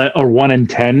 1-11 or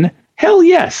 1-10? Hell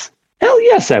yes.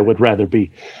 I would rather be.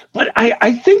 But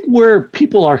I think where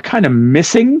people are kind of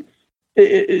missing,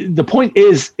 the point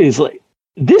is like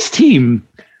this team,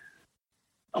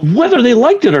 whether they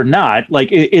liked it or not, like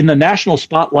in the national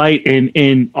spotlight and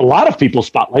in a lot of people's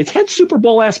spotlights, had Super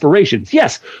Bowl aspirations.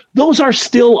 Yes, those are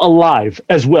still alive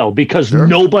as well, because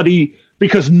nobody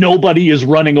is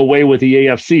running away with the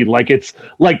AFC like it's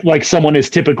like someone is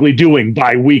typically doing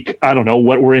by week. I don't know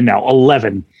what we're in now,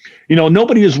 11.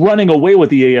 Nobody is running away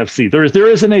with the AFC. There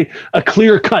isn't a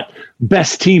clear-cut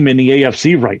best team in the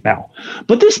AFC right now.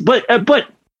 But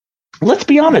let's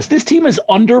be honest, this team is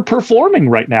underperforming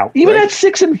right now, even at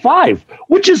 6-5,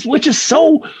 which is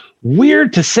so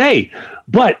weird to say.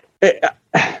 But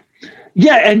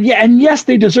yes,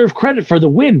 they deserve credit for the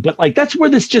win. But like that's where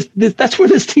this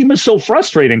team is so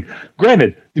frustrating.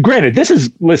 Granted, this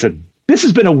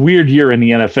has been a weird year in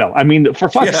the NFL. I mean, for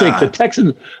fuck's sake,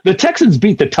 the Texans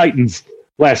beat the Titans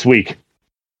last week,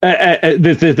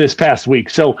 this past week.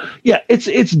 So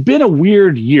it's been a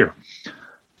weird year.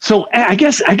 So I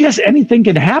guess anything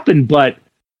can happen, but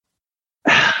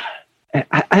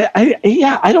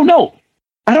I don't know.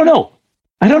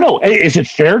 Is it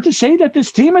fair to say that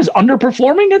this team is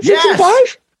underperforming at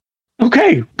 6-5?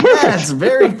 Okay, perfect. Yeah, it's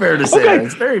very fair to say that.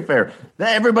 It's very fair.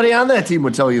 Everybody on that team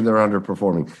would tell you they're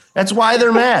underperforming. That's why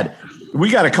they're mad. We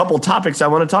got a couple topics I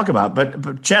want to talk about,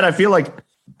 but Chad, I feel like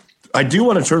I do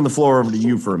want to turn the floor over to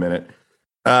you for a minute,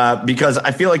 because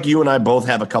I feel like you and I both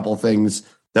have a couple things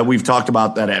that we've talked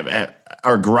about that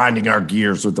are grinding our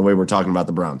gears with the way we're talking about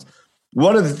the Browns.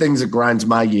 One of the things that grinds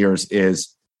my gears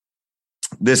is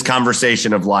this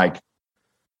conversation of like,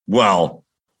 well,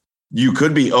 you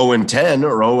could be 0-10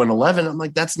 or 0-11. I'm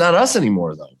like, that's not us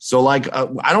anymore, though. So, like, I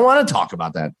don't want to talk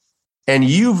about that. And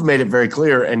you've made it very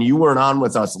clear, and you weren't on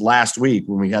with us last week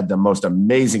when we had the most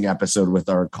amazing episode with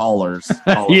our callers.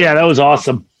 Yeah, that was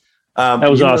awesome.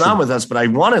 That was awesome. On with us, but I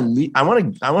want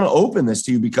to open this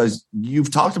to you because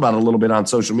you've talked about it a little bit on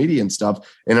social media and stuff,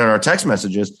 and in our text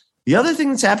messages. The other thing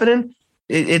that's happening,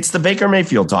 it's the Baker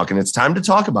Mayfield talk, and it's time to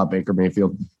talk about Baker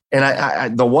Mayfield. And I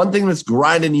the one thing that's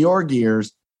grinding your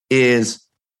gears is,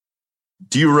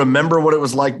 do you remember what it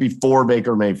was like before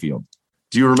Baker Mayfield?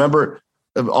 Do you remember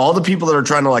all the people that are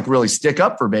trying to like really stick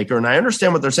up for Baker? And I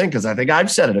understand what they're saying because I think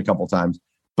I've said it a couple times,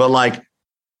 but like,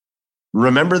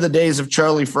 remember the days of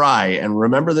Charlie Fry and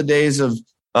remember the days of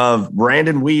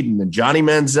Brandon Weeden and Johnny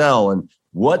Manziel and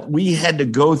what we had to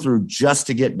go through just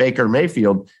to get Baker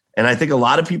Mayfield. And I think a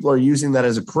lot of people are using that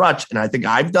as a crutch. And I think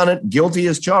I've done it, guilty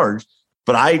as charged.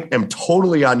 but I am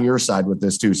totally on your side with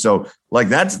this too. So like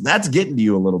that's getting to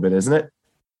you a little bit, isn't it?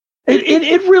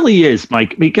 It really is,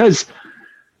 Mike, because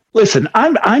listen,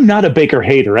 I'm not a Baker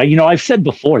hater. I've said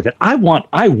before that I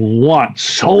want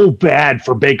so bad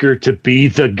for Baker to be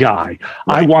the guy. Right.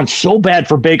 I want so bad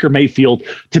for Baker Mayfield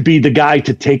to be the guy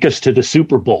to take us to the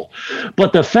Super Bowl.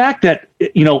 But the fact that,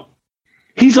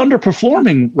 he's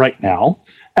underperforming right now,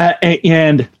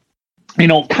 and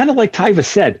kind of like Tyvis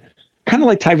said,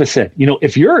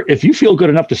 if you feel good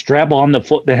enough to strap on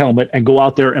the helmet and go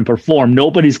out there and perform,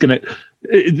 nobody's going to.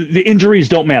 The injuries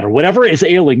don't matter. Whatever is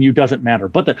ailing you doesn't matter.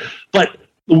 But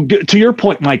to your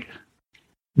point, Mike,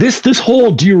 this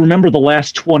whole "do you remember the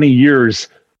last 20 years"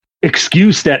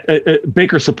 excuse that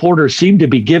Baker supporters seem to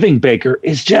be giving Baker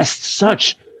is just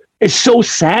it's so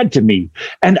sad to me.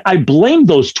 And I blame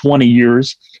those 20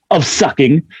 years of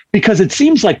sucking because it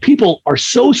seems like people are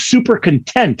so super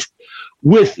content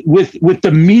with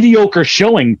the mediocre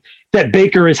showing that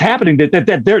Baker is happening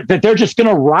that they're just going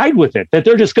to ride with it, that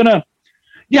they're just going to.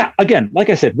 Yeah, again, like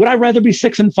I said, would I rather be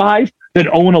 6-5 than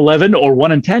 0-11 or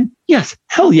 1-10? Yes,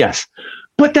 hell yes.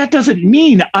 But that doesn't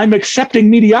mean I'm accepting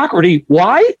mediocrity.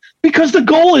 Why? Because the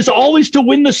goal is always to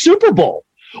win the Super Bowl.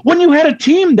 When you had a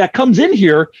team that comes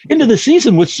into the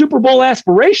season with Super Bowl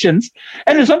aspirations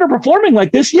and is underperforming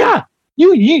like this, yeah,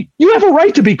 you have a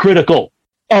right to be critical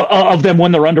of them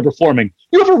when they're underperforming.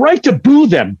 You have a right to boo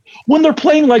them when they're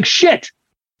playing like shit.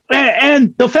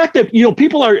 And the fact that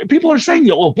people are saying,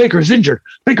 "Oh, Baker's injured,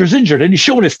 and he's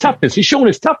showing his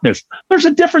toughness." There's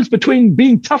a difference between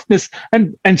being toughness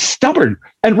and stubborn.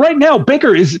 And right now,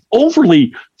 Baker is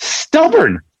overly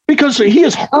stubborn because he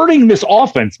is hurting this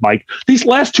offense, Mike. These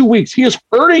last 2 weeks, he is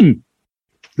hurting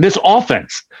this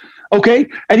offense. Okay,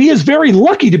 and he is very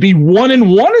lucky to be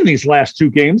 1-1 in these last 2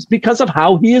 games because of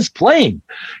how he is playing.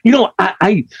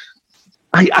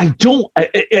 I don't,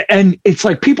 and it's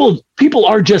like people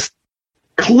are just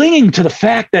clinging to the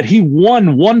fact that he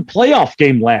won one playoff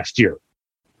game last year,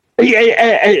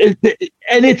 and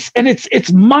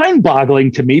it's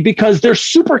mind-boggling to me because they're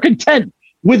super content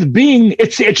with being.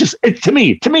 To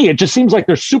me, it just seems like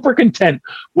they're super content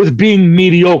with being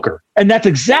mediocre, and that's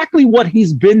exactly what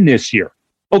he's been this year.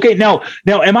 Okay, now,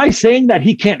 am I saying that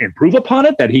he can't improve upon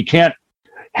it? That he can't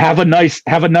have a nice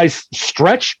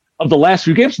stretch of the last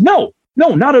few games? No,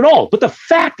 not at all. But the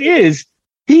fact is,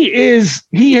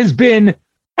 he has been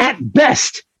at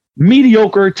best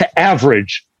mediocre to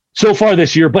average so far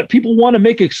this year. But people want to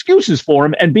make excuses for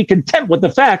him and be content with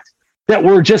the fact that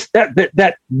we're just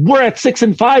that we're at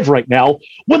 6-5 right now,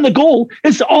 when the goal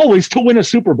is always to win a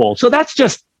Super Bowl. So that's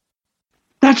just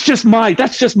my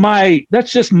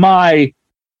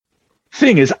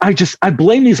thing. Is I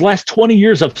blame these last 20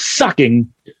 years of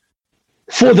sucking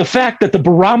for the fact that the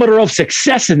barometer of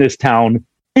success in this town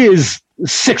is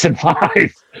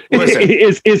 6-5.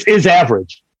 Listen, is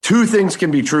average. Two things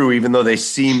can be true, even though they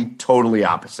seem totally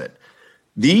opposite.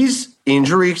 These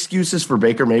injury excuses for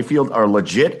Baker Mayfield are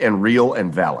legit and real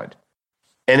and valid.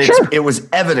 And it was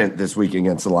evident this week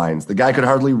against the Lions. The guy could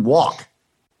hardly walk.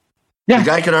 Yeah. The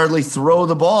guy could hardly throw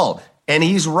the ball. And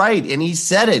he's right. And he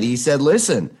said it. He said,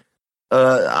 listen,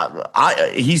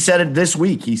 he said it this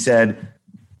week. He said,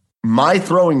 my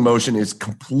throwing motion is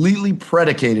completely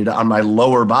predicated on my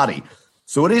lower body.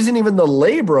 So it isn't even the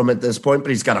labrum at this point, but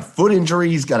he's got a foot injury.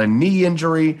 He's got a knee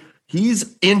injury.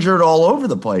 He's injured all over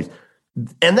the place.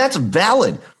 And that's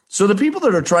valid. So the people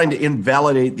that are trying to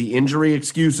invalidate the injury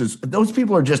excuses, those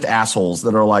people are just assholes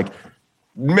that are like,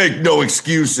 make no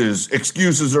excuses.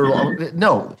 Excuses are valid.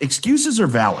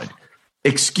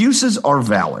 Excuses are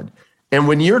valid. And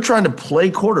when you're trying to play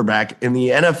quarterback in the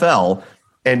NFL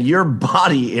and your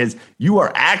body you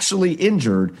are actually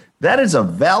injured, that is a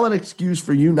valid excuse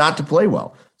for you not to play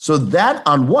well. So that,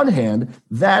 on one hand,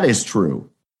 that is true.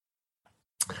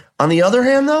 On the other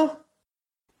hand, though,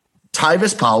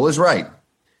 Tyvis Powell is right.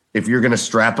 If you're going to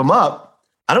strap him up,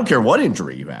 I don't care what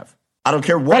injury you have.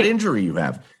 Injury you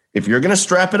have. If you're going to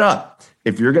strap it up,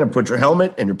 if you're going to put your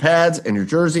helmet and your pads and your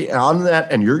jersey on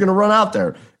that, and you're going to run out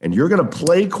there and you're going to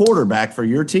play quarterback for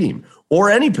your team or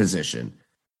any position,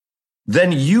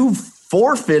 then you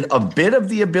forfeit a bit of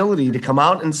the ability to come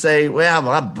out and say,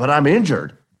 well, but I'm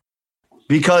injured.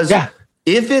 Because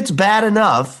if it's bad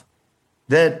enough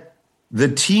that the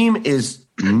team is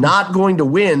not going to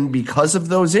win because of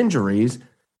those injuries,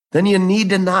 then you need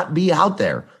to not be out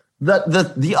there.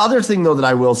 The other thing, though, that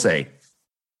I will say,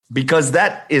 because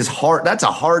that is hard, that's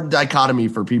a hard dichotomy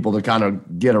for people to kind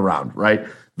of get around, right?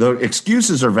 The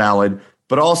excuses are valid,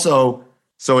 but also,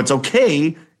 so it's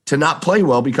okay to not play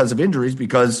well because of injuries,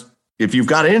 because if you've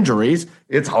got injuries,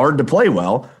 it's hard to play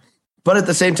well. But at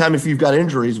the same time, if you've got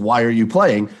injuries, why are you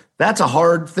playing? That's a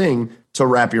hard thing to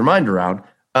wrap your mind around.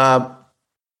 The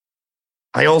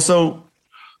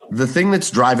thing that's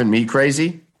driving me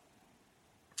crazy,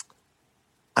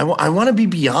 I want to be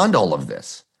beyond all of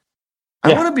this.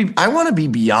 I want to be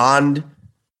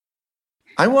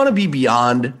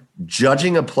beyond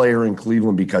judging a player in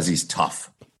Cleveland because he's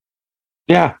tough.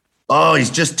 Yeah. Oh,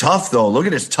 he's just tough though. Look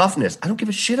at his toughness. I don't give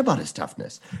a shit about his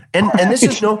toughness. And this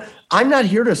is I'm not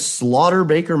here to slaughter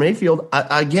Baker Mayfield.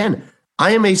 Again,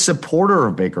 I am a supporter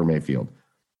of Baker Mayfield.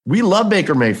 We love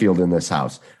Baker Mayfield in this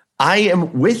house. I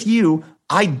am with you.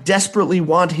 I desperately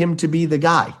want him to be the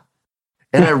guy.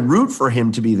 And I root for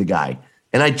him to be the guy.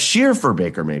 And I cheer for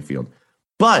Baker Mayfield.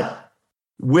 But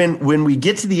when we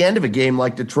get to the end of a game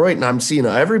like Detroit, and I'm seeing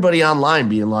everybody online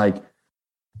being like,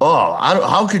 oh,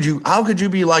 how could you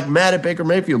be like mad at Baker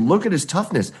Mayfield? Look at his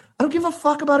toughness. I don't give a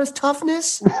fuck about his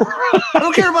toughness. I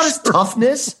don't care about his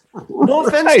toughness. No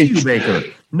offense to you, Baker.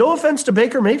 No offense to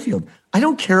Baker Mayfield. I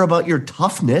don't care about your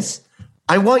toughness.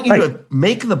 I want you to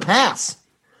make the pass.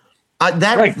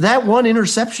 That one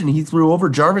interception he threw over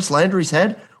Jarvis Landry's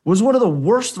head was one of the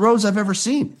worst throws I've ever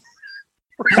seen.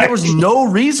 There was no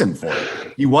reason for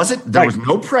it. There was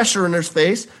no pressure in his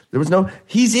face.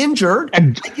 He's injured. I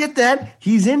get that.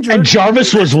 He's injured. And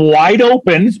Jarvis was wide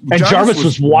open. Jarvis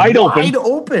was wide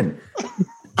open.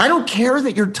 I don't care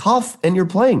that you're tough and you're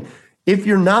playing. If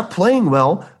you're not playing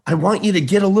well, I want you to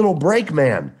get a little break,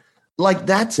 man. Like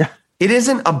it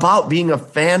isn't about being a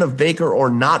fan of Baker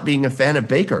or not being a fan of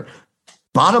Baker.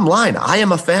 Bottom line, I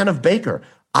am a fan of Baker.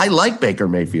 I like Baker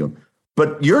Mayfield.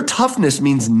 But your toughness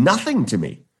means nothing to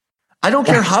me. I don't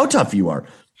care how tough you are.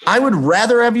 I would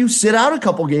rather have you sit out a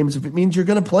couple games if it means you're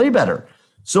going to play better.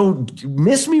 So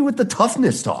miss me with the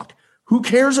toughness talk. Who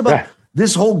cares about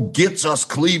this whole gets us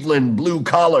Cleveland blue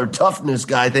collar toughness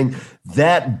guy thing?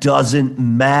 That doesn't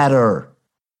matter.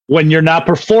 When you're not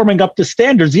performing up to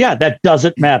standards, that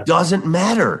doesn't matter. Doesn't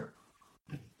matter.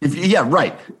 If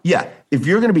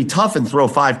you're going to be tough and throw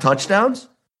 5 touchdowns,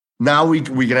 now we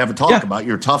can have a talk about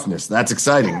your toughness. That's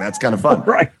exciting. That's kind of fun.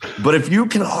 Right. But if you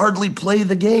can hardly play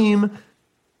the game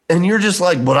and you're just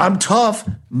like, but I'm tough,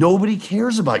 nobody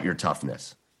cares about your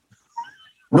toughness.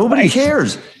 Nobody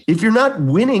cares. If you're not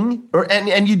winning,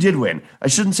 and you did win. I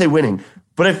shouldn't say winning.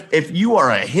 But if you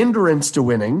are a hindrance to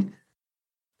winning,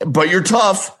 but you're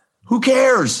tough, who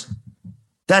cares?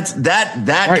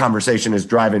 That conversation is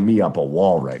driving me up a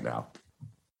wall right now.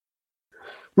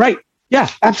 Right. Yeah,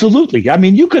 absolutely. I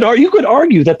mean, you could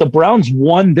argue that the Browns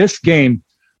won this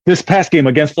past game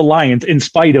against the Lions in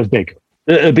spite of Baker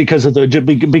because of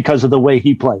the way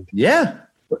he played. Yeah.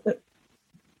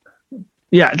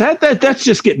 Yeah, that's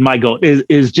just getting my goat.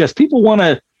 Is just people want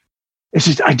to. It's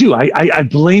just I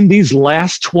blame these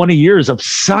last 20 years of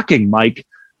sucking, Mike,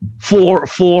 for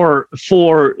the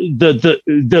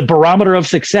barometer of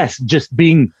success just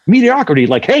being mediocrity.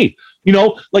 Like, hey,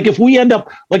 like if we end up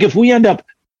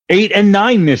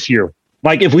 8-9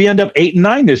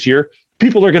 this year,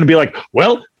 people are going to be like,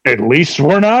 well, at least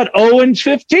we're not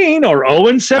 0-15 or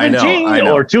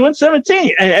 0-17 or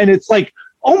 2-17, and it's like,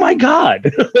 oh my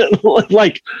God,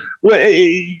 like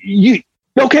you.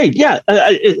 Okay, yeah.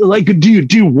 Like, do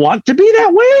you want to be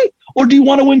that way, or do you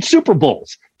want to win Super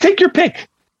Bowls? Take your pick.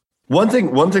 One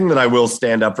thing that I will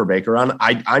stand up for Baker on,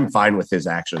 I'm fine with his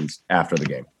actions after the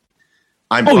game.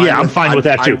 I'm fine with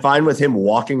that too. I'm fine with him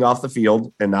walking off the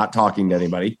field and not talking to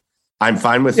anybody. I'm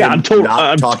fine with him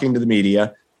not talking to the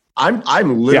media.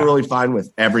 I'm literally fine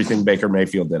with everything Baker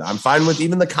Mayfield did. I'm fine with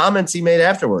even the comments he made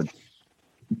afterward.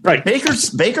 Right.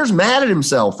 Baker's mad at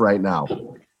himself right now.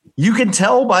 You can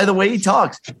tell by the way he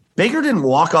talks. Baker didn't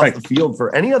walk off the field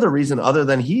for any other reason other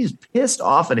than he's pissed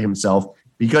off at himself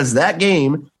because that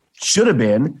game should have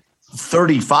been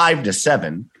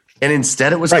 35-7, and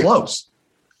instead it was close.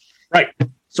 Right.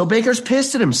 So Baker's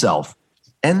pissed at himself,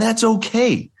 and that's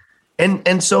okay.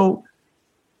 And so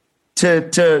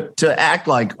to act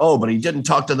like, oh, but he didn't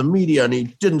talk to the media and he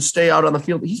didn't stay out on the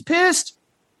field. He's pissed.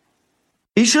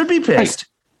 He should be pissed. Right.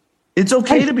 It's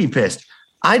okay to be pissed.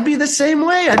 I'd be the same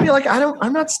way. I'd be like,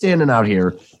 I'm not standing out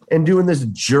here and doing this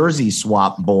jersey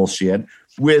swap bullshit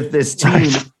with this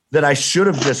team that I should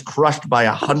have just crushed by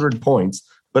 100 points.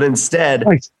 But instead,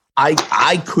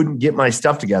 I couldn't get my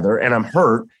stuff together and I'm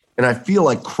hurt and I feel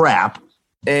like crap.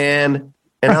 And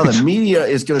now the media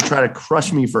is going to try to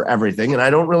crush me for everything. And I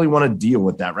don't really want to deal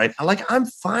with that. Right. I'm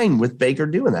fine with Baker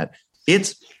doing that.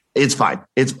 It's fine.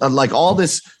 It's like all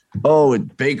this. Oh,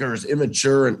 Baker's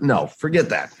immature. And no, forget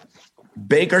that.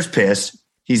 Baker's pissed.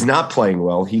 He's not playing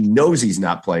well. He knows he's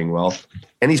not playing well,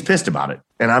 and he's pissed about it.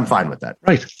 And I'm fine with that.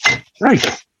 Right.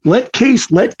 Let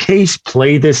Case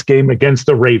play this game against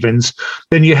the Ravens.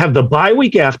 Then you have the bye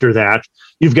week after that.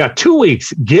 You've got 2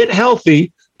 weeks. Get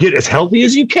healthy, get as healthy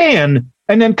as you can,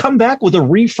 and then come back with a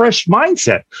refreshed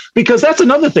mindset. Because that's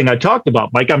another thing I talked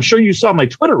about, Mike. I'm sure you saw my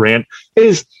Twitter rant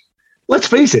is, let's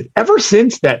face it, ever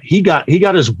since that he got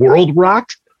his world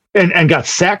rocked and got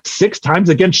sacked 6 times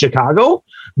against Chicago,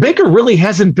 Baker really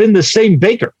hasn't been the same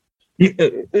Baker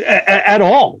at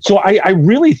all. So I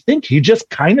really think he just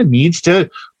kind of needs to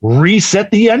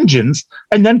reset the engines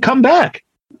and then come back.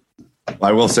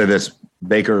 I will say this.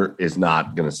 Baker is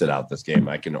not going to sit out this game.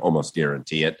 I can almost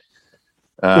guarantee it.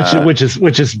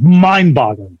 Which is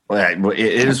mind-boggling.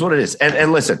 It is what it is.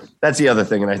 And listen, that's the other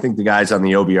thing. And I think the guys on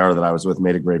the OBR that I was with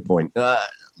made a great point.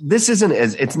 This isn't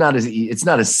it's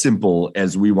not as simple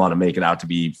as we want to make it out to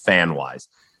be fan-wise.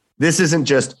 This isn't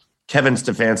just Kevin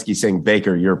Stefanski saying,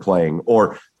 Baker, you're playing,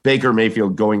 or Baker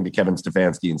Mayfield going to Kevin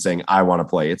Stefanski and saying, I want to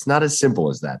play. It's not as simple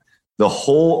as that. The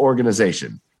whole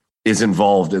organization is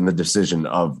involved in the decision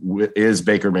of, is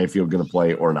Baker Mayfield going to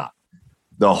play or not?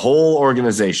 The whole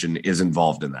organization is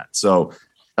involved in that. So,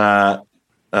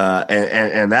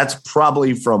 and that's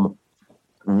probably from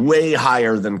way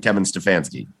higher than Kevin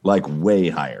Stefanski, like way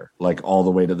higher, like all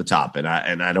the way to the top. And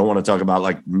I don't want to talk about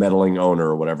like meddling owner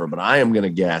or whatever, but I am going to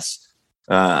guess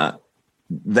that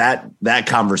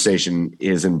conversation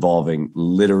is involving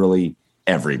literally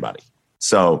everybody.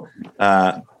 So,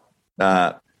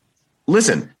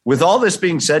 listen, with all this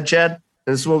being said, Chad,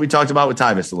 this is what we talked about with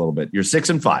Tyvis a little bit. You're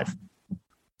 6-5.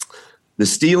 The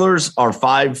Steelers are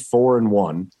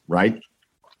 5-4-1, right?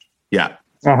 Yeah.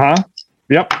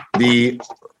 Yep. The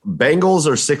Bengals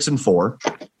are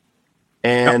 6-4,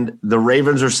 and the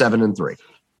Ravens are 7-3,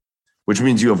 which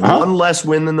means you have one less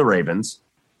win than the Ravens.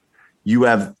 You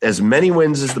have as many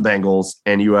wins as the Bengals,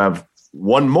 and you have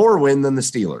one more win than the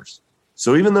Steelers.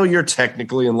 So even though you're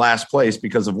technically in last place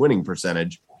because of winning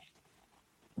percentage,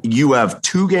 you have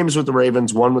 2 games with the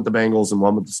Ravens, 1 with the Bengals, and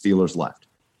 1 with the Steelers left.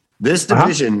 This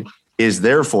division is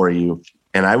there for you.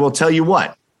 And I will tell you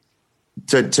what,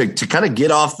 to kind of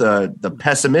get off the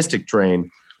pessimistic train,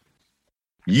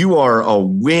 you are a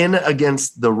win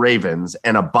against the Ravens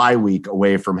and a bye week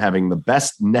away from having the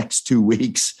best next 2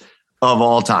 weeks of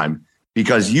all time,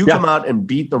 because you come out and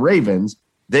beat the Ravens.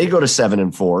 They go to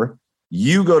 7-4.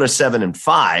 You go to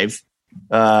 7-5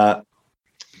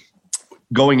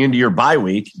 going into your bye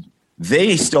week.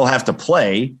 They still have to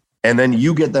play, and then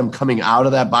you get them coming out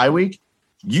of that bye week.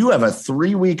 You have a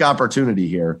 3-week opportunity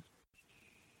here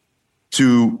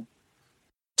to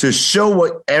show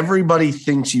what everybody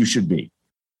thinks you should be.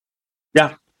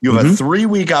 Yeah. You have a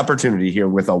 3-week opportunity here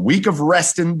with a week of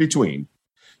rest in between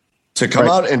to come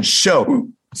out and show,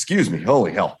 excuse me,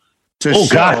 holy hell, to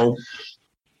show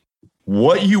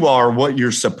what you are, what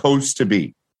you're supposed to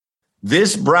be.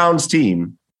 This Browns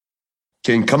team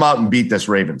can come out and beat this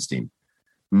Ravens team.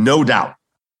 No doubt.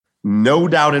 No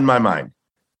doubt in my mind.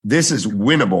 This is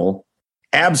winnable.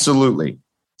 Absolutely.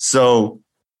 So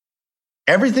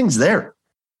everything's there.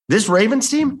 This Ravens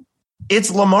team, it's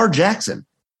Lamar Jackson.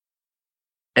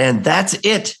 And that's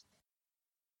it.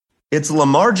 It's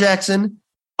Lamar Jackson,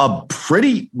 a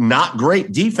pretty not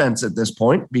great defense at this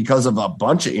point because of a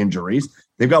bunch of injuries.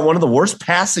 They've got one of the worst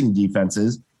passing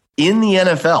defenses in the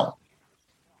NFL.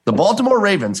 The Baltimore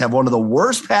Ravens have one of the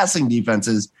worst passing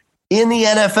defenses in the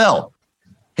NFL.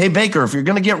 Hey, Baker, if you're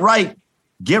going to get right.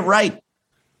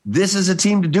 This is a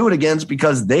team to do it against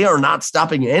because they are not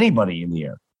stopping anybody in the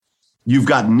air. You've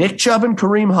got Nick Chubb and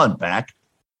Kareem Hunt back,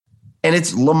 and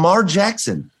it's Lamar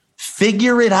Jackson.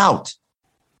 Figure it out.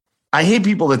 I hate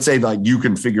people that say like you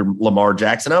can figure Lamar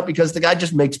Jackson out because the guy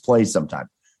just makes plays sometimes.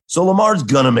 So Lamar's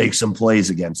going to make some plays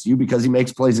against you because he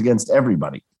makes plays against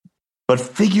everybody. But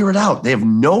figure it out. They have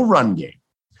no run game.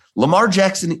 Lamar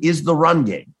Jackson is the run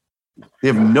game. They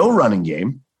have no running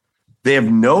game. They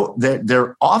have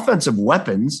their offensive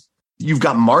weapons. You've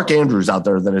got Mark Andrews out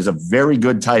there that is a very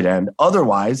good tight end.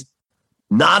 Otherwise,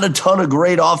 not a ton of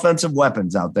great offensive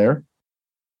weapons out there.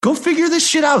 Go figure this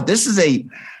shit out. This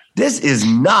is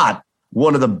not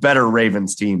one of the better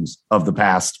Ravens teams of the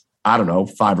past,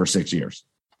 5 or 6 years.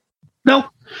 No,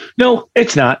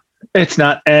 it's not. It's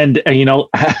not. And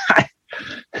I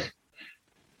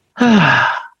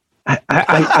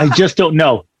just don't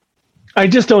know. I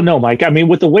just don't know, Mike. I mean,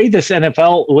 with the way this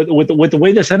NFL, with the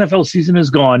way this NFL season has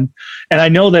gone, and I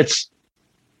know that's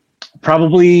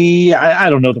probably, I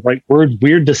don't know the right word,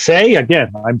 weird to say. Again,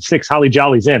 I'm 6 holly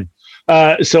jollies in.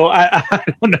 So I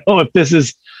don't know if this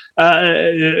is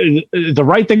the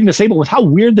right thing to say, but with how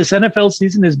weird this NFL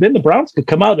season has been, the Browns could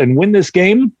come out and win this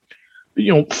game,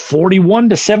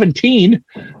 41-17,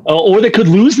 or they could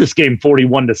lose this game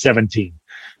 41-17.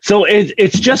 So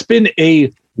it's just been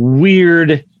a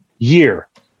weird year.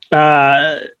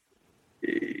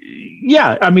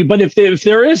 Yeah, I mean, but if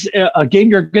there is a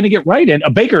game you're going to get right in,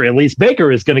 Baker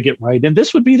is going to get right in,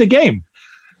 this would be the game.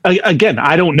 Again,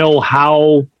 I don't know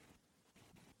how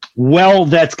well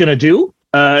that's going to do.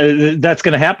 That's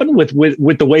going to happen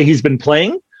with the way he's been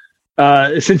playing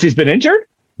since he's been injured.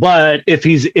 But if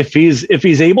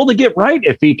he's able to get right,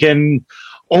 if he can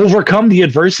overcome the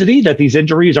adversity that these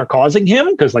injuries are causing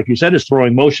him, because like you said, his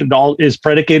throwing motion is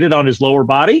predicated on his lower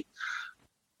body.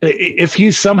 If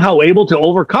he's somehow able to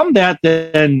overcome that,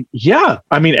 then yeah,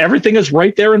 I mean, everything is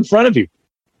right there in front of you.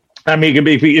 I mean,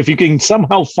 if you can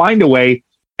somehow find a way,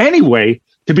 any way,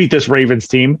 to beat this Ravens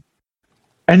team,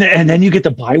 and then you get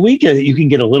the bye week, you can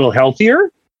get a little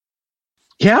healthier.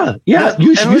 Yeah,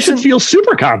 you should feel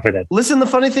super confident. Listen, the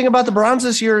funny thing about the Browns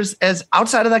this year is, as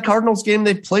outside of that Cardinals game,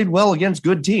 they've played well against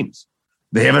good teams.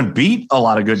 They haven't beat a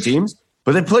lot of good teams,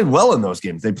 but they played well in those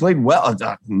games. They played well,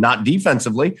 not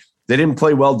defensively. They didn't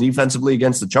play well defensively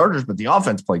against the Chargers, but the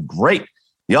offense played great.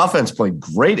 The offense played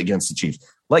great against the Chiefs.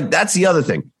 Like, that's the other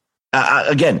thing.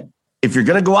 Again, if you're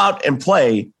going to go out and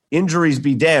play, injuries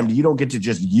be damned, you don't get to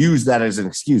just use that as an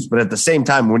excuse. But at the same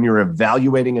time, when you're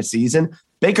evaluating a season,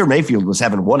 Baker Mayfield was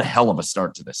having one hell of a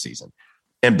start to this season.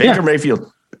 And Baker Mayfield,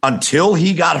 until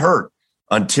he got hurt,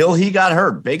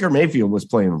 Baker Mayfield was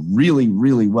playing really,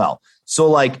 really well. So,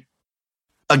 like,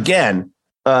 again,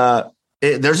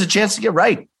 there's a chance to get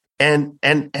right. And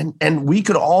we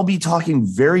could all be talking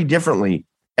very differently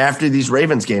after these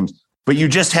Ravens games, but you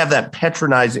just have that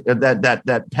patronizing,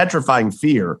 that petrifying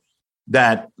fear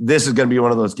that this is going to be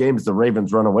one of those games the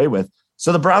Ravens run away with.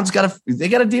 So the Browns got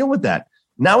to deal with that.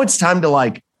 Now it's time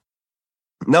to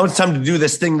do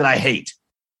this thing that I hate.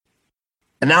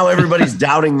 And now everybody's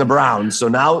doubting the Browns. So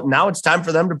now it's time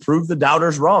for them to prove the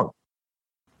doubters wrong.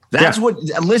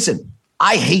 Listen,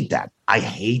 I hate that.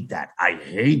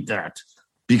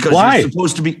 Because you're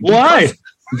supposed to be. Why?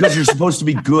 Because you're supposed to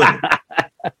be good.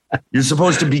 You're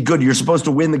supposed to be good. You're supposed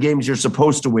to win the games you're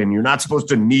supposed to win. You're not supposed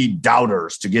to need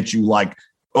doubters to get you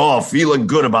feeling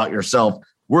good about yourself.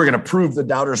 We're going to prove the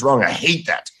doubters wrong. I hate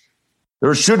that.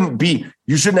 You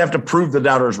shouldn't have to prove the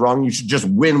doubters wrong. You should just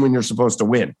win when you're supposed to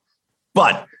win.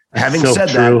 But having said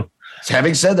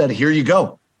that, here you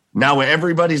go. Now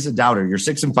everybody's a doubter. You're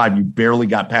 6-5. You barely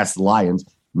got past the Lions.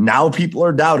 Now people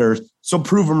are doubters. So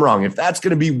prove them wrong. If that's going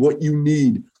to be what you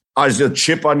need as a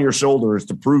chip on your shoulders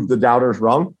to prove the doubters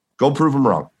wrong, go prove them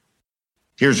wrong.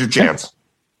 Here's your chance.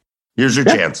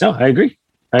 Chance. No, I agree.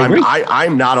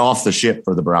 I'm not off the ship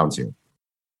for the Browns here.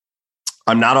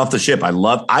 I'm not off the ship. I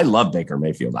love Baker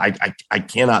Mayfield. I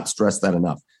cannot stress that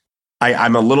enough.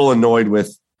 I'm a little annoyed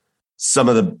with some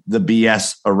of the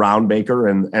BS around Baker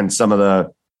and some of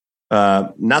the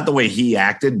not the way he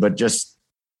acted, but just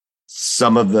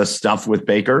some of the stuff with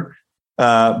Baker.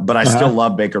 But I still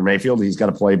love Baker Mayfield. He's got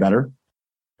to play better.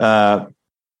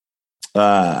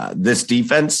 This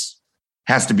defense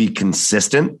has to be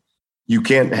consistent. You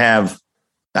can't have,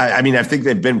 I think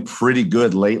they've been pretty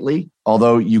good lately,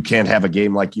 although you can't have a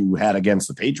game like you had against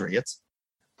the Patriots.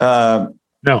 No,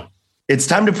 it's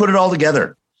time to put it all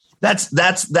together. That's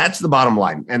the bottom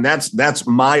line. And that's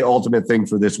my ultimate thing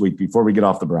for this week before we get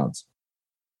off the Browns.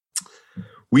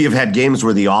 We have had games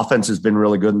where the offense has been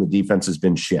really good and the defense has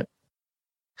been shit.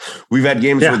 We've had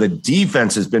games where the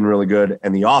defense has been really good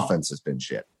and the offense has been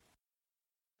shit.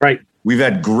 Right. We've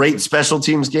had great special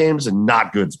teams games and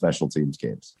not good special teams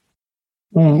games.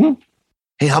 Mm-hmm.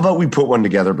 Hey, how about we put one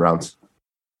together, Browns?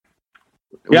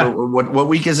 Yeah. What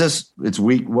week is this? It's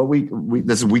week. What week?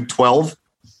 This is week 12.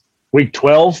 Week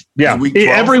 12. Yeah. Week 12?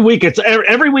 Every week it's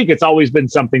always been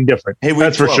something different. Hey,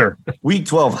 that's 12. for sure. Week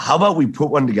 12. How about we put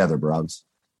one together, Browns?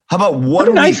 How about one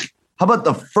week? Nice. How about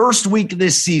the first week of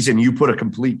this season, you put a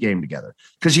complete game together?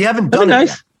 Because you haven't done it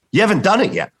yet. You haven't done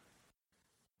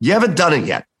it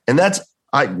yet. And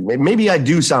maybe I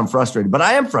do sound frustrated, but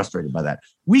I am frustrated by that.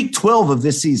 Week 12 of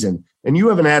this season, and you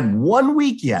haven't had 1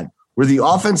 week yet where the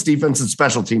offense, defense, and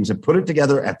special teams have put it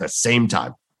together at the same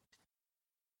time.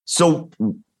 So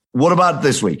what about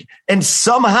this week? And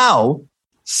somehow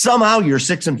you're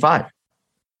 6-5.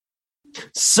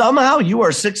 Somehow you are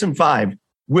 6-5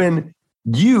 when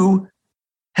you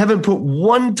haven't put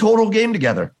one total game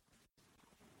together.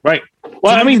 Right.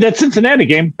 Well, I mean, that Cincinnati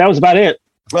game, that was about it.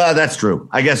 Well, that's true.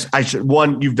 I guess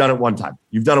you've done it one time.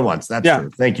 You've done it once. That's true.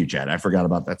 Thank you, Chad. I forgot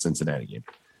about that Cincinnati game.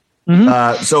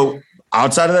 Mm-hmm. So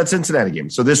outside of that Cincinnati game,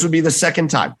 so this would be the second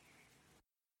time.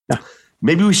 Yeah.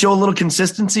 Maybe we show a little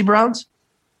consistency, Browns.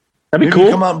 That'd be cool.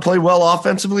 Come out and play well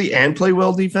offensively and play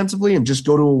well defensively and just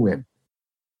go to a win.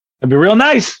 That'd be real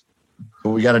nice.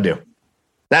 What we got to do.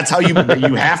 That's how you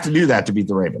have to do that to beat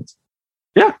the Ravens.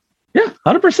 Yeah,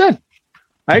 100%.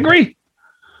 I agree.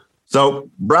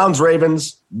 So Browns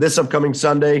Ravens this upcoming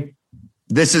Sunday.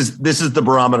 This is the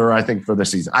barometer, I think, for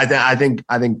this season. I think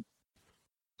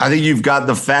you've got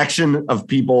the faction of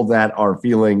people that are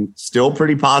feeling still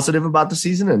pretty positive about the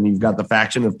season, and you've got the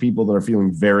faction of people that are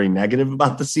feeling very negative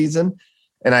about the season.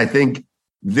 And I think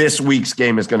this week's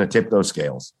game is going to tip those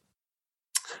scales.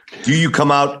 Do you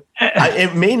come out?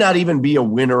 It may not even be a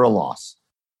win or a loss,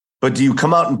 but do you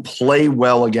come out and play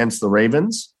well against the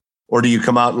Ravens, or do you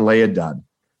come out and lay a dud?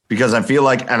 Because I feel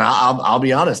like, and I'll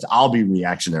be honest, I'll be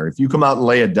reactionary. If you come out and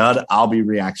lay a dud, I'll be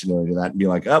reactionary to that and be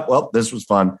like, oh, well, this was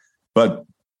fun, but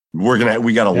we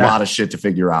got a lot of shit to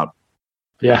figure out.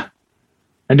 Yeah.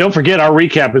 And don't forget, our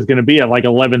recap is going to be at like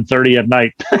 11:30 at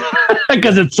night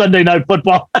because it's Sunday Night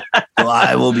Football. Well,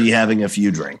 I will be having a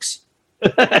few drinks.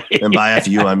 And by a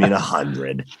few, I mean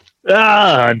 100.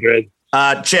 100.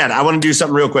 Chad, I want to do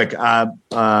something real quick.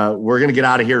 We're going to get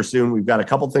out of here soon. We've got a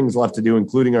couple things left to do,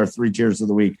 including our 3 tiers of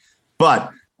the week.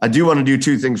 But I do want to do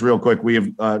 2 things real quick. We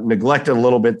have neglected a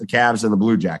little bit the Cavs and the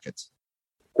Blue Jackets.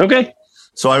 Okay.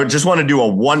 So I just want to do a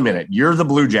 1 minute. You're the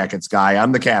Blue Jackets guy.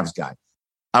 I'm the Cavs guy.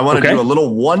 I want to do a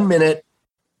little 1 minute,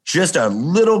 just a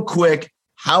little quick.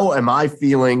 How am I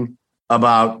feeling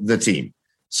about the team?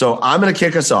 So I'm going to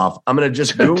kick us off. I'm going to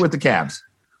just do it with the Cavs.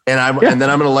 And then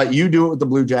I'm going to let you do it with the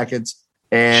Blue Jackets.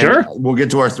 And we'll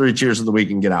get to our 3 cheers of the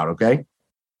week and get out, okay?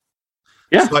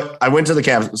 Yeah. So I went to the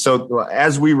Cavs. So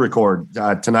as we record,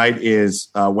 tonight is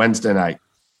Wednesday night.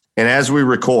 And as we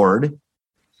record,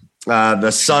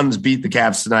 the Suns beat the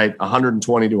Cavs tonight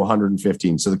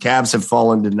 120-115. So the Cavs have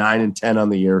fallen to 9-10 on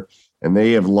the year, and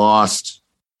they have lost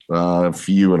a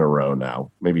few in a row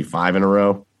now, maybe 5 in a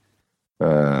row.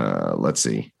 Let's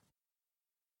see.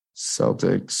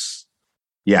 Celtics.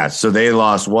 Yeah, so they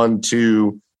lost 1,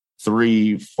 2,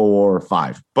 3, 4,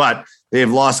 5. But they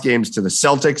have lost games to the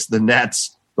Celtics, the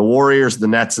Nets, the Warriors, the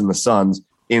Nets, and the Suns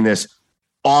in this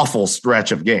awful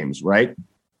stretch of games, right?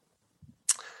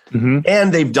 Mm-hmm.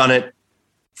 And they've done it,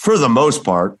 for the most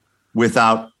part,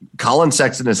 without Colin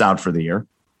Sexton is out for the year.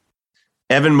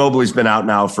 Evan Mobley's been out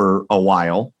now for a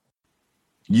while.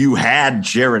 You had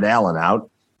Jared Allen out.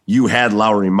 You had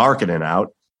Lauri Markkanen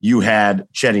out. You had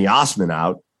Cedi Osman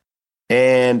out.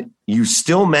 And you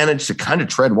still managed to kind of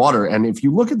tread water. And if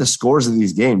you look at the scores of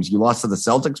these games, you lost to the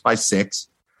Celtics by 6.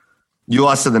 You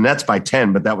lost to the Nets by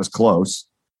 10, but that was close.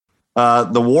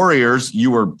 The Warriors,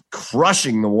 you were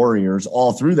crushing the Warriors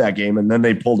all through that game, and then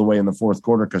they pulled away in the fourth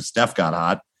quarter because Steph got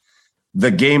hot.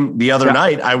 The game the other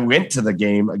night, I went to the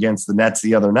game against the Nets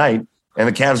the other night, and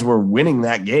the Cavs were winning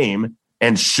that game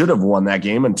and should have won that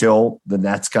game until the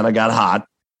Nets kind of got hot.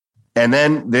 And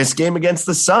then this game against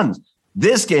the Suns.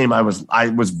 This game I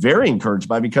was very encouraged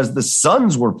by because the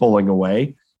Suns were pulling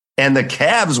away and the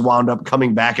Cavs wound up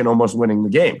coming back and almost winning the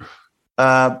game.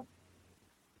 I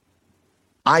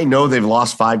know they've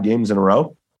lost 5 games in a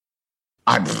row.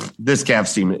 This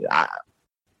Cavs team,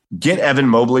 get Evan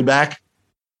Mobley back,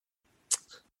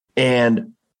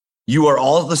 and you are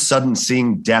all of a sudden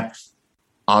seeing depth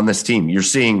on this team. You're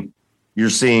seeing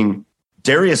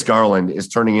Darius Garland is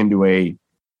turning into a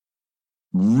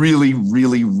really,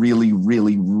 really, really,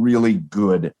 really, really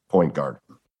good point guard.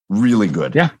 Really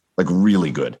good. Yeah. Like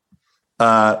really good.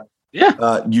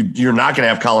 You're not going to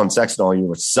have Colin Sexton all year,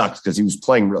 which sucks because he was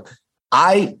playing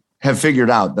I have figured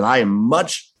out that I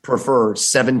much prefer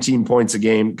 17 points a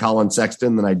game Colin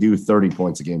Sexton than I do 30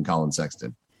 points a game Colin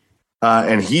Sexton.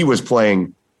 And he was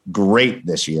playing great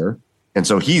this year. And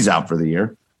so he's out for the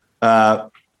year.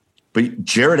 But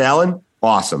Jared Allen,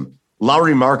 awesome.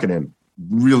 Lauri Markkanen,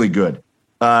 really good.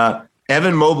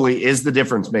 Evan Mobley is the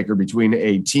difference maker between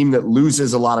a team that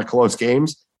loses a lot of close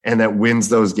games and that wins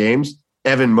those games.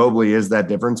 Evan Mobley is that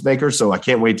difference maker. So I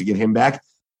can't wait to get him back.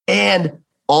 And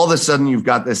all of a sudden you've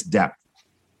got this depth.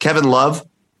 Kevin Love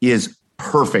is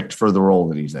perfect for the role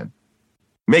that he's in.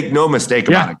 Make no mistake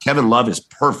about it. Kevin Love is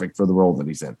perfect for the role that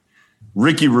he's in.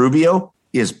 Ricky Rubio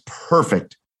is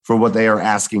perfect for what they are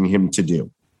asking him to do.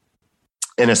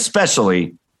 And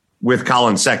especially with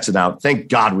Colin Sexton out, thank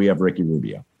God we have Ricky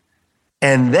Rubio.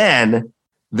 And then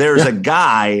there's a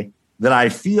guy that I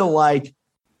feel like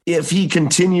if he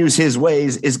continues his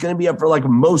ways is going to be up for like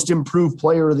most improved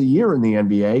player of the year in the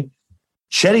NBA.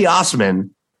 Cedi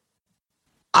Osman,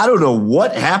 I don't know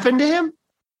what happened to him,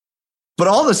 but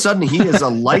all of a sudden he is a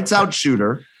lights out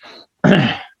shooter.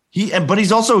 But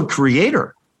he's also a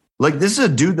creator. Like this is a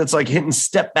dude that's like hitting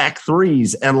step back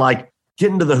threes and like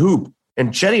getting to the hoop.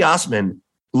 And Cedi Osman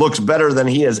looks better than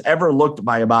he has ever looked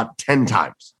by about 10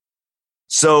 times.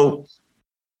 So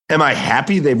Am I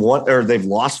happy they've won or they've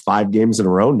lost 5 games in a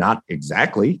row? Not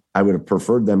exactly. I would have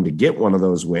preferred them to get one of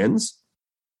those wins.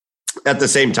 At the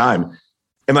same time,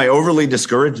 am I overly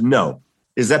discouraged? No.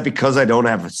 Is that because I don't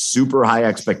have super high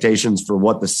expectations for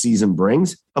what the season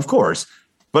brings? Of course.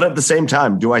 But at the same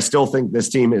time, do I still think this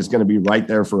team is going to be right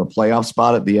there for a playoff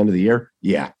spot at the end of the year?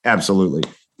 Yeah, absolutely.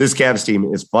 This Cavs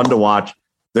team is fun to watch.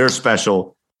 They're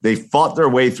special. They fought their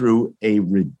way through a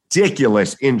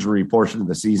ridiculous injury portion of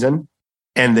the season,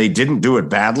 and they didn't do it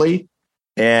badly.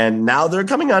 And now they're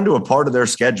coming onto a part of their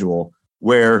schedule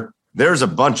where there's a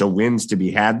bunch of wins to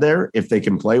be had there if they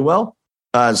can play well.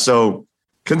 So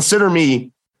consider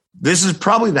me, this is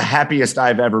probably the happiest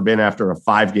I've ever been after a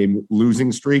 5-game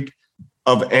losing streak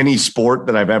of any sport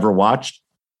that I've ever watched.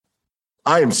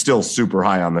 I am still super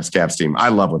high on this Cavs team. I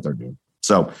love what they're doing.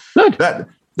 So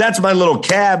that's my little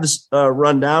Cavs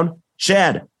rundown.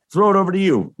 Chad, throw it over to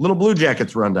you. Little Blue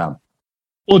Jackets rundown.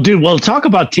 Well, dude, talk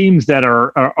about teams that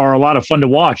are a lot of fun to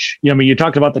watch. I mean, you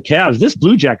talked about the Cavs. This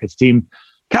Blue Jackets team,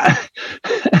 God,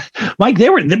 Mike, they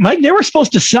were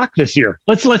supposed to suck this year.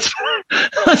 Let's be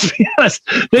honest.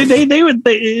 They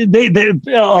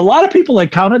a lot of people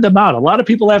had counted them out. A lot of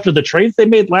people after the trades they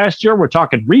made last year were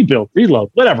talking rebuild, reload,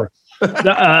 whatever.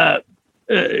 They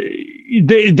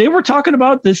were talking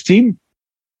about this team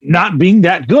not being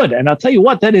that good. And I'll tell you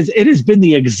what, it has been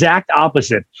the exact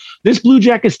opposite. This Blue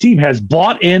Jackets team has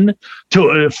bought in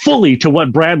to fully to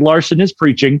what Brad Larson is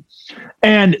preaching,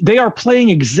 and they are playing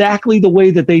exactly the way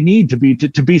that they need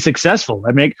to be successful.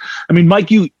 I mean, Mike,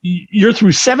 you're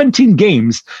through 17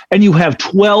 games and you have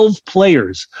 12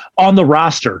 players on the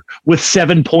roster with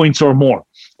 7 points or more.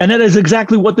 And that is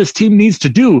exactly what this team needs to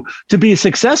do to be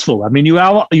successful. I mean, you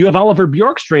have Oliver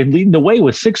Bjorkstrand leading the way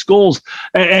with 6 goals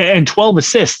and 12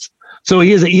 assists. So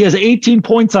he has 18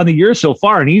 points on the year so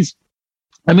far, and he's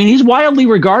widely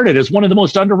regarded as one of the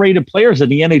most underrated players in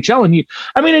the NHL. And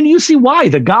you see why.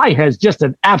 The guy has just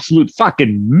an absolute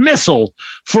fucking missile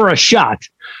for a shot.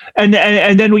 And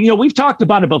then we've talked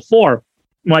about it before.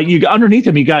 Like underneath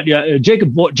him, you got Jake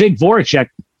Voracek,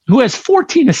 who has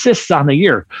 14 assists on the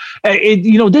year.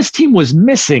 This team was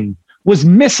missing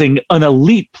an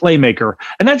elite playmaker.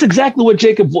 And that's exactly what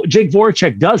Jake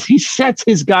Voracek does. He sets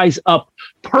his guys up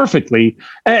perfectly,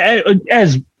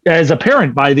 as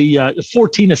apparent by the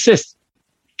 14 assists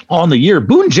on the year.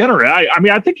 Boone Jenner,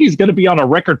 I think he's going to be on a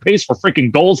record pace for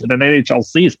freaking goals in an NHL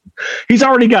season. He's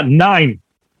already got 9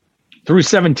 through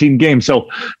 17 games. So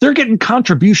they're getting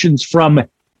contributions from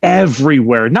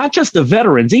everywhere, not just the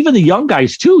veterans, even the young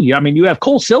guys too. I mean, you have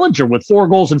Cole Sillinger with 4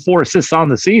 goals and 4 assists on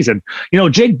the season.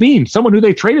 Jake Bean, someone who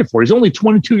they traded for. He's only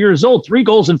 22 years old, 3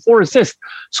 goals and 4 assists,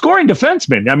 scoring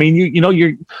defenseman. I mean,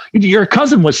 your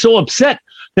cousin was so upset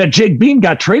that Jake Bean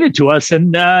got traded to us,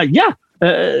 and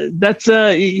that's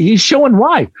he's showing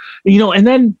why. And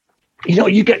then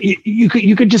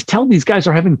you could just tell these guys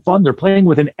are having fun. They're playing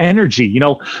with an energy.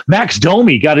 Max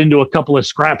Domi got into a couple of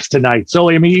scraps tonight. So,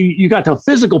 you got the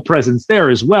physical presence there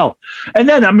as well. And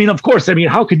then, of course,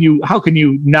 how can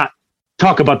you not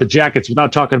talk about the Jackets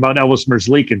without talking about Elvis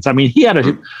Merzlikins? He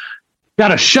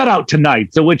got a shutout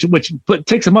tonight, so which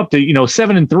takes him up to,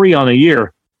 7-3 on the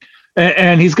year.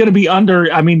 And he's going to be under,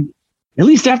 at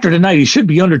least after tonight, he should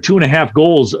be under 2.5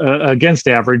 goals against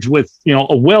average with,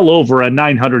 a well over a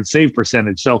 900 save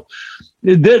percentage. So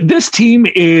this team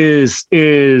they're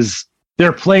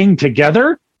playing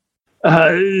together.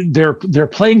 They're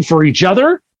playing for each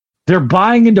other. They're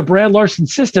buying into Brad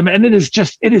Larson's system. And it is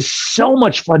so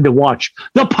much fun to watch.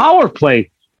 The power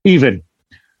play, even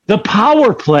the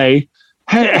power play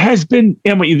has been,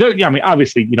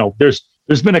 obviously,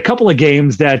 there's been a couple of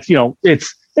games that,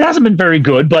 it hasn't been very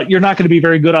good, but you're not going to be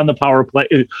very good on the power play.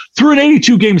 Through an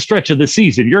 82-game stretch of the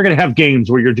season, you're going to have games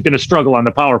where you're going to struggle on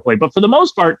the power play. But for the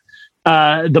most part,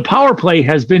 the power play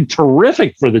has been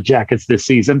terrific for the Jackets this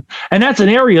season, and that's an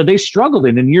area they struggled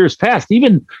in years past,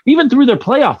 even through their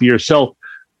playoff years. So,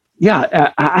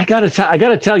 yeah, I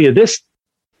gotta tell you, this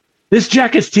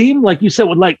Jackets team, like you said,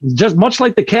 just much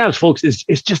like the Cavs, folks,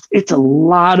 it's a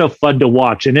lot of fun to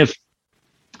watch.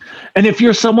 And if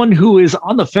you're someone who is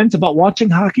on the fence about watching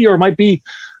hockey, or maybe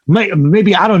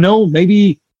I don't know,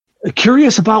 maybe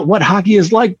curious about what hockey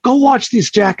is like, go watch this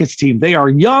Jackets team. They are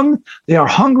young, they are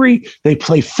hungry, they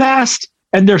play fast,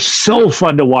 and they're so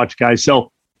fun to watch, guys.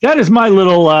 So that is my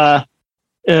little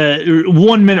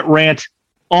 1-minute rant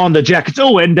on the Jackets.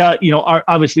 Oh, and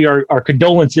obviously our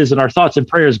condolences and our thoughts and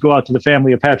prayers go out to the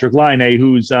family of Patrick Laine,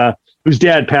 whose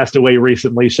dad passed away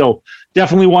recently. So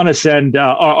definitely want to send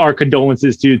our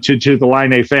condolences to the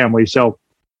Laine family. So,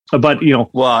 but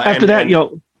after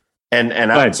that, and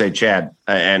I would say, Chad,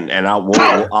 and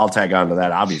I'll tag on to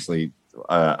that. Obviously,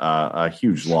 a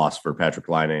huge loss for Patrick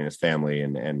Laine and his family,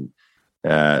 and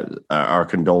our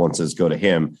condolences go to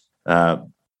him.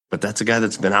 But that's a guy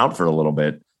that's been out for a little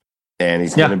bit, and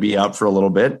he's going to be out for a little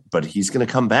bit, but he's going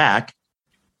to come back.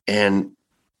 And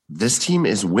this team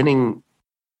is winning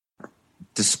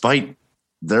despite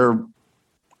their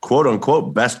quote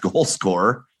unquote best goal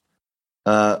scorer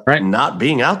not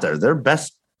being out there.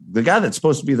 The guy that's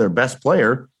supposed to be their best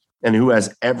player and who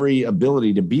has every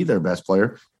ability to be their best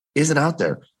player isn't out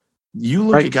there. You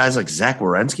look at guys like Zach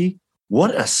Werenski,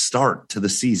 what a start to the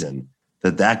season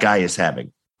that guy is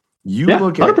having. You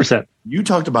look at 100%. You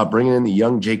talked about bringing in the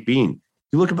young Jake Bean.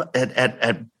 You look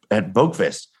at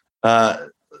Boakvist,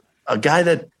 a guy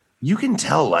that you can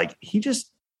tell like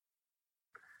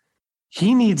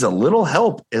he needs a little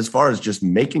help as far as just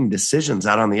making decisions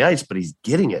out on the ice, but he's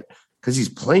getting it because he's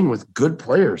playing with good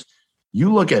players.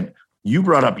 You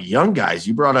brought up young guys.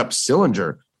 You brought up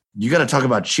Sillinger. You got to talk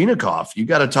about Chinikov. You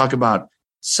got to talk about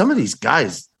some of these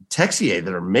guys, Texier,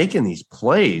 that are making these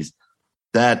plays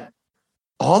that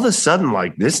all of a sudden,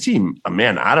 like this team,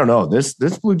 man, I don't know, this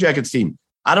Blue Jackets team,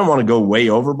 I don't want to go way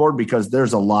overboard because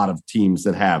there's a lot of teams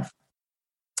that have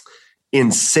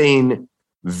insane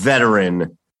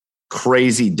veteran,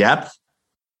 crazy depth.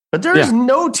 But there is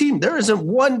no team. There isn't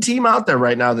one team out there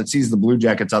right now that sees the Blue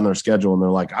Jackets on their schedule and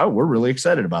they're like, oh, we're really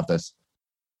excited about this.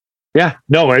 Yeah,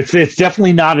 no, it's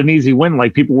definitely not an easy win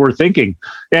like people were thinking.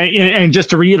 And just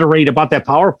to reiterate about that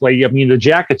power play, I mean, the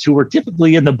Jackets, who were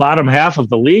typically in the bottom half of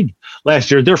the league last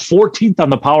year, they're 14th on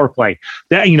the power play.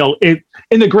 That,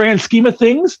 in the grand scheme of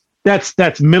things,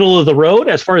 that's middle of the road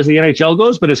as far as the NHL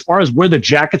goes. But as far as where the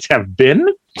Jackets have been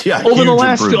over the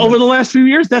last few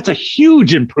years, that's a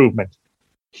huge improvement.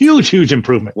 Huge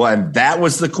improvement. Well, and that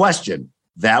was the question.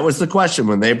 That was the question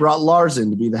when they brought Lars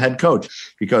in to be the head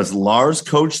coach, because Lars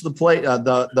coached the play,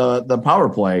 the power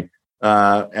play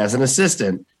as an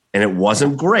assistant, and it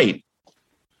wasn't great.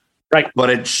 Right. But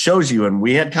it shows you, and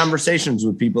we had conversations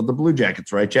with people at the Blue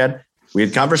Jackets, right, Chad? We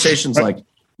had conversations like,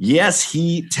 yes,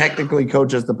 he technically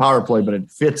coaches the power play, but it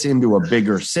fits into a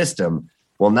bigger system.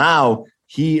 Well, now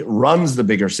he runs the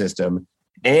bigger system,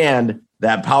 and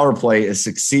that power play is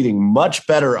succeeding much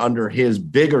better under his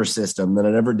bigger system than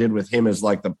it ever did with him as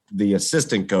like the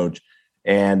assistant coach.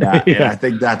 And I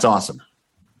think that's awesome.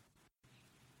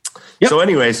 Yep. So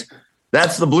anyways,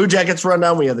 that's the Blue Jackets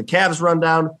rundown. We have the Cavs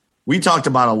rundown. We talked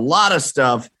about a lot of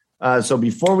stuff. So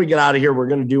before we get out of here, we're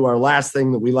going to do our last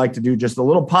thing that we like to do, just a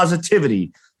little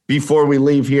positivity before we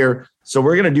leave here. So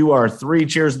we're going to do our 3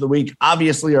 cheers of the week.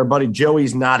 Obviously, our buddy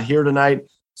Joey's not here tonight,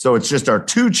 so it's just our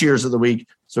 2 cheers of the week.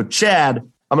 So, Chad,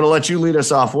 I'm going to let you lead us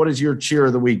off. What is your cheer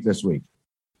of the week this week?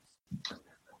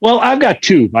 Well, I've got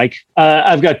 2, Mike.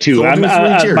 I've got 2. So we'll do 3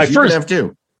 cheers. My first have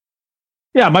 2.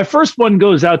 Yeah, my first one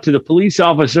goes out to the police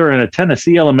officer in a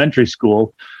Tennessee elementary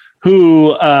school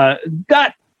who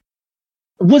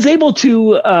was able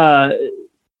to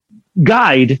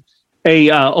guide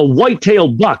a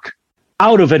white-tailed buck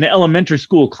out of an elementary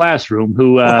school classroom.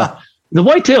 Who the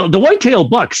white-tailed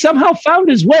buck somehow found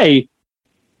his way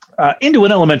into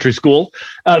an elementary school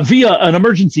via an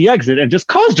emergency exit and just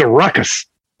caused a ruckus.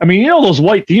 I mean, you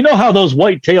know how those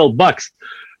white-tailed bucks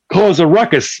cause a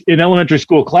ruckus in elementary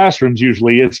school classrooms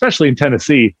usually, especially in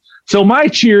Tennessee. So my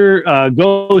cheer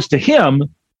goes to him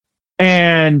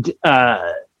and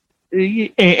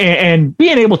being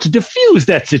able to diffuse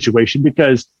that situation,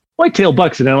 because white-tailed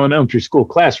bucks in an elementary school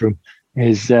classroom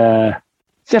is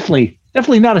definitely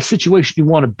not a situation you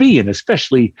want to be in,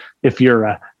 especially if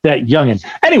you're that youngin'.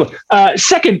 Anyway,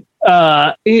 second,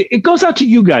 it goes out to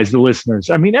you guys, the listeners.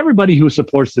 I mean, everybody who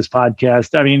supports this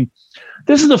podcast. I mean,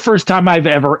 this is the first time I've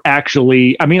ever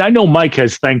actually, I mean, I know Mike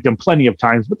has thanked him plenty of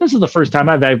times, but this is the first time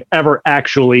I've ever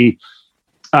actually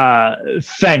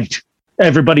thanked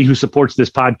everybody who supports this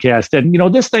podcast. And,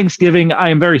 this Thanksgiving, I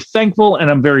am very thankful and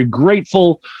I'm very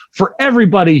grateful for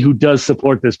everybody who does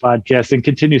support this podcast and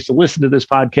continues to listen to this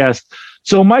podcast.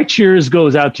 So my cheers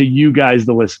goes out to you guys,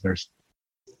 the listeners.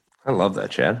 I love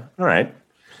that, Chad. All right.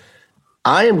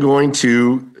 I am going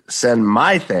to send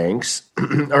my thanks,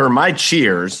 or my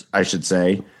cheers, I should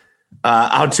say,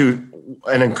 out to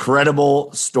an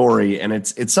incredible story. And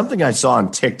it's something I saw on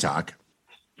TikTok.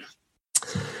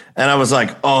 And I was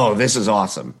like, oh, this is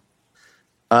awesome.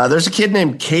 There's a kid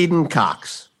named Caden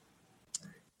Cox.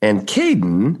 And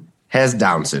Caden has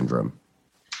Down syndrome.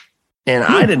 And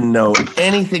I didn't know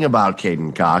anything about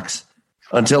Caden Cox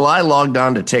until I logged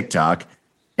on to TikTok.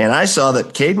 And I saw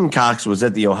that Caden Cox was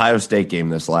at the Ohio State game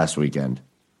this last weekend.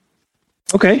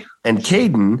 Okay. And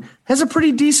Caden has a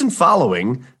pretty decent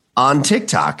following on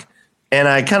TikTok. And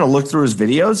I kind of looked through his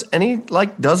videos, and he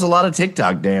does a lot of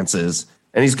TikTok dances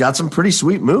and he's got some pretty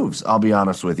sweet moves, I'll be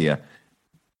honest with you.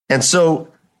 And so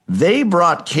they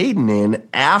brought Caden in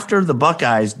after the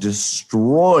Buckeyes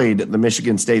destroyed the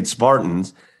Michigan State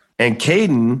Spartans, and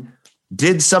Caden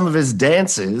did some of his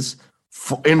dances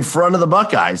in front of the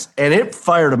Buckeyes, and it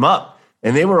fired them up.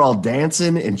 And they were all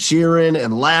dancing and cheering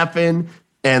and laughing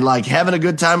and like having a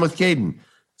good time with Caden.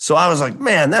 So I was like,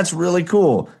 man, that's really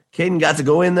cool. Caden got to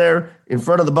go in there in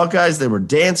front of the Buckeyes. They were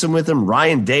dancing with him.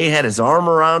 Ryan Day had his arm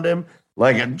around him.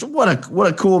 Like, what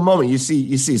a cool moment. You see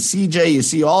CJ, you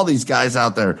see all these guys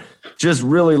out there just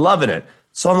really loving it.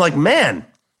 So I'm like, man,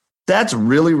 that's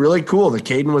really, really cool that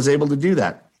Caden was able to do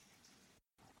that.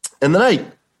 And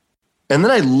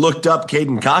then I looked up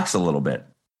Caden Cox a little bit.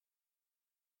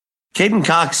 Caden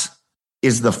Cox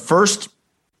is the first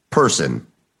person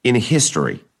in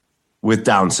history with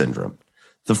Down syndrome.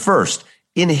 The first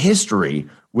in history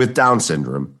with Down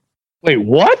syndrome. Wait,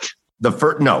 what?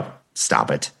 No,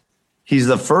 stop it. He's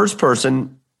the first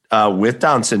person with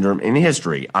Down syndrome in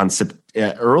history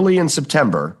early in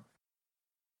September.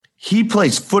 He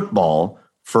plays football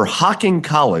for Hocking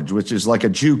College, which is like a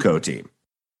JUCO team.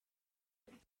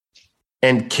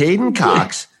 And Caden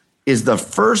Cox is the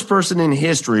first person in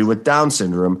history with Down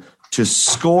syndrome to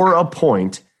score a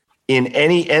point in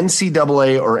any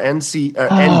NCAA or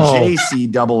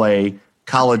NJCAA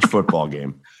college football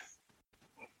game.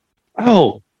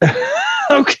 Oh,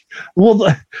 okay.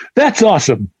 Well, that's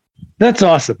awesome. That's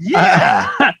awesome.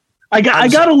 Yeah, I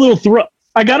got a little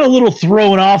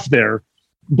thrown off there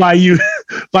by you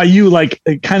like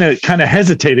kind of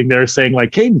hesitating there, saying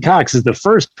like Caden Cox is the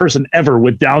first person ever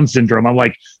with Down syndrome. I'm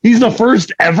like, he's the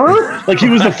first ever? Like he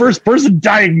was the first person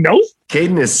diagnosed?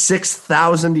 Caden is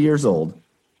 6,000 years old.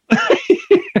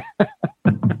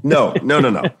 No.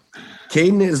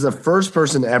 Caden is the first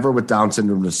person ever with Down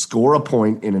syndrome to score a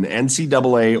point in an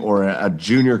NCAA or a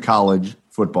junior college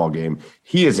football game.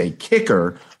 He is a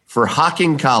kicker for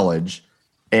Hocking College,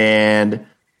 and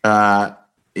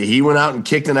he went out and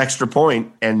kicked an extra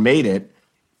point and made it.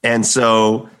 And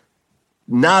so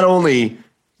not only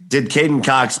did Caden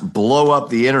Cox blow up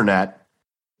the internet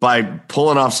by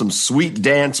pulling off some sweet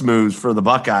dance moves for the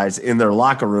Buckeyes in their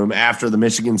locker room after the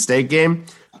Michigan State game,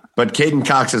 but Caden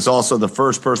Cox is also the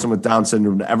first person with Down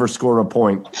syndrome to ever score a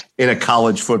point in a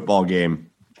college football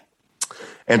game.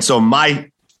 And so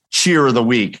my cheer of the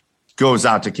week goes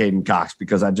out to Caden Cox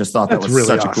because I just thought that was really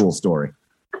such a cool story.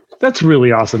 That's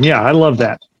really awesome. Yeah, I love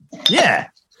that. Yeah.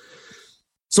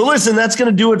 So listen, that's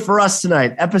going to do it for us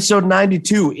tonight. Episode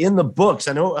 92 in the books.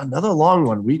 I know, another long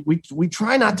one. We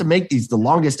try not to make these the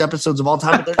longest episodes of all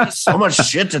time, but there's just so much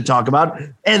shit to talk about.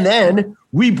 And then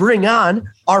we bring on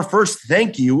our first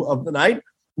thank you of the night.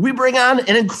 We bring on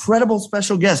an incredible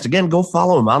special guest. Again, go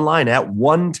follow him online at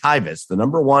Tyvis, the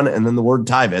number 1 and then the word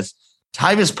Tyvis.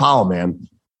 Tyvis Powell, man,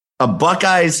 a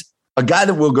guy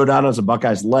that will go down as a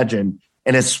Buckeyes legend.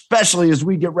 And especially as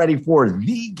we get ready for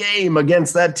the game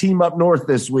against that team up north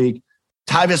this week,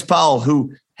 Tyvis Powell,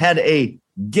 who had a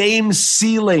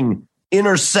game-sealing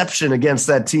interception against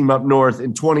that team up north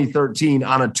in 2013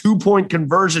 on a 2-point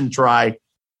conversion try.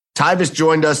 Tyvis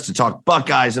joined us to talk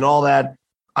Buckeyes and all that.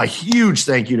 A huge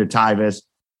thank you to Tyvis.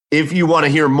 If you want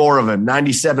to hear more of him,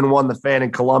 97.1 The Fan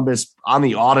in Columbus on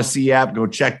the Odyssey app, go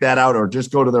check that out or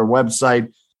just go to their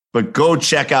website. But go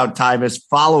check out Tyvis.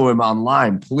 Follow him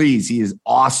online, please. He is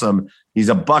awesome. He's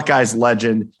a Buckeyes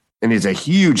legend, and he's a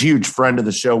huge, huge friend of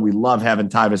the show. We love having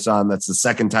Tyvis on. That's the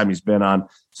second time he's been on.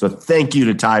 So thank you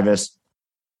to Tyvis.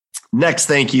 Next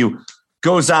thank you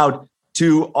goes out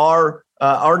to our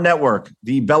network,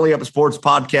 the Belly Up Sports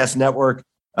Podcast Network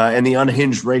and the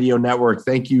Unhinged Radio Network.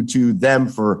 Thank you to them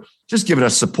for just giving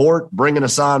us support, bringing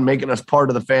us on, making us part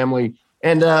of the family,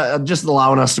 and just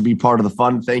allowing us to be part of the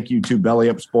fun. Thank you to Belly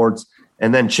Up Sports.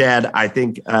 And then, Chad, I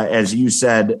think, as you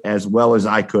said, as well as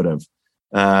I could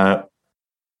have,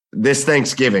 this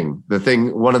Thanksgiving,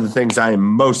 one of the things I am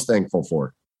most thankful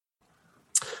for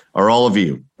are all of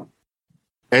you.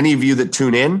 Any of you that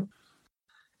tune in,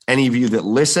 any of you that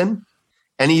listen,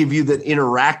 any of you that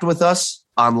interact with us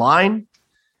online,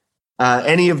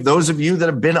 any of those of you that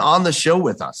have been on the show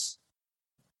with us.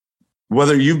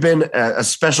 Whether you've been a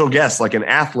special guest like an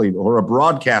athlete or a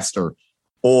broadcaster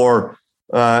or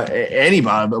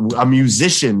anybody, a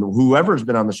musician, whoever's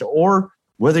been on the show, or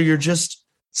whether you're just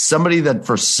somebody that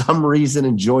for some reason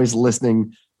enjoys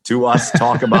listening to us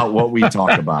talk about what we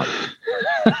talk about.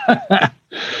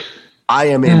 I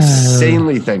am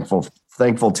insanely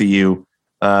thankful to you.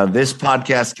 This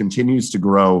podcast continues to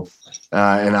grow,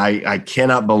 and I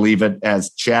cannot believe it,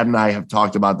 as Chad and I have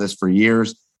talked about this for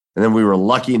years. And then we were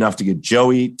lucky enough to get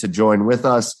Joey to join with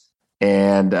us.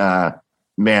 And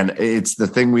man, it's the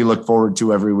thing we look forward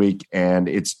to every week. And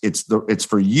it's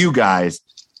for you guys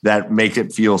that make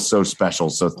it feel so special.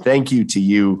 So thank you to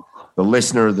you, the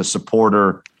listener, the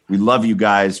supporter. We love you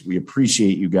guys. We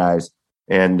appreciate you guys.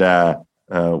 And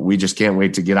we just can't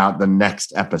wait to get out the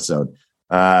next episode.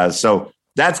 So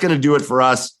that's going to do it for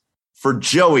us. For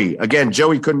Joey, again,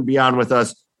 Joey couldn't be on with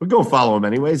us, but go follow him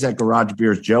anyways at Garage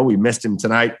Beers Joe. We missed him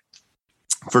tonight.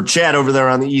 For Chad over there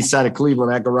on the east side of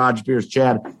Cleveland at Garage Beers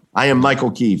Chad, I am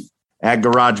Michael Keefe at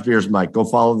Garage Beers Mike. Go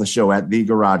follow the show at The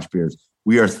Garage Beers.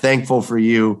 We are thankful for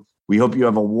you. We hope you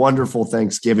have a wonderful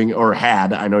Thanksgiving, or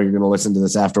had. I know you're going to listen to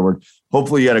this afterward.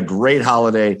 Hopefully you had a great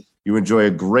holiday. You enjoy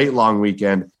a great long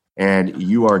weekend, and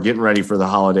you are getting ready for the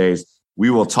holidays.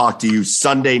 We will talk to you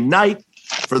Sunday night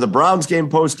for the Browns game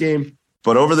post game.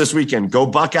 But over this weekend, go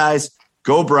Buckeyes,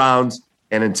 go Browns.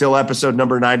 And until episode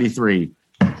number 93,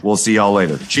 we'll see y'all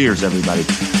later. Cheers,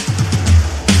 everybody.